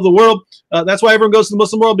capital of the world. That's why everyone goes to the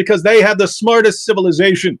Muslim world, because they have the smartest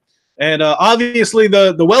civilization, and obviously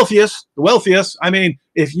the wealthiest. I mean,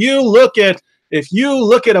 if you look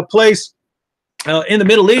at a place in the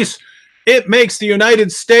Middle East, it makes the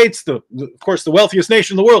United States, of course the wealthiest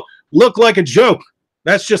nation in the world, look like a joke.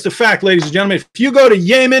 That's just a fact, ladies and gentlemen. If you go to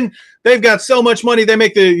Yemen, they've got so much money they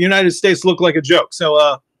make the United States look like a joke.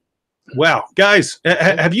 So wow, guys,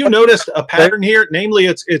 have you noticed a pattern here? Namely,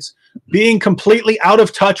 it's being completely out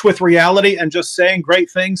of touch with reality and just saying great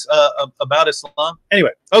things about Islam.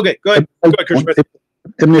 Anyway, okay, go ahead, Christian.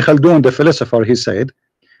 Ibn Khaldun, the philosopher, he said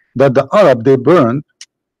that the Arab, they burned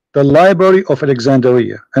the library of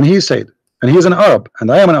Alexandria, and he said, and he's an Arab,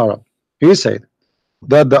 and I am an Arab. He said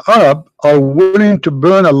that the Arab are willing to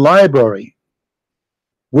burn a library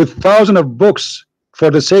with thousands of books for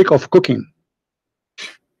the sake of cooking.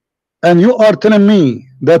 And you are telling me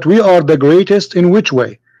that we are the greatest in which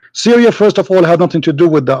way? Syria, first of all, had nothing to do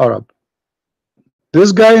with the Arab.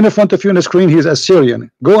 This guy in front of you on the screen, he's Assyrian.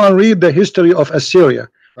 Go and read the history of Assyria,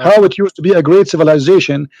 how it used to be a great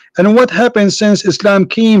civilization, and what happened since Islam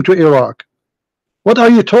came to Iraq. What are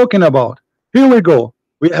you talking about? Here we go.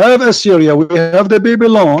 We have Assyria, we have the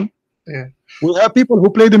Babylon, we have people who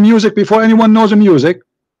play the music before anyone knows the music,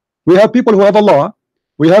 we have people who have Allah,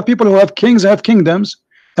 we have people who have kings, have kingdoms,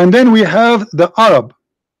 and then we have the Arab,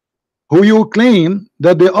 who you claim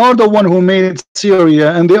that they are the one who made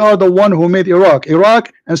Syria and they are the one who made Iraq.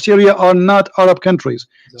 Iraq and Syria are not Arab countries.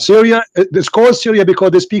 Exactly. Syria, it's called Syria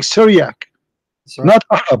because they speak Syriac, not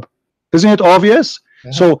Arab. Isn't it obvious?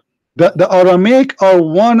 So the Aramaic are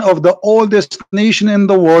one of the oldest nation in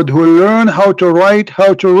the world who learn how to write,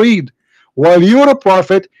 how to read. While you're a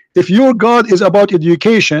prophet, if your God is about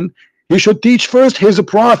education, he should teach first his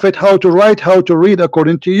prophet how to write, how to read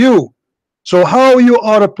according to you. So how you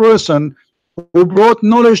are a person who brought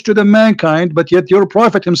knowledge to the mankind, but yet your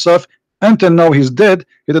prophet himself, until now he's dead,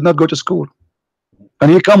 he did not go to school.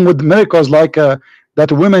 And he come with miracles like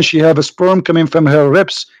that woman, she have a sperm coming from her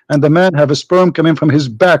ribs, and the man have a sperm coming from his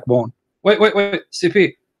backbone. Wait,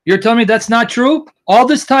 CP, you're telling me that's not true? All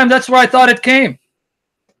this time, that's where I thought it came.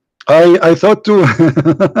 I thought too.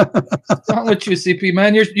 What's wrong with you, CP,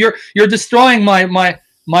 man? You're destroying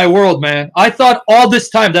my world, man. I thought all this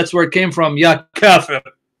time that's where it came from. Yeah, kafir.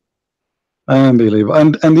 Unbelievable.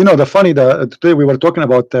 And you know the funny, today we were talking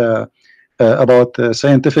about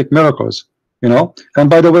scientific miracles, you know. And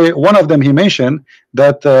by the way, one of them he mentioned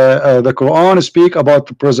that the Quran speak about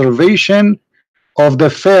the preservation of the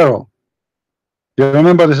Pharaoh. You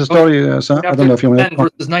remember this story? I don't know if you remember.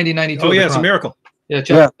 Verses 1992. Oh yeah, it's a miracle. Yeah,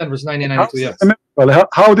 chapter 10, verse 1992. Yeah.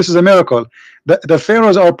 How this is a miracle? The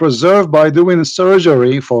pharaohs are preserved by doing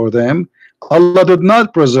surgery for them. Allah did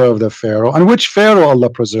not preserve the pharaoh. And which pharaoh Allah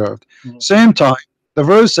preserved? Same time, the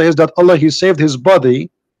verse says that Allah, he saved his body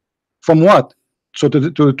from what? So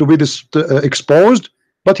to be exposed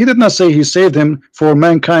But he did not say he saved him for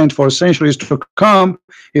mankind for centuries to come.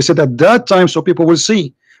 He said at that time so people will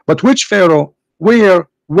see. But which Pharaoh, where,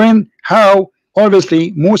 when, how?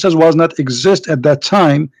 Obviously Moses was not exist at that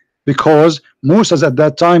time, because Moses at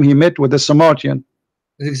that time he met with the Samaritan.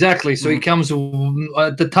 Exactly. So he comes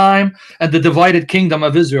at the time and the divided kingdom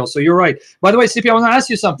of Israel. So you're right. By the way, CP, I want to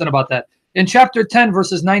ask you something about that. In chapter 10,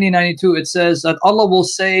 verses 90-92, it says that Allah will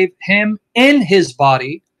save him in his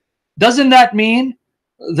body. Doesn't that mean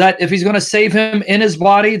that if he's going to save him in his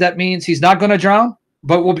body, that means he's not going to drown?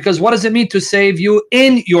 But well, because what does it mean to save you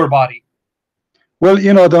in your body? Well,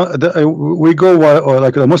 you know, we go or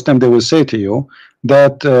like the Muslim, they will say to you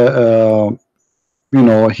that you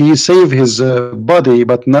know, he saved his body,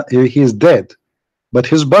 but not, he is dead, but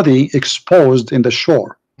his body exposed in the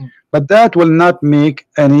shore. But that will not make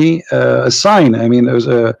any sign. I mean, there's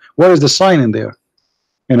what is the sign in there?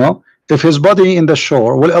 You know, if his body in the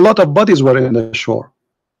shore, well, a lot of bodies were in the shore.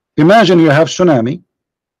 Imagine you have tsunami,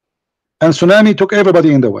 and tsunami took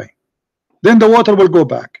everybody in the way. Then the water will go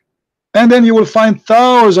back, and then you will find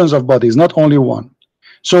thousands of bodies, not only one.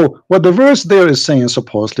 So what the verse there is saying,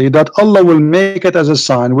 supposedly, that Allah will make it as a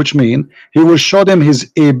sign, which means he will show them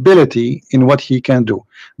his ability in what he can do.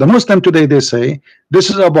 The Muslim today, they say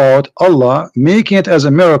this is about Allah making it as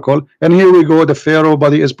a miracle, and here we go, the Pharaoh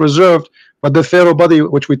body is preserved. But the Pharaoh body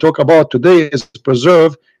which we talk about today is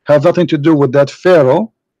preserved, have nothing to do with that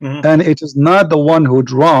Pharaoh. And it is not the one who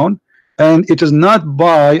drowned, and it is not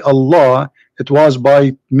by Allah. It was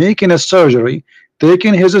by making a surgery,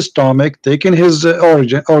 taking his stomach, taking his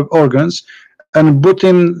organs, and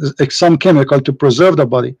putting some chemical to preserve the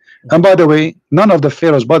body. And by the way, none of the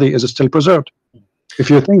Pharaoh's body is still preserved. If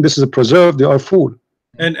you think this is preserved, they are fool.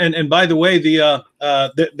 And by the way,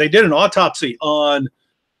 they did an autopsy on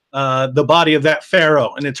the body of that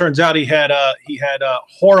Pharaoh, and it turns out he had a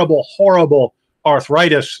horrible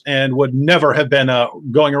arthritis, and would never have been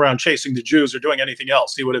going around chasing the Jews or doing anything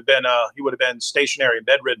else. He would have been stationary and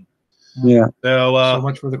bedridden. Yeah. So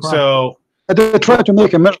much for the crime. So they try to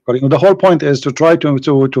make a miracle. You know, the whole point is to try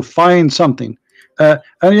to find something. And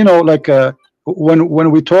you know, like when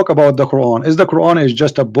we talk about the Quran, is the Quran is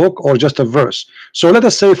just a book or just a verse? So let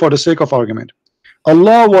us say, for the sake of argument,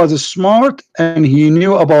 Allah was smart and he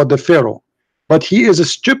knew about the Pharaoh, but he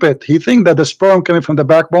is stupid. He think that the sperm coming from the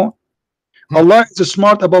backbone. Allah is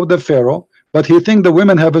smart about the Pharaoh, but he think the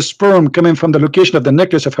women have a sperm coming from the location of the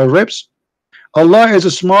necklace of her ribs. Allah is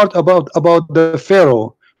smart about the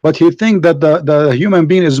Pharaoh, but he think that the human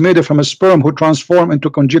being is made from a sperm who transform into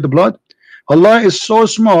congealed blood. Allah is so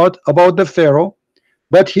smart about the Pharaoh,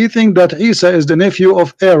 but he think that Isa is the nephew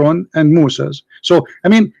of Aaron and Moses. So I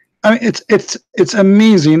mean it's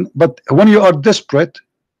amazing. But when you are desperate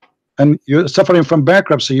and you're suffering from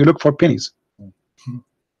bankruptcy, you look for pennies.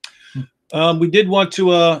 we did want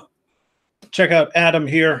to check out Adam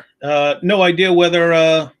here. No idea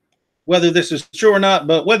whether this is true or not,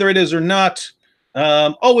 but whether it is or not,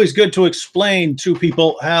 always good to explain to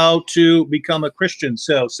people how to become a Christian.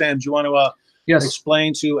 So, Sam, do you want to yes,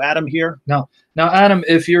 explain to Adam here? Now, Adam,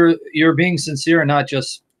 if you're being sincere and not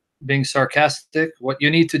just being sarcastic, what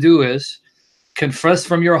you need to do is confess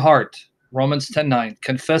from your heart. Romans 10:9.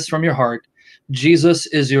 Confess from your heart, Jesus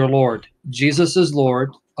is your Lord. Jesus is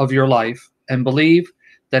Lord of your life, and believe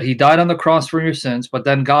that he died on the cross for your sins, but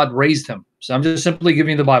then God raised him. So I'm just simply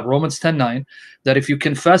giving you the Bible, Romans 10:9, that if you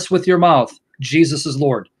confess with your mouth, Jesus is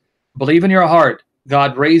Lord, believe in your heart,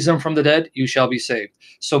 God raised him from the dead, you shall be saved.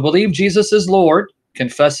 So believe Jesus is Lord,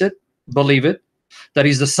 confess it, believe it, that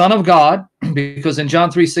he's the Son of God, because in John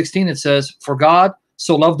 3:16 it says, for God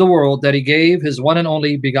so loved the world that he gave his one and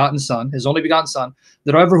only begotten Son, his only begotten Son,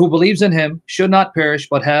 that whoever who believes in him should not perish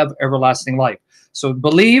but have everlasting life. So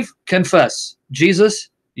believe, confess, Jesus,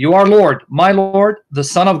 you are Lord, my Lord, the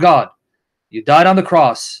Son of God. You died on the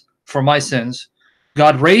cross for my sins.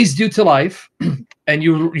 God raised you to life, and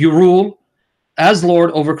you rule as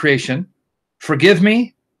Lord over creation. Forgive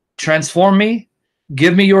me, transform me,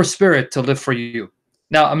 give me your spirit to live for you.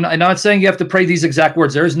 Now, I'm not saying you have to pray these exact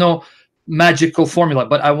words. There is no magical formula,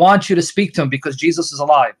 but I want you to speak to him because Jesus is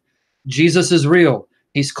alive. Jesus is real.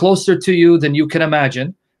 He's closer to you than you can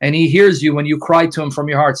imagine, and he hears you when you cry to him from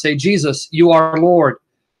your heart. Say, Jesus, you are Lord.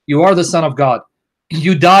 You are the Son of God.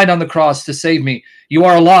 You died on the cross to save me. You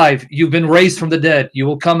are alive. You've been raised from the dead. You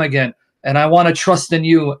will come again. And I want to trust in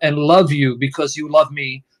you and love you because you love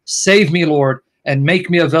me. Save me, Lord, and make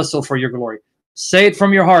me a vessel for your glory. Say it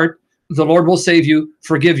from your heart. The Lord will save you,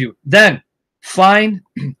 forgive you. Then find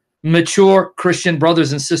mature Christian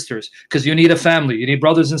brothers and sisters, because you need a family. You need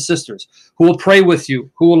brothers and sisters who will pray with you,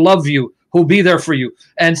 who will love you, who will be there for you,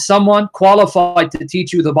 and someone qualified to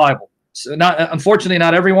teach you the Bible. So unfortunately,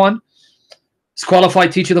 not everyone is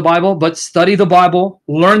qualified to teach you the Bible, but study the Bible,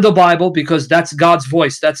 learn the Bible, because that's God's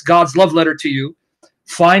voice. That's God's love letter to you.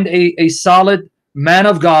 Find a solid man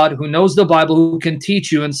of God who knows the Bible, who can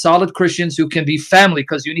teach you, and solid Christians who can be family,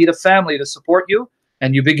 because you need a family to support you.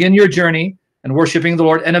 And you begin your journey and worshiping the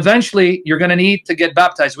Lord. And eventually, you're going to need to get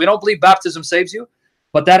baptized. We don't believe baptism saves you,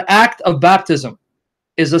 but that act of baptism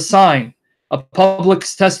is a sign, a public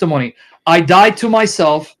testimony. I died to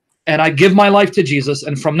myself, and I give my life to Jesus.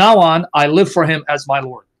 And from now on, I live for him as my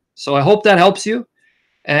Lord. So I hope that helps you.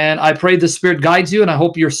 And I pray the Spirit guides you. And I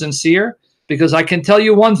hope you're sincere, because I can tell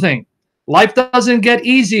you one thing. Life doesn't get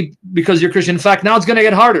easy because you're Christian. In fact, now it's going to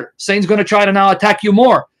get harder. Satan's going to try to now attack you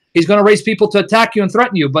more. He's going to raise people to attack you and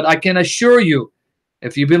threaten you. But I can assure you,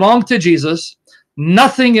 if you belong to Jesus,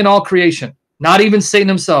 nothing in all creation, not even Satan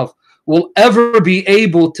himself, will ever be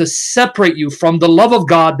able to separate you from the love of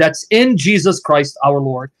God that's in Jesus Christ our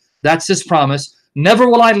Lord. That's his promise. Never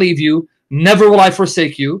will I leave you. Never will I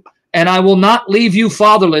forsake you. And I will not leave you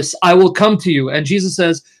fatherless. I will come to you. And Jesus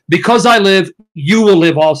says, because I live, you will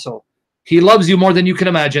live also. He loves you more than you can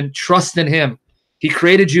imagine. Trust in him. He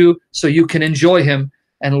created you so you can enjoy him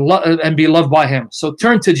and be loved by him. So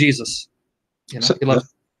turn to Jesus. You know,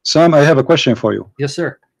 Sam, I have a question for you. Yes,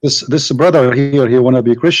 sir. This brother here, he want to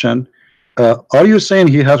be Christian. Are you saying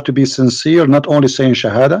he have to be sincere, not only saying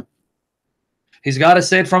Shahada? He's got to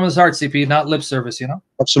say it from his heart, CP, not lip service, you know?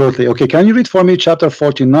 Absolutely. Okay, can you read for me chapter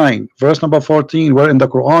 49, verse number 14, where in the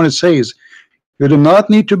Quran it says, you do not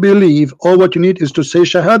need to believe. All what you need is to say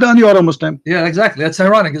Shahada and you are a Muslim. Yeah, exactly. That's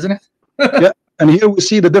ironic, isn't it? Yeah. And here we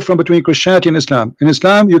see the difference between Christianity and Islam. In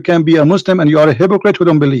Islam, you can be a Muslim and you are a hypocrite who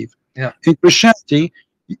don't believe. Yeah. In Christianity,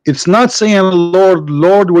 it's not saying Lord,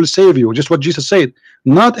 Lord will save you. Just what Jesus said.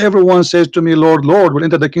 Not everyone says to me, Lord, Lord will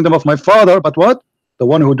enter the kingdom of my Father, but what? The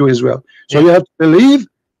one who do his will. So you have to believe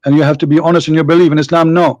and you have to be honest in your belief. In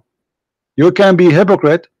Islam, no. You can be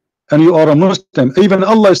hypocrite and you are a Muslim. Even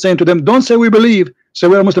Allah is saying to them, don't say we believe, say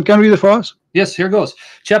we're a Muslim. Can you read it for us? Yes, here goes.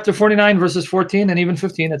 Chapter 49, verses 14 and even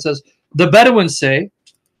 15. It says, the Bedouins say,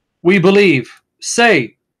 we believe.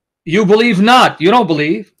 Say, you believe not. You don't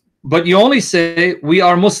believe, but you only say, we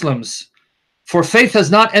are Muslims. For faith has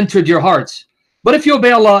not entered your hearts. But if you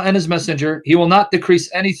obey Allah and his messenger, he will not decrease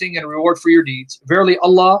anything in reward for your deeds. Verily,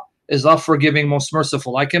 Allah is the forgiving, most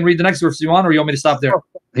merciful. I can read the next verse if you want, or you want me to stop there?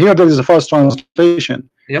 Here there is a false translation.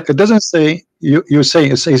 Yep. It doesn't say you say,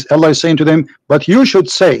 it says Allah is saying to them, but you should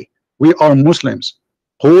say we are Muslims.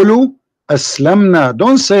 Qulu aslamna.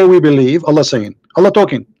 Don't say we believe. Allah saying, Allah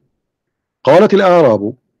talking. قالت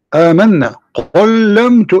الأعراب آمنا قل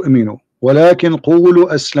لم تؤمنوا ولكن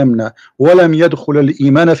قولوا أسلمنا ولم يدخل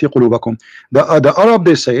الإيمان في قلوبكم. The Arab,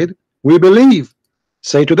 they said, we believe.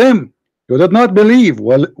 Say to them, you did not believe.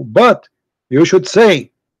 Well, but you should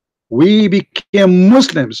say, we became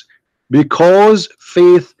Muslims because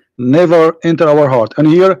faith never entered our heart. And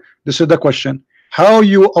here, this is the question. How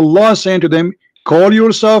you, Allah saying to them, call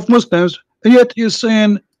yourself Muslims, and yet you're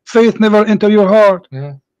saying faith never entered your heart.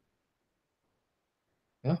 Yeah.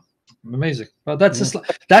 Yeah. Amazing. Well, that's Islam.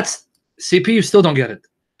 That's CP, you still don't get it.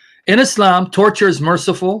 In Islam, torture is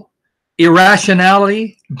merciful.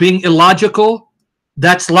 Irrationality, being illogical,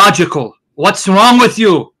 that's logical. What's wrong with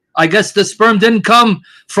you? I guess the sperm didn't come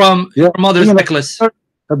from your mother's necklace.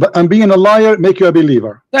 And being a liar make you a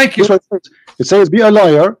believer. Thank you. It says be a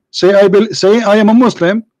liar, say I am a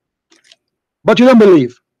Muslim, but you don't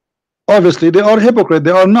believe. Obviously they are hypocrite.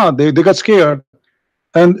 They are not. They got scared.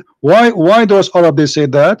 And why those Arabs they say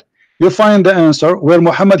that? You find the answer where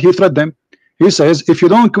Muhammad he threatened them. He says if you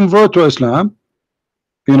don't convert to Islam,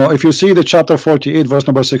 you know, if you see the chapter 48 verse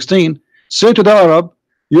number 16, say to the Arab,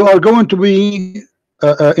 you are going to be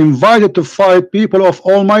invited to fight people of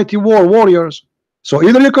almighty warriors. So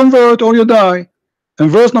either you convert or you die.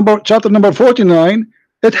 In chapter number 49,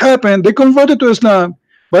 it happened. They converted to Islam,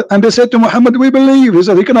 and they said to Muhammad, we believe. He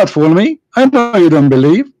said, you cannot fool me. I know you don't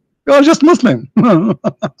believe. You are just Muslim.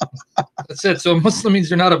 That's it. So Muslim means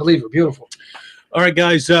you're not a believer. Beautiful. All right,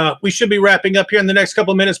 guys, we should be wrapping up here in the next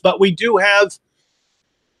couple of minutes, but we do have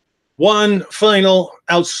one final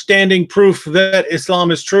outstanding proof that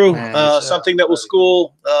Islam is true, something that will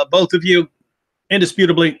school both of you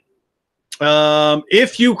indisputably.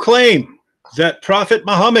 If you claim that Prophet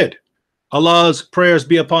Muhammad, Allah's prayers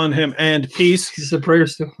be upon him and peace. He said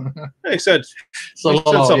prayers too. He said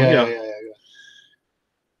something. Yeah.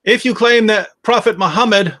 If you claim that Prophet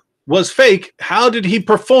Muhammad was fake, how did he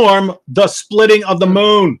perform the splitting of the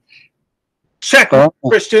moon? Check,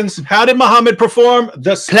 Christians. How did Muhammad perform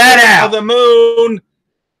the splitting of the moon?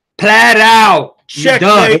 Plat out.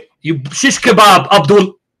 Checkmate. You shish kebab,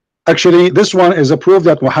 Abdul. Actually, this one is a proof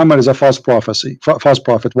that Muhammad is a false false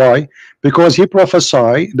prophet. Why? Because he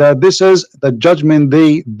prophesied that this is the judgment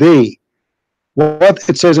day. What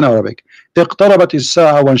it says in Arabic. اقتربت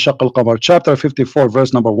الساعة وانشق القمر. Chapter 54,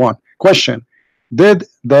 verse number 1. Question: did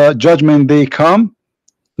the judgment day come?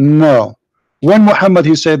 No. When Muhammad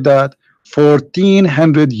he said that?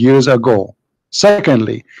 1400 years ago.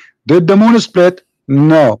 Secondly, did the moon split?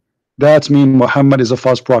 No. That means Muhammad is a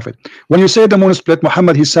false prophet. When you say the moon split,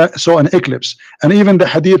 Muhammad he saw an eclipse, and even the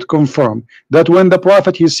hadith confirm that when the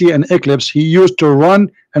prophet he see an eclipse, he used to run,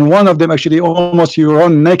 and one of them actually almost he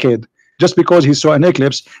run naked just because he saw an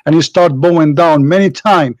eclipse, and he start bowing down many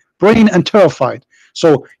times, praying and terrified.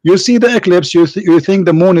 So you see the eclipse, you think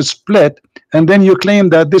the moon is split, and then you claim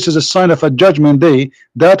that this is a sign of a judgment day.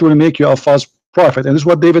 That will make you a false prophet, and this is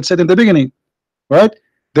what David said in the beginning, right?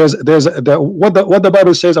 There's what the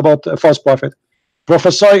Bible says about a false prophet: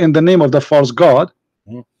 prophesy in the name of the false god,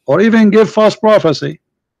 or even give false prophecy.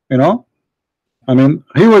 You know, I mean,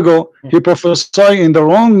 here we go. He prophesied in the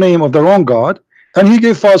wrong name of the wrong god, and he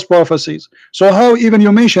gave false prophecies. So how even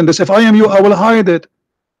you mention this? If I am you, I will hide it,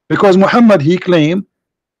 because Muhammad he claimed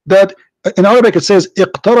that in Arabic it says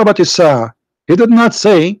اقتربت الساعة. He did not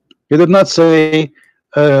say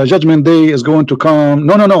judgment day is going to come.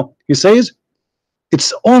 No. He says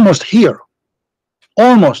it's almost here,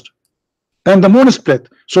 almost. And the moon split.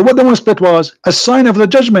 So what the moon split was a sign of the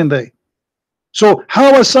judgment day. So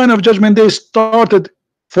how a sign of judgment day started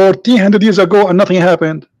 1400 years ago and nothing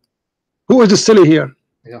happened? Who is the silly here?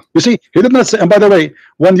 Yeah. You see, he did not say. And by the way,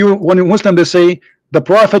 when you Muslim they say the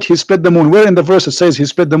prophet he split the moon. Where in the verse it says he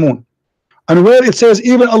split the moon? And where it says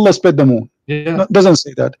even Allah split the moon? Yeah. No, doesn't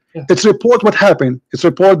say that. Yeah. It's report what happened. It's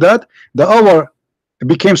report that the hour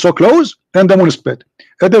became so close and the moon split.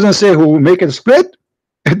 It doesn't say who make it split.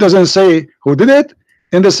 It doesn't say who did it.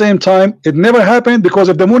 In the same time, it never happened, because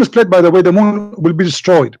if the moon split, by the way, the moon will be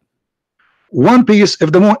destroyed. One piece,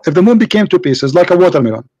 if the moon became two pieces like a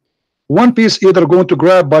watermelon, one piece either going to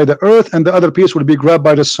grab by the earth and the other piece will be grabbed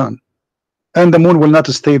by the sun, and the moon will not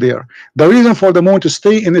stay there. The reason for the moon to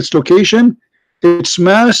stay in its location, its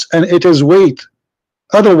mass and its weight.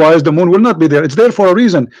 Otherwise the moon will not be there. It's there for a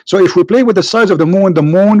reason. So if we play with the size of the moon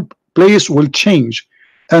place will change,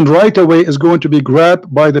 and right away is going to be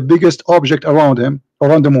grabbed by the biggest object around him,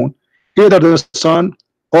 around the moon, either the sun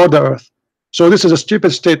or the earth. So this is a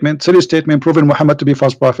stupid statement, silly statement, proving Muhammad to be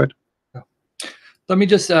false prophet. Let me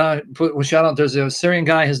just put a shout out. There's a Syrian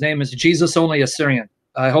guy. His name is Jesus Only Assyrian.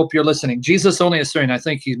 I hope you're listening. Jesus Only Assyrian. I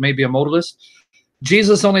think he may be a modalist.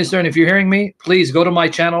 Jesus Only Assyrian. If you're hearing me, please go to my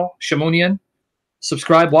channel, Shamounian.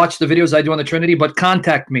 Subscribe, watch the videos I do on the Trinity, but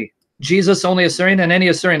contact me. Jesus Only Assyrian, and any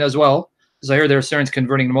Assyrian as well, because I hear there are Assyrians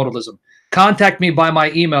converting to modalism. Contact me by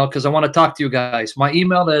my email, because I want to talk to you guys. My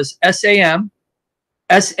email is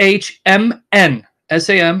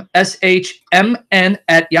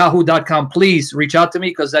samshmn@yahoo.com. Please reach out to me,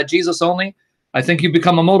 because that Jesus Only, I think you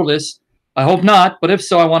become a modalist. I hope not, but if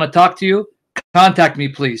so, I want to talk to you. Contact me,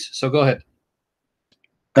 please. So go ahead.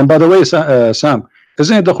 And by the way, Sam,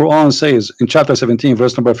 isn't it the Quran says in chapter 17,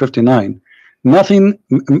 verse number 59, nothing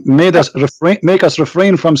make us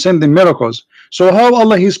refrain from sending miracles. So how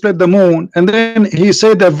Allah he split the moon, and then he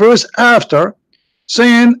said the verse after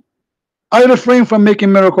saying, I refrain from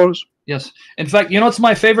making miracles. Yes. In fact, you know what's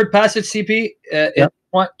my favorite passage, CP?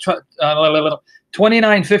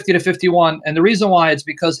 29:50 to 51. And the reason why it's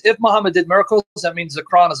because if Muhammad did miracles, that means the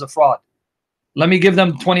Quran is a fraud. Let me give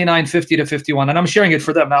them 29:50 to 51. And I'm sharing it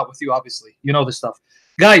for them, not with you, obviously. You know this stuff.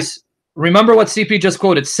 Guys, remember what CP just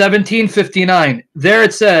quoted, 17:59. There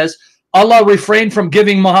it says, Allah refrained from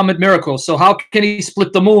giving Muhammad miracles. So how can he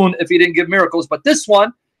split the moon if he didn't give miracles? But this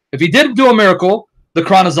one, if he did do a miracle, the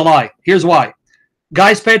Quran is a lie. Here's why.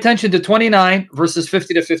 Guys, pay attention to 29 verses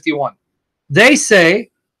 50 to 51. They say,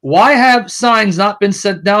 why have signs not been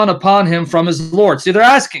sent down upon him from his Lord? See, they're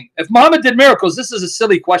asking, if Muhammad did miracles, this is a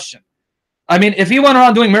silly question. I mean, if he went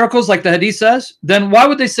around doing miracles like the hadith says, then why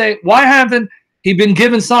would they say, why haven't he been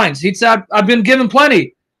given signs? He'd say, I've been given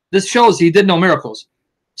plenty. This shows he did no miracles.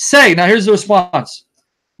 Say, now here's the response.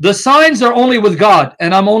 The signs are only with God,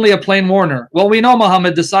 and I'm only a plain warner. Well, we know,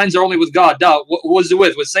 Muhammad, the signs are only with God. Doubt. Who was it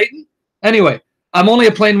with? With Satan? Anyway, I'm only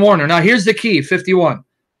a plain warner. Now here's the key, 51.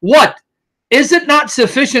 What? Is it not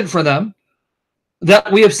sufficient for them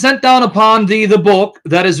that we have sent down upon thee the book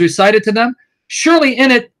that is recited to them? Surely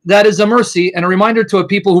in it that is a mercy and a reminder to a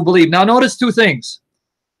people who believe. Now notice two things.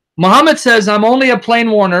 Muhammad says, I'm only a plain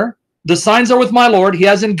warner. The signs are with my Lord. He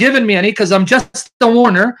hasn't given me any because I'm just a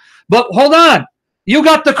warner. But hold on. You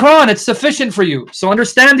got the Quran. It's sufficient for you. So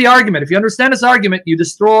understand the argument. If you understand this argument, you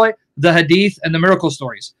destroy the hadith and the miracle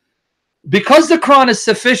stories. because the Quran is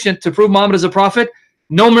sufficient to prove Muhammad is a prophet,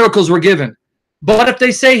 no miracles were given. But if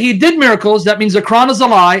they say he did miracles, that means the Quran is a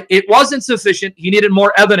lie. It wasn't sufficient. He needed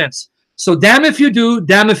more evidence. So damn if you do,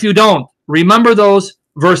 damn if you don't. Remember those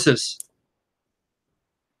verses.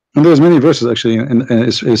 And there's many verses actually, and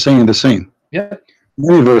is saying the same. Yeah.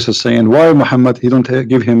 Many verses saying why Muhammad, he don't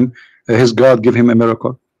give him his God give him a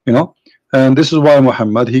miracle, you know. And this is why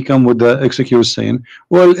Muhammad, he come with the excuse saying,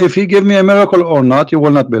 well, if he give me a miracle or not, you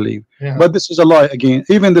will not believe. Yeah. But this is a lie again.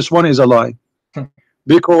 Even this one is a lie,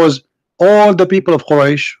 because all the people of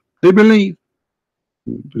Quraysh, they believe.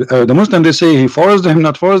 The Muslim, they say he forced them,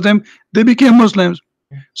 not forced them, they became Muslims.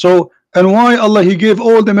 So, and why Allah, he gave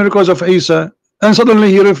all the miracles of Isa and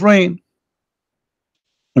suddenly he refrained?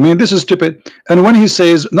 I mean, this is stupid. And when he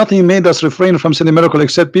says nothing made us refrain from sending miracle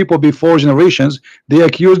except people before generations, they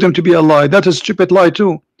accuse him to be a lie. That is a stupid lie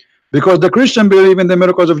too, because the Christian believe in the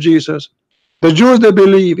miracles of Jesus. The Jews, they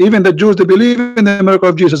believe, even the Jews, they believe in the miracle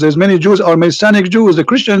of Jesus. There's many Jews are Messianic Jews, the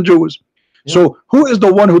Christian Jews. Yeah. So who is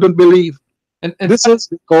the one who don't believe? And This is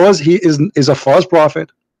because he is a false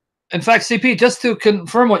prophet. in fact, CP, just to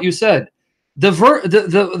confirm what you said, the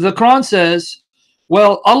Quran says,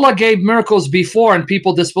 well, Allah gave miracles before and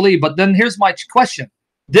people disbelieve. But then here's my question.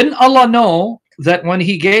 Didn't Allah know that when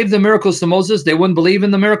he gave the miracles to Moses, they wouldn't believe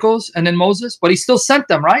in the miracles and in Moses? But he still sent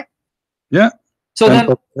them, right? Yeah. So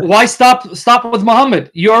then why stop with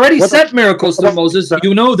Muhammad? You already sent miracles to Moses.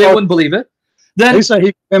 You know they wouldn't believe it. Then Isa,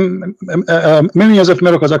 he millions of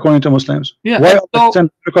miracles according to Muslims. Yeah. Why So, send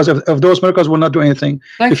miracles if those miracles will not do anything?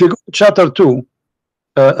 Thank If you go to chapter 2,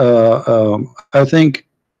 I think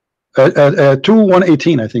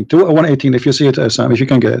 2:118, I think 2:118. If you see it, Sam, if you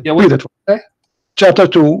can get it, Yeah, read it. okay. Chapter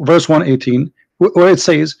 2, verse 118, where it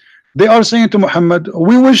says, they are saying to Muhammad,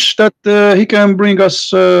 we wish that he can bring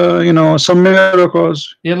us, you know, some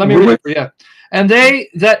miracles. yeah, let me read it. Yeah. And they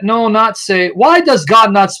that know not say, why does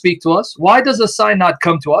God not speak to us? Why does a sign not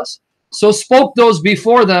come to us? So spoke those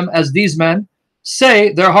before them as these men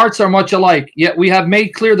say, their hearts are much alike, yet we have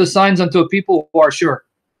made clear the signs unto a people who are sure.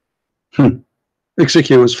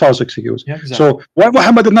 Excuse, false excuse. Yeah, exactly. So why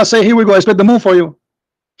Muhammad did not say, here we go, I split the moon for you?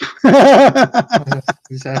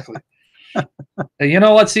 Exactly. You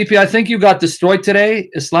know what, CP? I think you got destroyed today.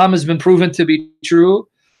 Islam has been proven to be true.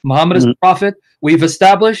 Muhammad is a prophet. We've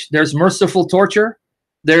established there's merciful torture.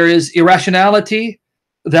 There is irrationality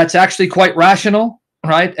that's actually quite rational,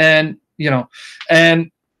 right? And you know, and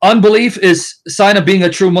unbelief is a sign of being a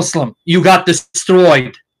true Muslim. You got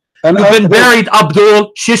destroyed. And You've been buried,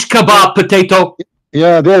 Abdul. Shish kebab, potato.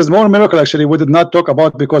 yeah, there's more miracle actually we did not talk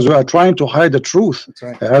about because we are trying to hide the truth. That's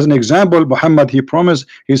right. As an example, Muhammad, he promised,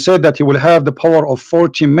 he said that he will have the power of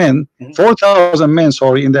 40 men, 4,000 men,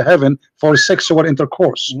 sorry, in the heaven for sexual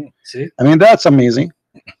intercourse. See? I mean, that's amazing.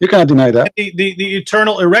 You cannot deny that. The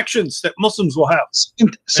eternal erections that Muslims will have.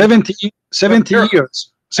 70 years.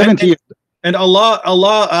 70 years. And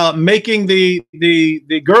Allah making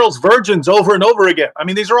the girls virgins over and over again. I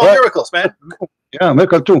mean, these are all miracles, man. Yeah,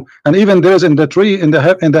 miracle too. And even there's in the tree in the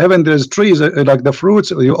heaven there's trees like the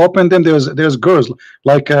fruits. You open them, there's girls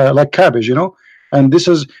like cabbage, you know. And this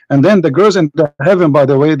is, and then the girls in the heaven, by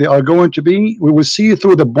the way, they are going to be. We will see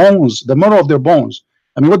through the bones, the marrow of their bones.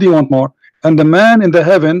 I mean, what do you want more? And the man in the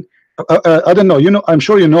heaven, I don't know. You know, I'm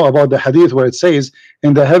sure you know about the hadith where it says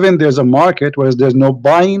in the heaven there's a market where there's no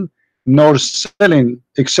buying nor selling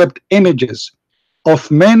except images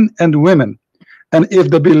of men and women. And if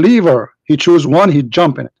the believer he choose one, he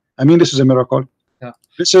jump in it. I mean, this is a miracle. Yeah.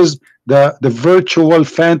 This is the virtual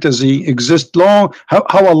fantasy exists long. How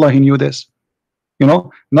Allah he knew this? You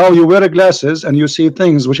know, now you wear glasses and you see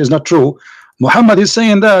things which is not true. Muhammad is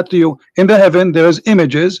saying that to you. In the heaven there is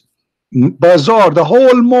images, bazaar, the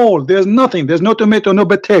whole mall. There's nothing. There's no tomato, no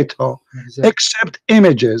potato, except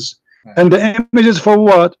images. And the images for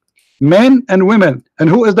what? Men and women. And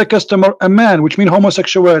who is the customer? A man, which means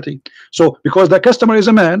homosexuality. So because the customer is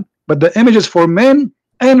a man, but the image is for men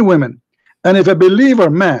and women. And if a believer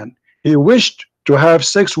man he wished to have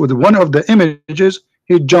sex with one of the images,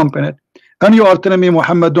 he jump in it. And you are telling me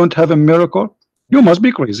Muhammad don't have a miracle? You must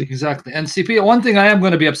be crazy. Exactly. And CP, one thing I am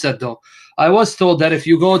going to be upset though. I was told that if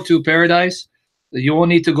you go to paradise, you won't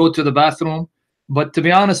need to go to the bathroom. But to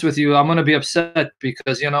be honest with you, I'm going to be upset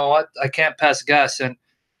because you know what? I can't pass gas, and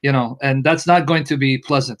you know, and that's not going to be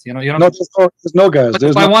pleasant. You know, no, there's no gas. But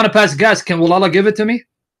if I want to pass gas, will Allah give it to me?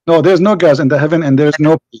 No, there's no gas in the heaven, and there's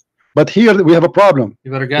no pee. But here we have a problem.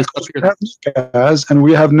 You better gas up here. We have no gas and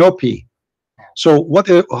we have no pee. So what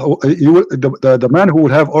the man who will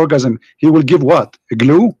have orgasm, he will give what? A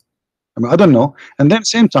glue? mean, I don't know. And then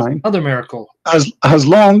same time, Another miracle. as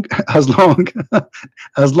long as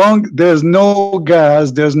long there's no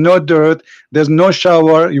gas, there's no dirt, there's no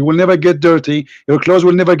shower, you will never get dirty, your clothes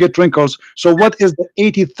will never get wrinkles. So what is the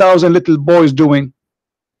 80,000 little boys doing?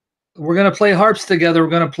 We're gonna play harps together. We're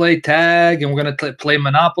gonna play tag, and we're gonna play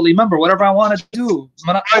Monopoly. Remember, whatever I want to do.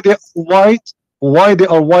 Why they white? Why they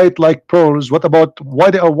are white like pearls? What about why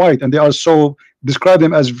they are white and they are so, describe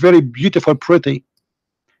them as very beautiful, pretty,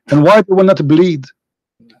 and why they will not bleed?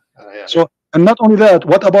 Yeah. So, and not only that,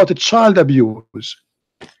 what about the child abuse?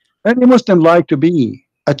 Any Muslim like to be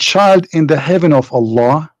a child in the heaven of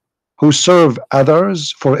Allah who serve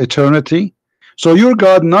others for eternity? So your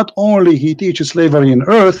God, not only he teaches slavery in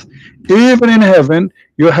earth, even in heaven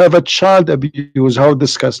you have a child abuse. How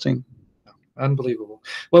disgusting. Unbelievable.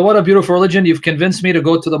 Well, what a beautiful religion. You've convinced me to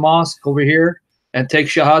go to the mosque over here and take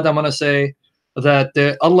shahada. I'm going to say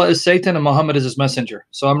that Allah is Satan and Muhammad is his messenger.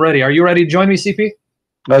 So I'm ready. Are you ready to join me, CP?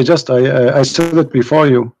 I said it before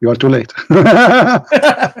you. You are too late.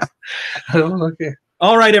 Okay.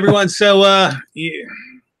 All right, everyone. So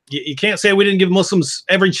you can't say we didn't give Muslims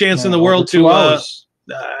every chance in the world to. I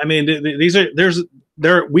mean,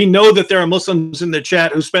 we know that there are Muslims in the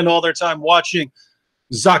chat who spend all their time watching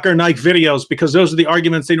Zakir Naik videos because those are the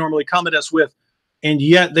arguments they normally come at us with, and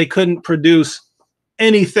yet they couldn't produce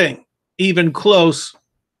anything even close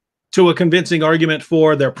to a convincing argument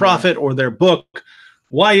for their prophet or their book.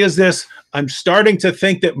 Why is this? I'm starting to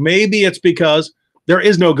think that maybe it's because there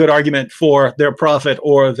is no good argument for their prophet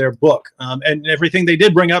or their book, and everything they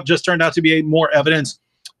did bring up just turned out to be more evidence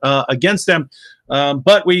against them.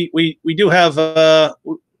 But we did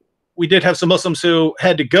have some Muslims who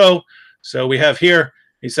had to go. So we have here.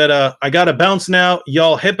 He said, "I gotta bounce now,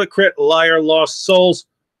 y'all hypocrite, liar, lost souls.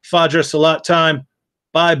 Fajr Salat time.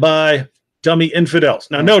 Bye bye, dummy infidels."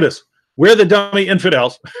 Now notice, we're the dummy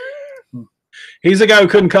infidels. He's the guy who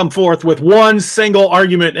couldn't come forth with one single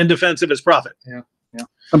argument in defense of his prophet. Yeah.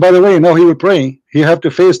 And by the way, now he will pray. He have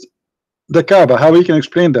to face the Kaaba. How he can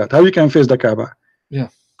explain that? How he can face the Kaaba? Yeah.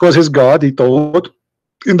 Because his God, he taught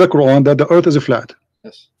in the Quran that the earth is flat.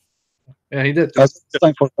 Yes. Yeah, he did. That's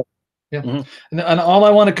time for that. Yeah. And all I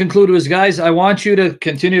want to conclude is, guys, I want you to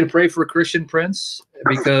continue to pray for Christian Prince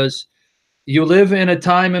because you live in a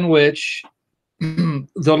time in which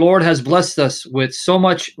the Lord has blessed us with so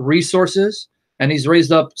much resources, and he's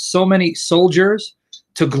raised up so many soldiers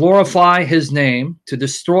to glorify his name, to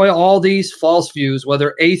destroy all these false views,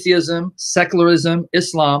 whether atheism, secularism,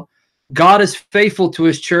 Islam. God is faithful to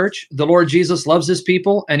his church. The Lord Jesus loves his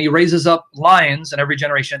people, and he raises up lions in every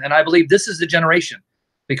generation. And I believe this is the generation.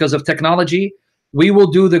 Because of technology, we will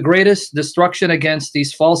do the greatest destruction against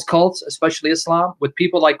these false cults, especially Islam, with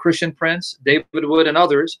people like Christian Prince, David Wood, and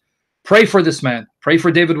others. Pray for this man. Pray for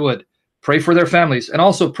David Wood. Pray for their families. And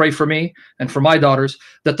also pray for me and for my daughters,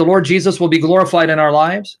 that the Lord Jesus will be glorified in our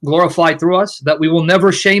lives, glorified through us, that we will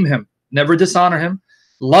never shame him, never dishonor him,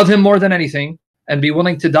 love him more than anything, and be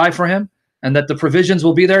willing to die for him, and that the provisions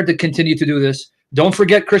will be there to continue to do this. Don't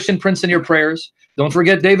forget Christian Prince in your prayers. Don't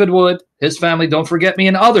forget David Wood, his family. Don't forget me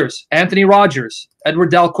and others. Anthony Rogers,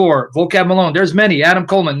 Edward Dalcour, Vocab Malone. There's many. Adam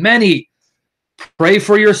Coleman, many. Pray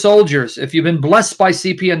for your soldiers. If you've been blessed by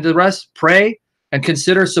CP and the rest, pray and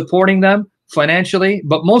consider supporting them financially.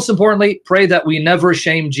 But most importantly, pray that we never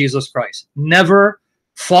shame Jesus Christ. Never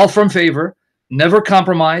fall from favor. Never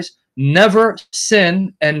compromise. Never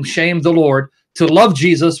sin and shame the Lord. To love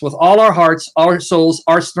Jesus with all our hearts, our souls,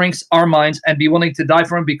 our strengths, our minds, and be willing to die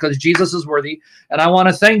for him because Jesus is worthy. And I want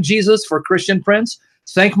to thank Jesus for Christian Prince.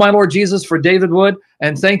 Thank my Lord Jesus for David Wood,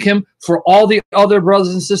 and thank him for all the other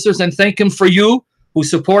brothers and sisters, and thank him for you who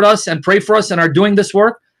support us and pray for us and are doing this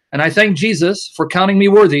work. And I thank Jesus for counting me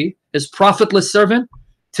worthy, his profitless servant,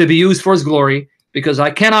 to be used for his glory, because I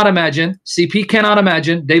cannot imagine, CP cannot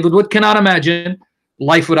imagine, David Wood cannot imagine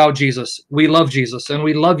life without Jesus. We love Jesus, and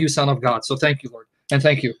we love you, Son of God. So thank you, Lord, and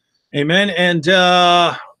thank you. Amen. And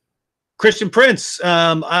Christian Prince,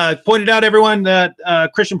 I pointed out, everyone, that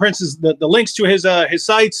Christian Prince is the links to his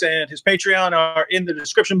sites and his Patreon are in the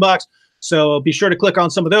description box. So be sure to click on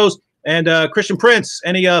some of those. And Christian Prince,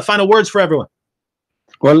 any final words for everyone?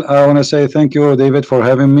 Well, I want to say thank you, David, for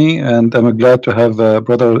having me, and I'm glad to have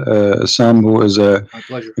brother Sam, who is a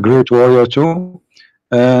great warrior too.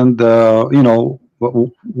 And you know,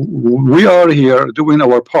 we are here doing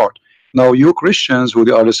our part. Now, you Christians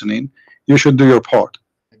who are listening, you should do your part.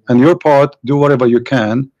 And your part, do whatever you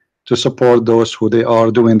can to support those who they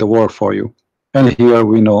are doing the work for you. And here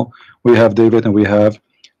we know we have David and we have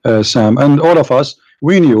Sam, and all of us.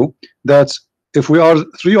 We knew that if we are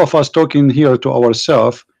three of us talking here to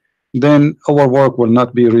ourselves, then our work will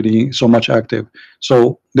not be really so much active.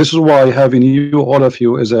 So this is why having you, all of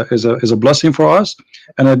you, is a blessing for us.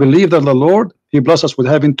 And I believe that the Lord, He blessed us with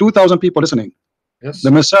having 2,000 people listening. Yes.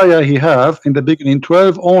 The Messiah, He have in the beginning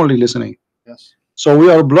 12 only listening. Yes. So we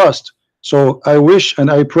are blessed. So I wish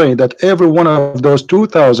and I pray that every one of those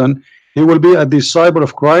 2,000, he will be a disciple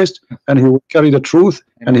of Christ, and he will carry the truth,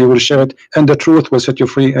 and he will share it, and the truth will set you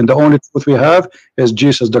free. And the only truth we have is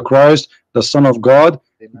Jesus the Christ, the Son of God,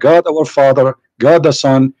 God our Father, God the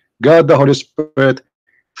Son, God the Holy Spirit,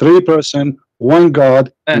 three-person, one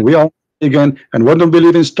God, and we are again, and we don't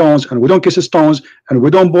believe in stones, and we don't kiss stones, and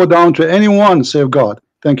we don't bow down to anyone save God.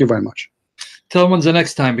 Thank you very much. Tell them when's the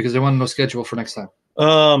next time, because they want to know schedule for next time.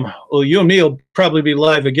 Well, you and me will probably be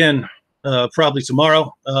live again, probably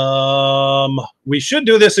tomorrow. We should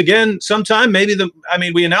do this again sometime. Maybe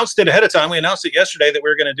we announced it ahead of time. We announced it yesterday that we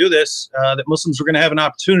were going to do this, that Muslims were going to have an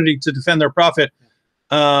opportunity to defend their prophet.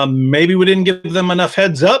 Maybe we didn't give them enough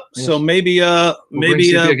heads up. Yes. So maybe,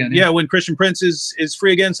 again, yeah, when Christian Prince is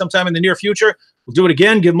free again sometime in the near future, we'll do it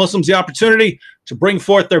again. Give Muslims the opportunity to bring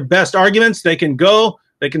forth their best arguments. They can go.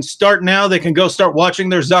 They can start now. They can go start watching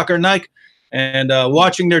their Zakir Naik and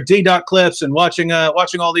watching their D-Dot clips and watching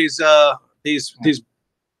all these these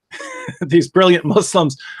brilliant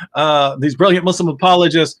Muslims, these brilliant Muslim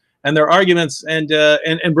apologists and their arguments, and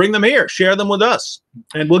bring them here, share them with us,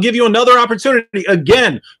 and we'll give you another opportunity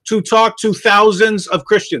again to talk to thousands of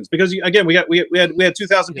Christians, because again we had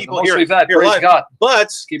 2,000 people here live, God.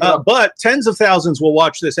 but tens of thousands will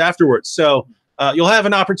watch this afterwards. So you'll have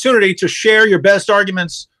an opportunity to share your best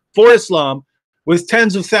arguments for Islam with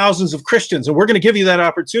tens of thousands of Christians, and we're going to give you that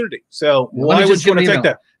opportunity. So why would you want to take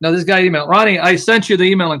that? No, this guy emailed Ronnie. I sent you the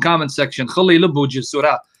email in comment section.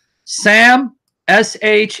 Sam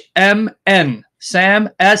SHMN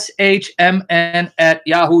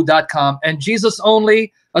 @yahoo.com, and Jesus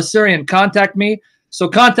Only Assyrian. Contact me. So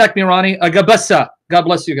contact me, Ronnie. Agabassa. God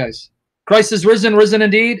bless you guys. Christ is risen, risen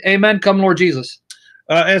indeed. Amen. Come, Lord Jesus.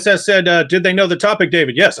 SS said, did they know the topic,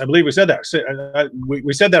 David? Yes, I believe we said that.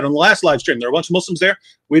 We said that on the last live stream. There are a bunch of Muslims there.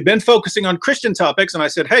 We've been focusing on Christian topics, and I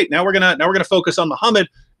said, hey, now we're gonna focus on Muhammad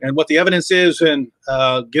and what the evidence is, and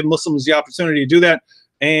give Muslims the opportunity to do that.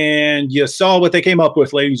 And you saw what they came up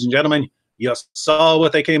with, ladies and gentlemen. You saw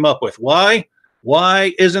what they came up with. Why?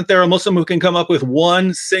 Why isn't there a Muslim who can come up with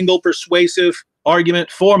one single persuasive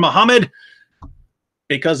argument for Muhammad?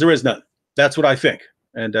 Because there is none. That's what I think.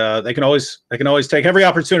 And they can always take every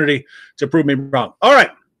opportunity to prove me wrong. All right.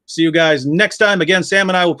 See you guys next time. Again, Sam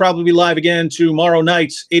and I will probably be live again tomorrow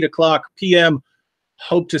night, 8:00 p.m.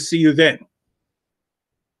 Hope to see you then.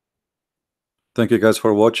 Thank you guys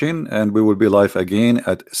for watching, and we will be live again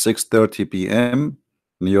at 6:30 p.m.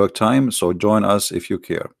 New York time. So join us if you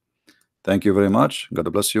care. Thank you very much.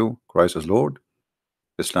 God bless you. Christ is Lord.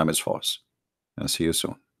 Islam is false. And see you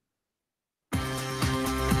soon.